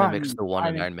she's kind of mimics the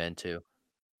one in Iron Man 2.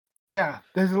 Yeah,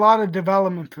 there's a lot of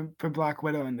development for Black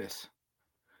Widow in this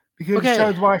because it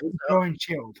shows why she's throwing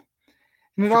S.H.I.E.L.D.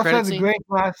 And it also has a great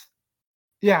last.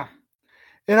 Yeah,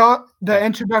 the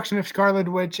introduction of Scarlet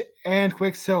Witch and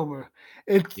Quicksilver.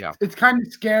 It's kind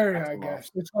of scary, I guess.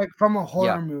 It's like from a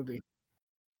horror movie.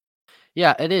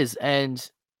 Yeah, it is, and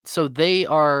so they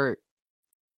are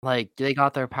like they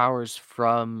got their powers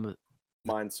from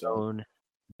Mind Stone.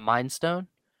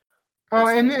 Oh,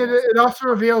 and it also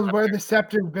reveals where the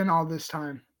scepter's been all this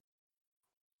time.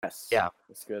 Yes. Yeah,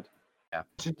 that's good. Yeah,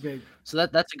 it's big. So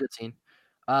that's a good scene.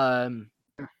 One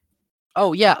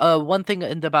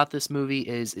thing about this movie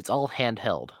is it's all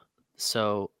handheld.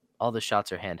 So all the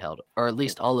shots are handheld, or at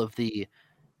least all of the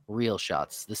real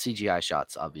shots. The CGI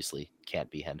shots obviously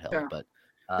can't be handheld, but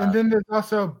and then there's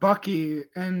also Bucky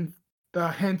and the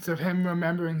hints of him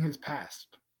remembering his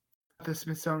past. The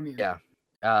Smithsonian.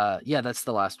 That's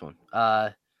the last one.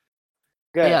 And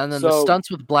then the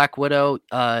stunts with Black Widow,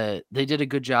 they did a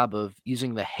good job of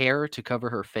using the hair to cover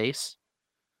her face.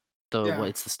 So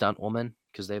it's the stunt woman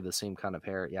because they have the same kind of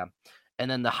hair. Yeah. And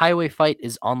then the highway fight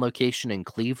is on location in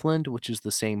Cleveland, which is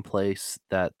the same place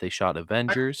that they shot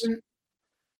Avengers.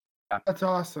 That's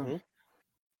awesome.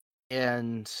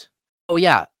 And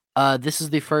this is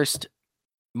the first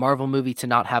Marvel movie to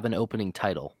not have an opening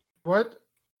title. What?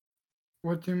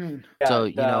 What do you mean? Yeah, So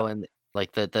you know, and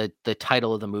like the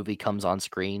title of the movie comes on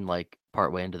screen like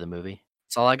partway into the movie.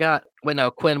 That's all I got. Wait,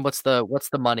 no, Quinn, what's the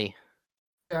money?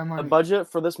 Yeah, the money. budget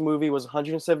for this movie was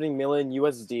 170 million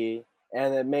USD,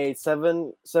 and it made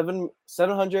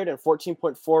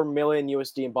 714.4 million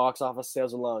USD in box office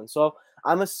sales alone. So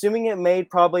I'm assuming it made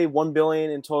probably 1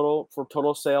 billion in total for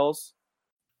total sales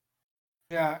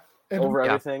Yeah. over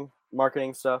Yeah. everything,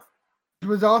 marketing stuff. It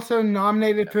was also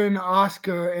nominated for an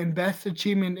Oscar in Best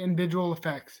Achievement in Visual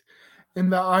Effects.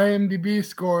 And the IMDb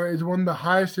score is one of the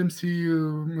highest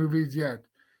MCU movies yet.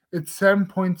 It's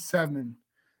 7.7.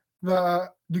 Do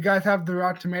you guys have the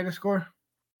Rotten Tomato score?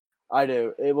 I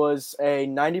do. It was a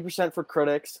 90% for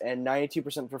critics and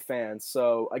 92% for fans.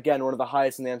 So again, one of the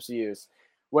highest in the MCU's,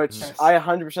 which Yes. I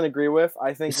 100% agree with.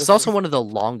 I think This is also one of the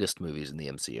longest movies in the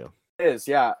MCU. is,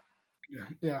 yeah.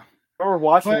 Yeah. I remember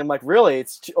watching. I'm like, really?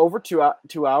 It's over 2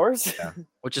 hours. Yeah.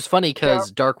 Which is funny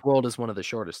because Dark World is one of the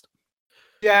shortest.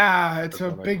 Yeah, it's a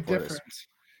Right big before this. difference.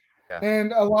 Yeah.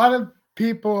 And a lot of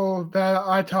people that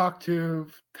I talk to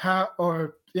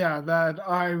that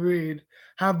I read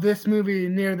have this movie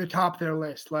near the top of their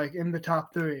list, like in the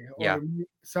top 3, Yeah. or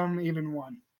some even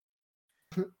 1.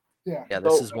 Yeah. Yeah,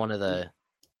 this So- is one of the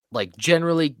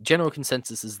general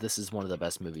consensus is this is one of the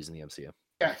best movies in the MCU.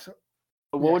 Yes.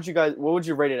 What would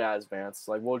you rate it as, Vance?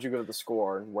 Like, what would you give it the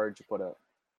score, and where did you put it?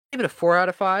 Give it a 4 out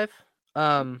of 5.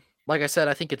 Like I said,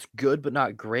 I think it's good but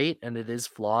not great, and it is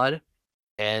flawed.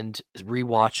 And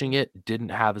rewatching it didn't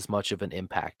have as much of an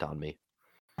impact on me.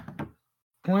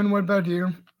 Gwen, what about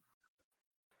you?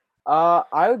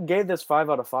 I gave this 5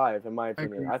 out of 5 in my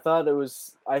opinion. agree. I thought it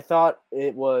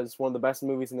was one of the best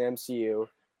movies in the MCU.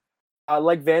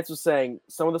 Like Vance was saying,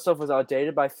 some of the stuff was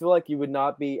outdated, but I feel like you would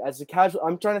not be as a casual.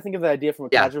 I'm trying to think of the idea from a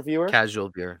Yeah, casual viewer. Casual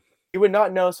viewer. You would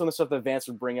not know some of the stuff that Vance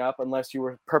would bring up unless you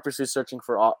were purposely searching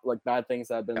for like bad things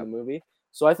that have been in the movie.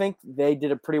 So I think they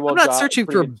did a pretty well I'm not job. searching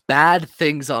pretty for good- bad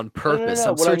things on purpose.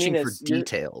 no. I'm What I searching mean for is you're-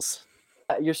 details.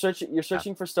 You're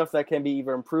searching for stuff that can be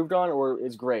either improved on or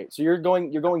is great. So you're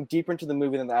going deeper into the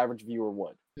movie than the average viewer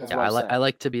would. That's Yeah, what I'm saying. I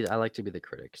like to be the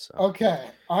critic. So Okay,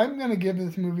 I'm gonna give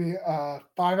this movie a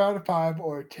 5 out of 5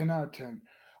 or a 10 out of 10.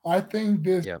 I think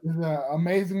this Yep. is an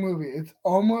amazing movie. It's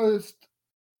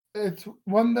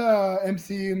one of the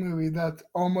MCU movie that's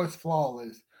almost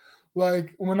flawless.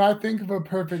 Like when I think of a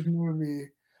perfect movie,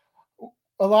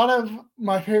 a lot of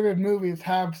my favorite movies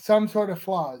have some sort of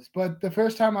flaws. But the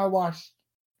first time I watched,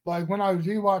 like when I was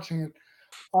rewatching it,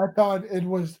 I thought it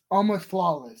was almost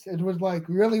flawless. It was like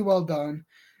really well done.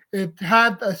 It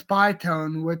had a spy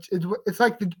tone, it's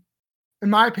like in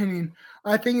my opinion,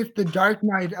 I think it's the Dark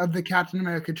Knight of the Captain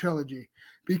America trilogy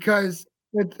because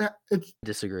it's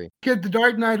disagree. because the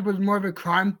Dark Knight was more of a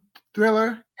crime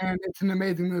thriller and it's an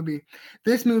amazing movie.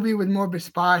 This movie was more of a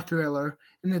spy thriller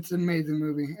and it's an amazing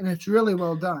movie and it's really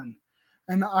well done.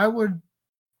 And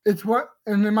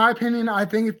in my opinion, I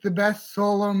think it's the best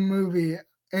solo movie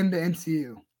in the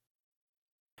MCU.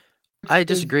 I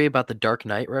disagree about the Dark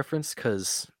Knight reference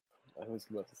because I was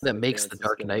about to say that makes the Vance is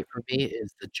Dark gonna- Knight for me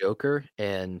is the Joker,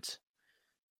 and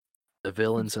the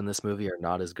villains in this movie are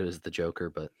not as good as the Joker,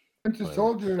 but Winter whatever.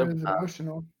 Soldier is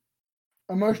emotional.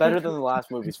 better than the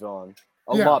last movie's villain.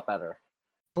 A Yeah. lot better.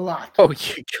 A lot. oh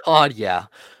god, yeah.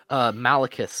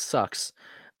 Malekith sucks.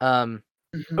 Mhm.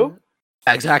 Who?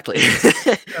 Exactly.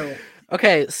 So,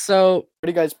 Okay, so Where do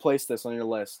you guys place this on your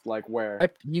list? Like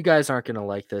where? you guys aren't gonna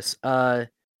like this.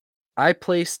 I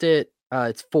placed it.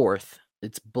 It's 4th.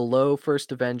 It's below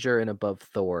First Avenger and above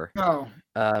Thor. no.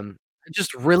 I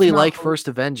just really not like for- First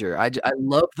Avenger. I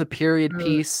love the period Uh,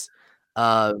 piece.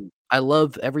 I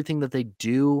love everything that they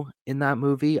do in that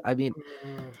movie. I mean,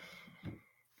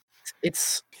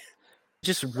 it's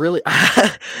just really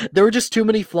there were just too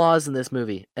many flaws in this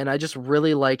movie, and I just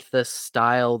really like the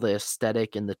style, the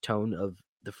aesthetic, and the tone of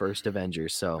the first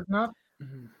Avengers. So Not.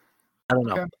 Mhm. I don't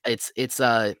know. Okay. It's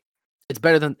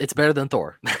better than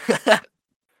Thor.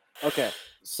 Okay,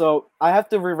 so I have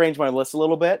to rearrange my list a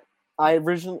little bit. I've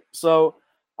moved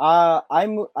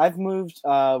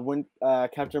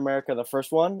Captain America, the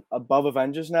first one, above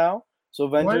Avengers now. So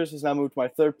Avengers has now moved to my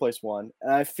third place one,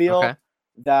 and I feel Okay.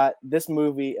 that this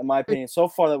movie, in my opinion, so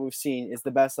far that we've seen, is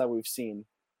the best that we've seen.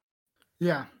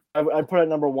 Yeah. I put it at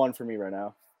number 1 for me right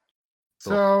now.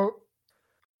 So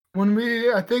when we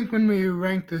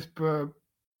ranked this book,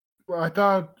 I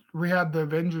thought we had the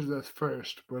Avengers as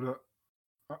first, but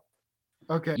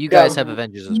okay. You guys Yeah, have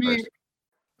Avengers as me- first.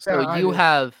 So yeah, I you do.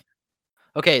 have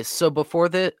so before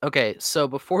this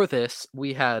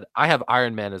I have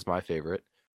Iron Man as my favorite.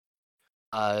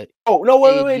 Oh no!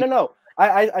 Wait! Hey, No!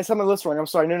 I said my list wrong. I'm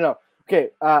sorry. No. Okay,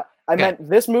 I Okay. meant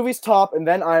this movie's top, and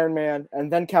then Iron Man,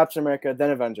 and then Captain America,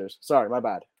 then Avengers. Sorry, my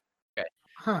bad.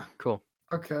 Huh. Cool.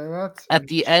 Okay, that's At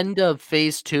the interesting. end of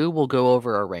phase 2, we'll go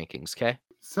over our rankings, okay?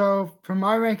 So for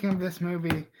my ranking of this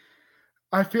movie,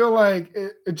 I feel like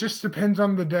it just depends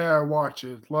on the day I watch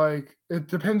it. Like it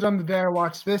depends on the day I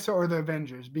watch this or the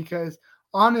Avengers, because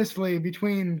honestly,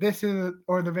 between this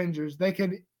or the Avengers, they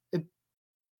could it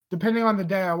depending on the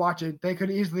day I watch it, they could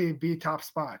easily be top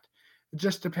spot. It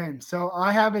just depends. So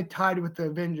I have it tied with the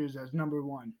Avengers as number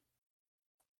 1.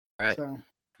 All right. So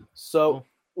So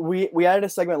we added a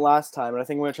segment last time, and I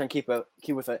think we're gonna try and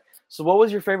keep with it. So, what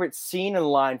was your favorite scene and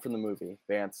line from the movie,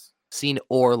 Vance? Scene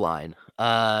or line.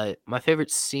 My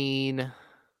favorite scene.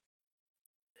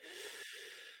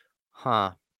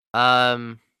 Huh.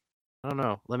 I don't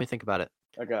know. Let me think about it.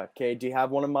 Okay. Do you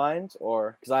have one in mind,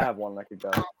 or because I have one I could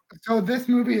go? so this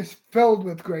movie is filled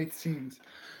with great scenes.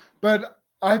 But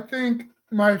I think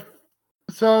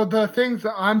so the things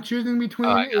that I'm choosing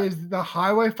between is the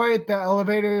highway fight, the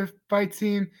elevator fight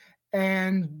scene,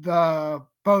 and the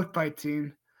boat fight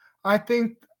scene. I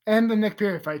think, and the Nick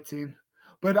Fury fight scene.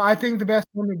 But I think the best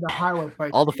one is the highway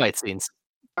fight. All the scene. fight scenes.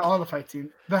 All the fight scene,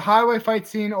 the highway fight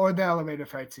scene or the elevator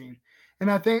fight scene. And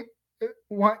I think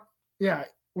one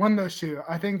of those two.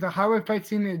 I think the highway fight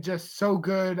scene is just so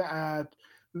good at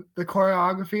the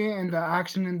choreography and the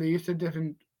action and the use of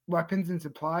different weapons and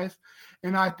supplies.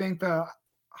 And I think the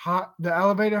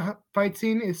elevator fight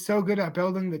scene is so good at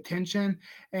building the tension,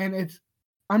 and it's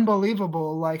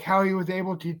unbelievable like how he was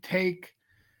able to take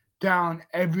down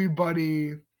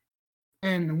everybody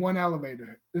in one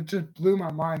elevator. It just blew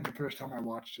my mind the first time I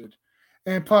watched it.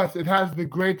 And plus, it has the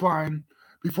great line,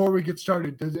 "Before we get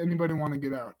started, does anybody want to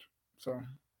get out?" So,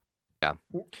 Yeah.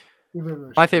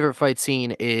 whatever. My favorite fight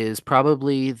scene is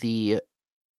probably the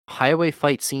highway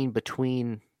fight scene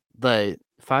between the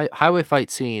highway fight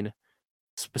scene,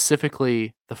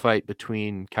 specifically the fight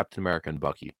between Captain America and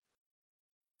Bucky,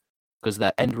 because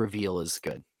that end reveal is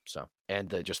good. So, and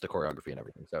just the choreography and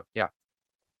everything. So, yeah.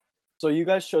 So you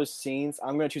guys chose scenes.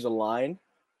 I'm gonna choose a line.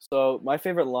 So my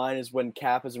favorite line is when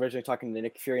Cap is originally talking to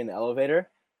Nick Fury in the elevator.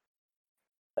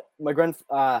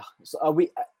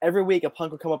 Every week a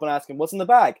punk would come up and ask him, "What's in the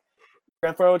bag?"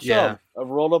 Grandfather would show Yeah. him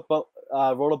rolled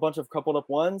a bunch of crumpled up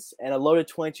ones and a loaded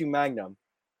 22 Magnum.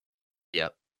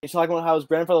 Yep. He's talking about how his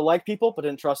grandfather liked people but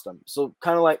didn't trust them. So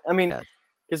kind of like, I mean, Yeah.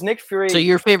 because Nick Fury. So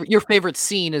your favorite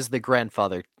scene is the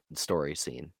grandfather story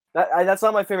scene. That's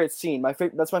not my favorite scene.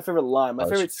 That's my favorite line. My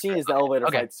favorite scene is the elevator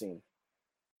fight scene.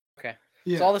 Okay.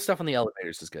 Yeah. So all the stuff on the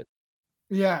elevators is good.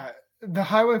 Yeah, the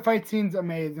highway fight scene's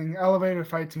amazing. Elevator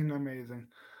fight scene amazing.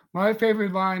 My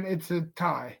favorite line, it's a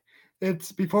tie.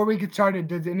 It's "Before we get started,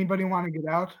 does anybody want to get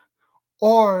out?"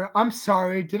 Or "I'm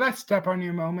sorry, did I step on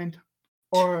your moment?"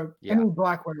 Or any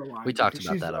Black Widow line. We talked because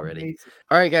about she's that already. amazing.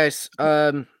 All right, guys.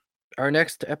 Our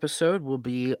next episode will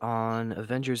be on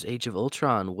Avengers: Age of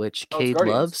Ultron, which Oh, it's Cade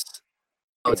Guardians.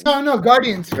 loves. No,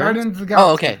 Guardians. Guardians of the Galaxy.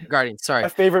 Oh, okay. Guardians. Sorry. My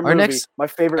favorite Our movie.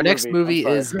 Our next movie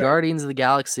I'm is sorry. Guardians of the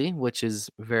Galaxy, which is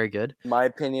very good. In my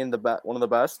opinion, one of the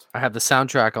best. I have the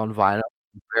soundtrack on vinyl.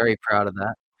 I'm very proud of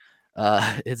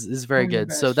that. It's very One of the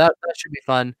good. So best. that should be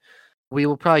fun. We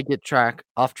will probably get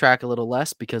off track a little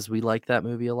less because we like that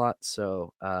movie a lot.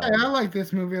 So Hey, I like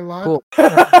this movie a lot. cool.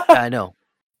 I know.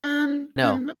 And,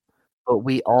 No. and- But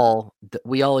we all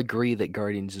agree that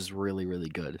Guardians is really, really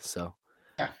good. So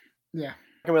yeah.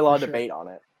 There can be a lot of For sure. debate on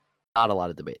it. not a lot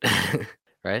of debate,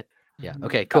 right? Yeah. Mhm.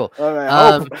 Okay. Cool.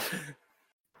 I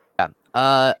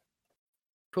hope.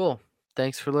 Cool.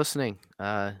 Thanks for listening.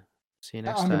 See you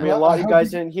next I'm time. Maybe a lot I you hope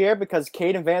guys you- didn't hear because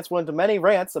Cade and Vance went into many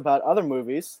rants about other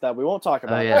movies that we won't talk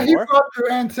about yeah. He anymore. brought the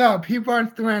rants up.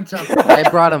 I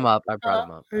brought him up.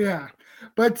 Yeah,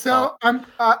 but so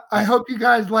I hope you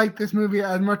guys like this movie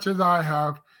as much as I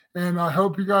have, and I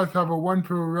hope you guys have a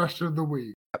wonderful rest of the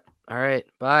week. All right.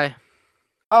 Bye.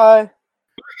 Bye.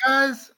 Guys.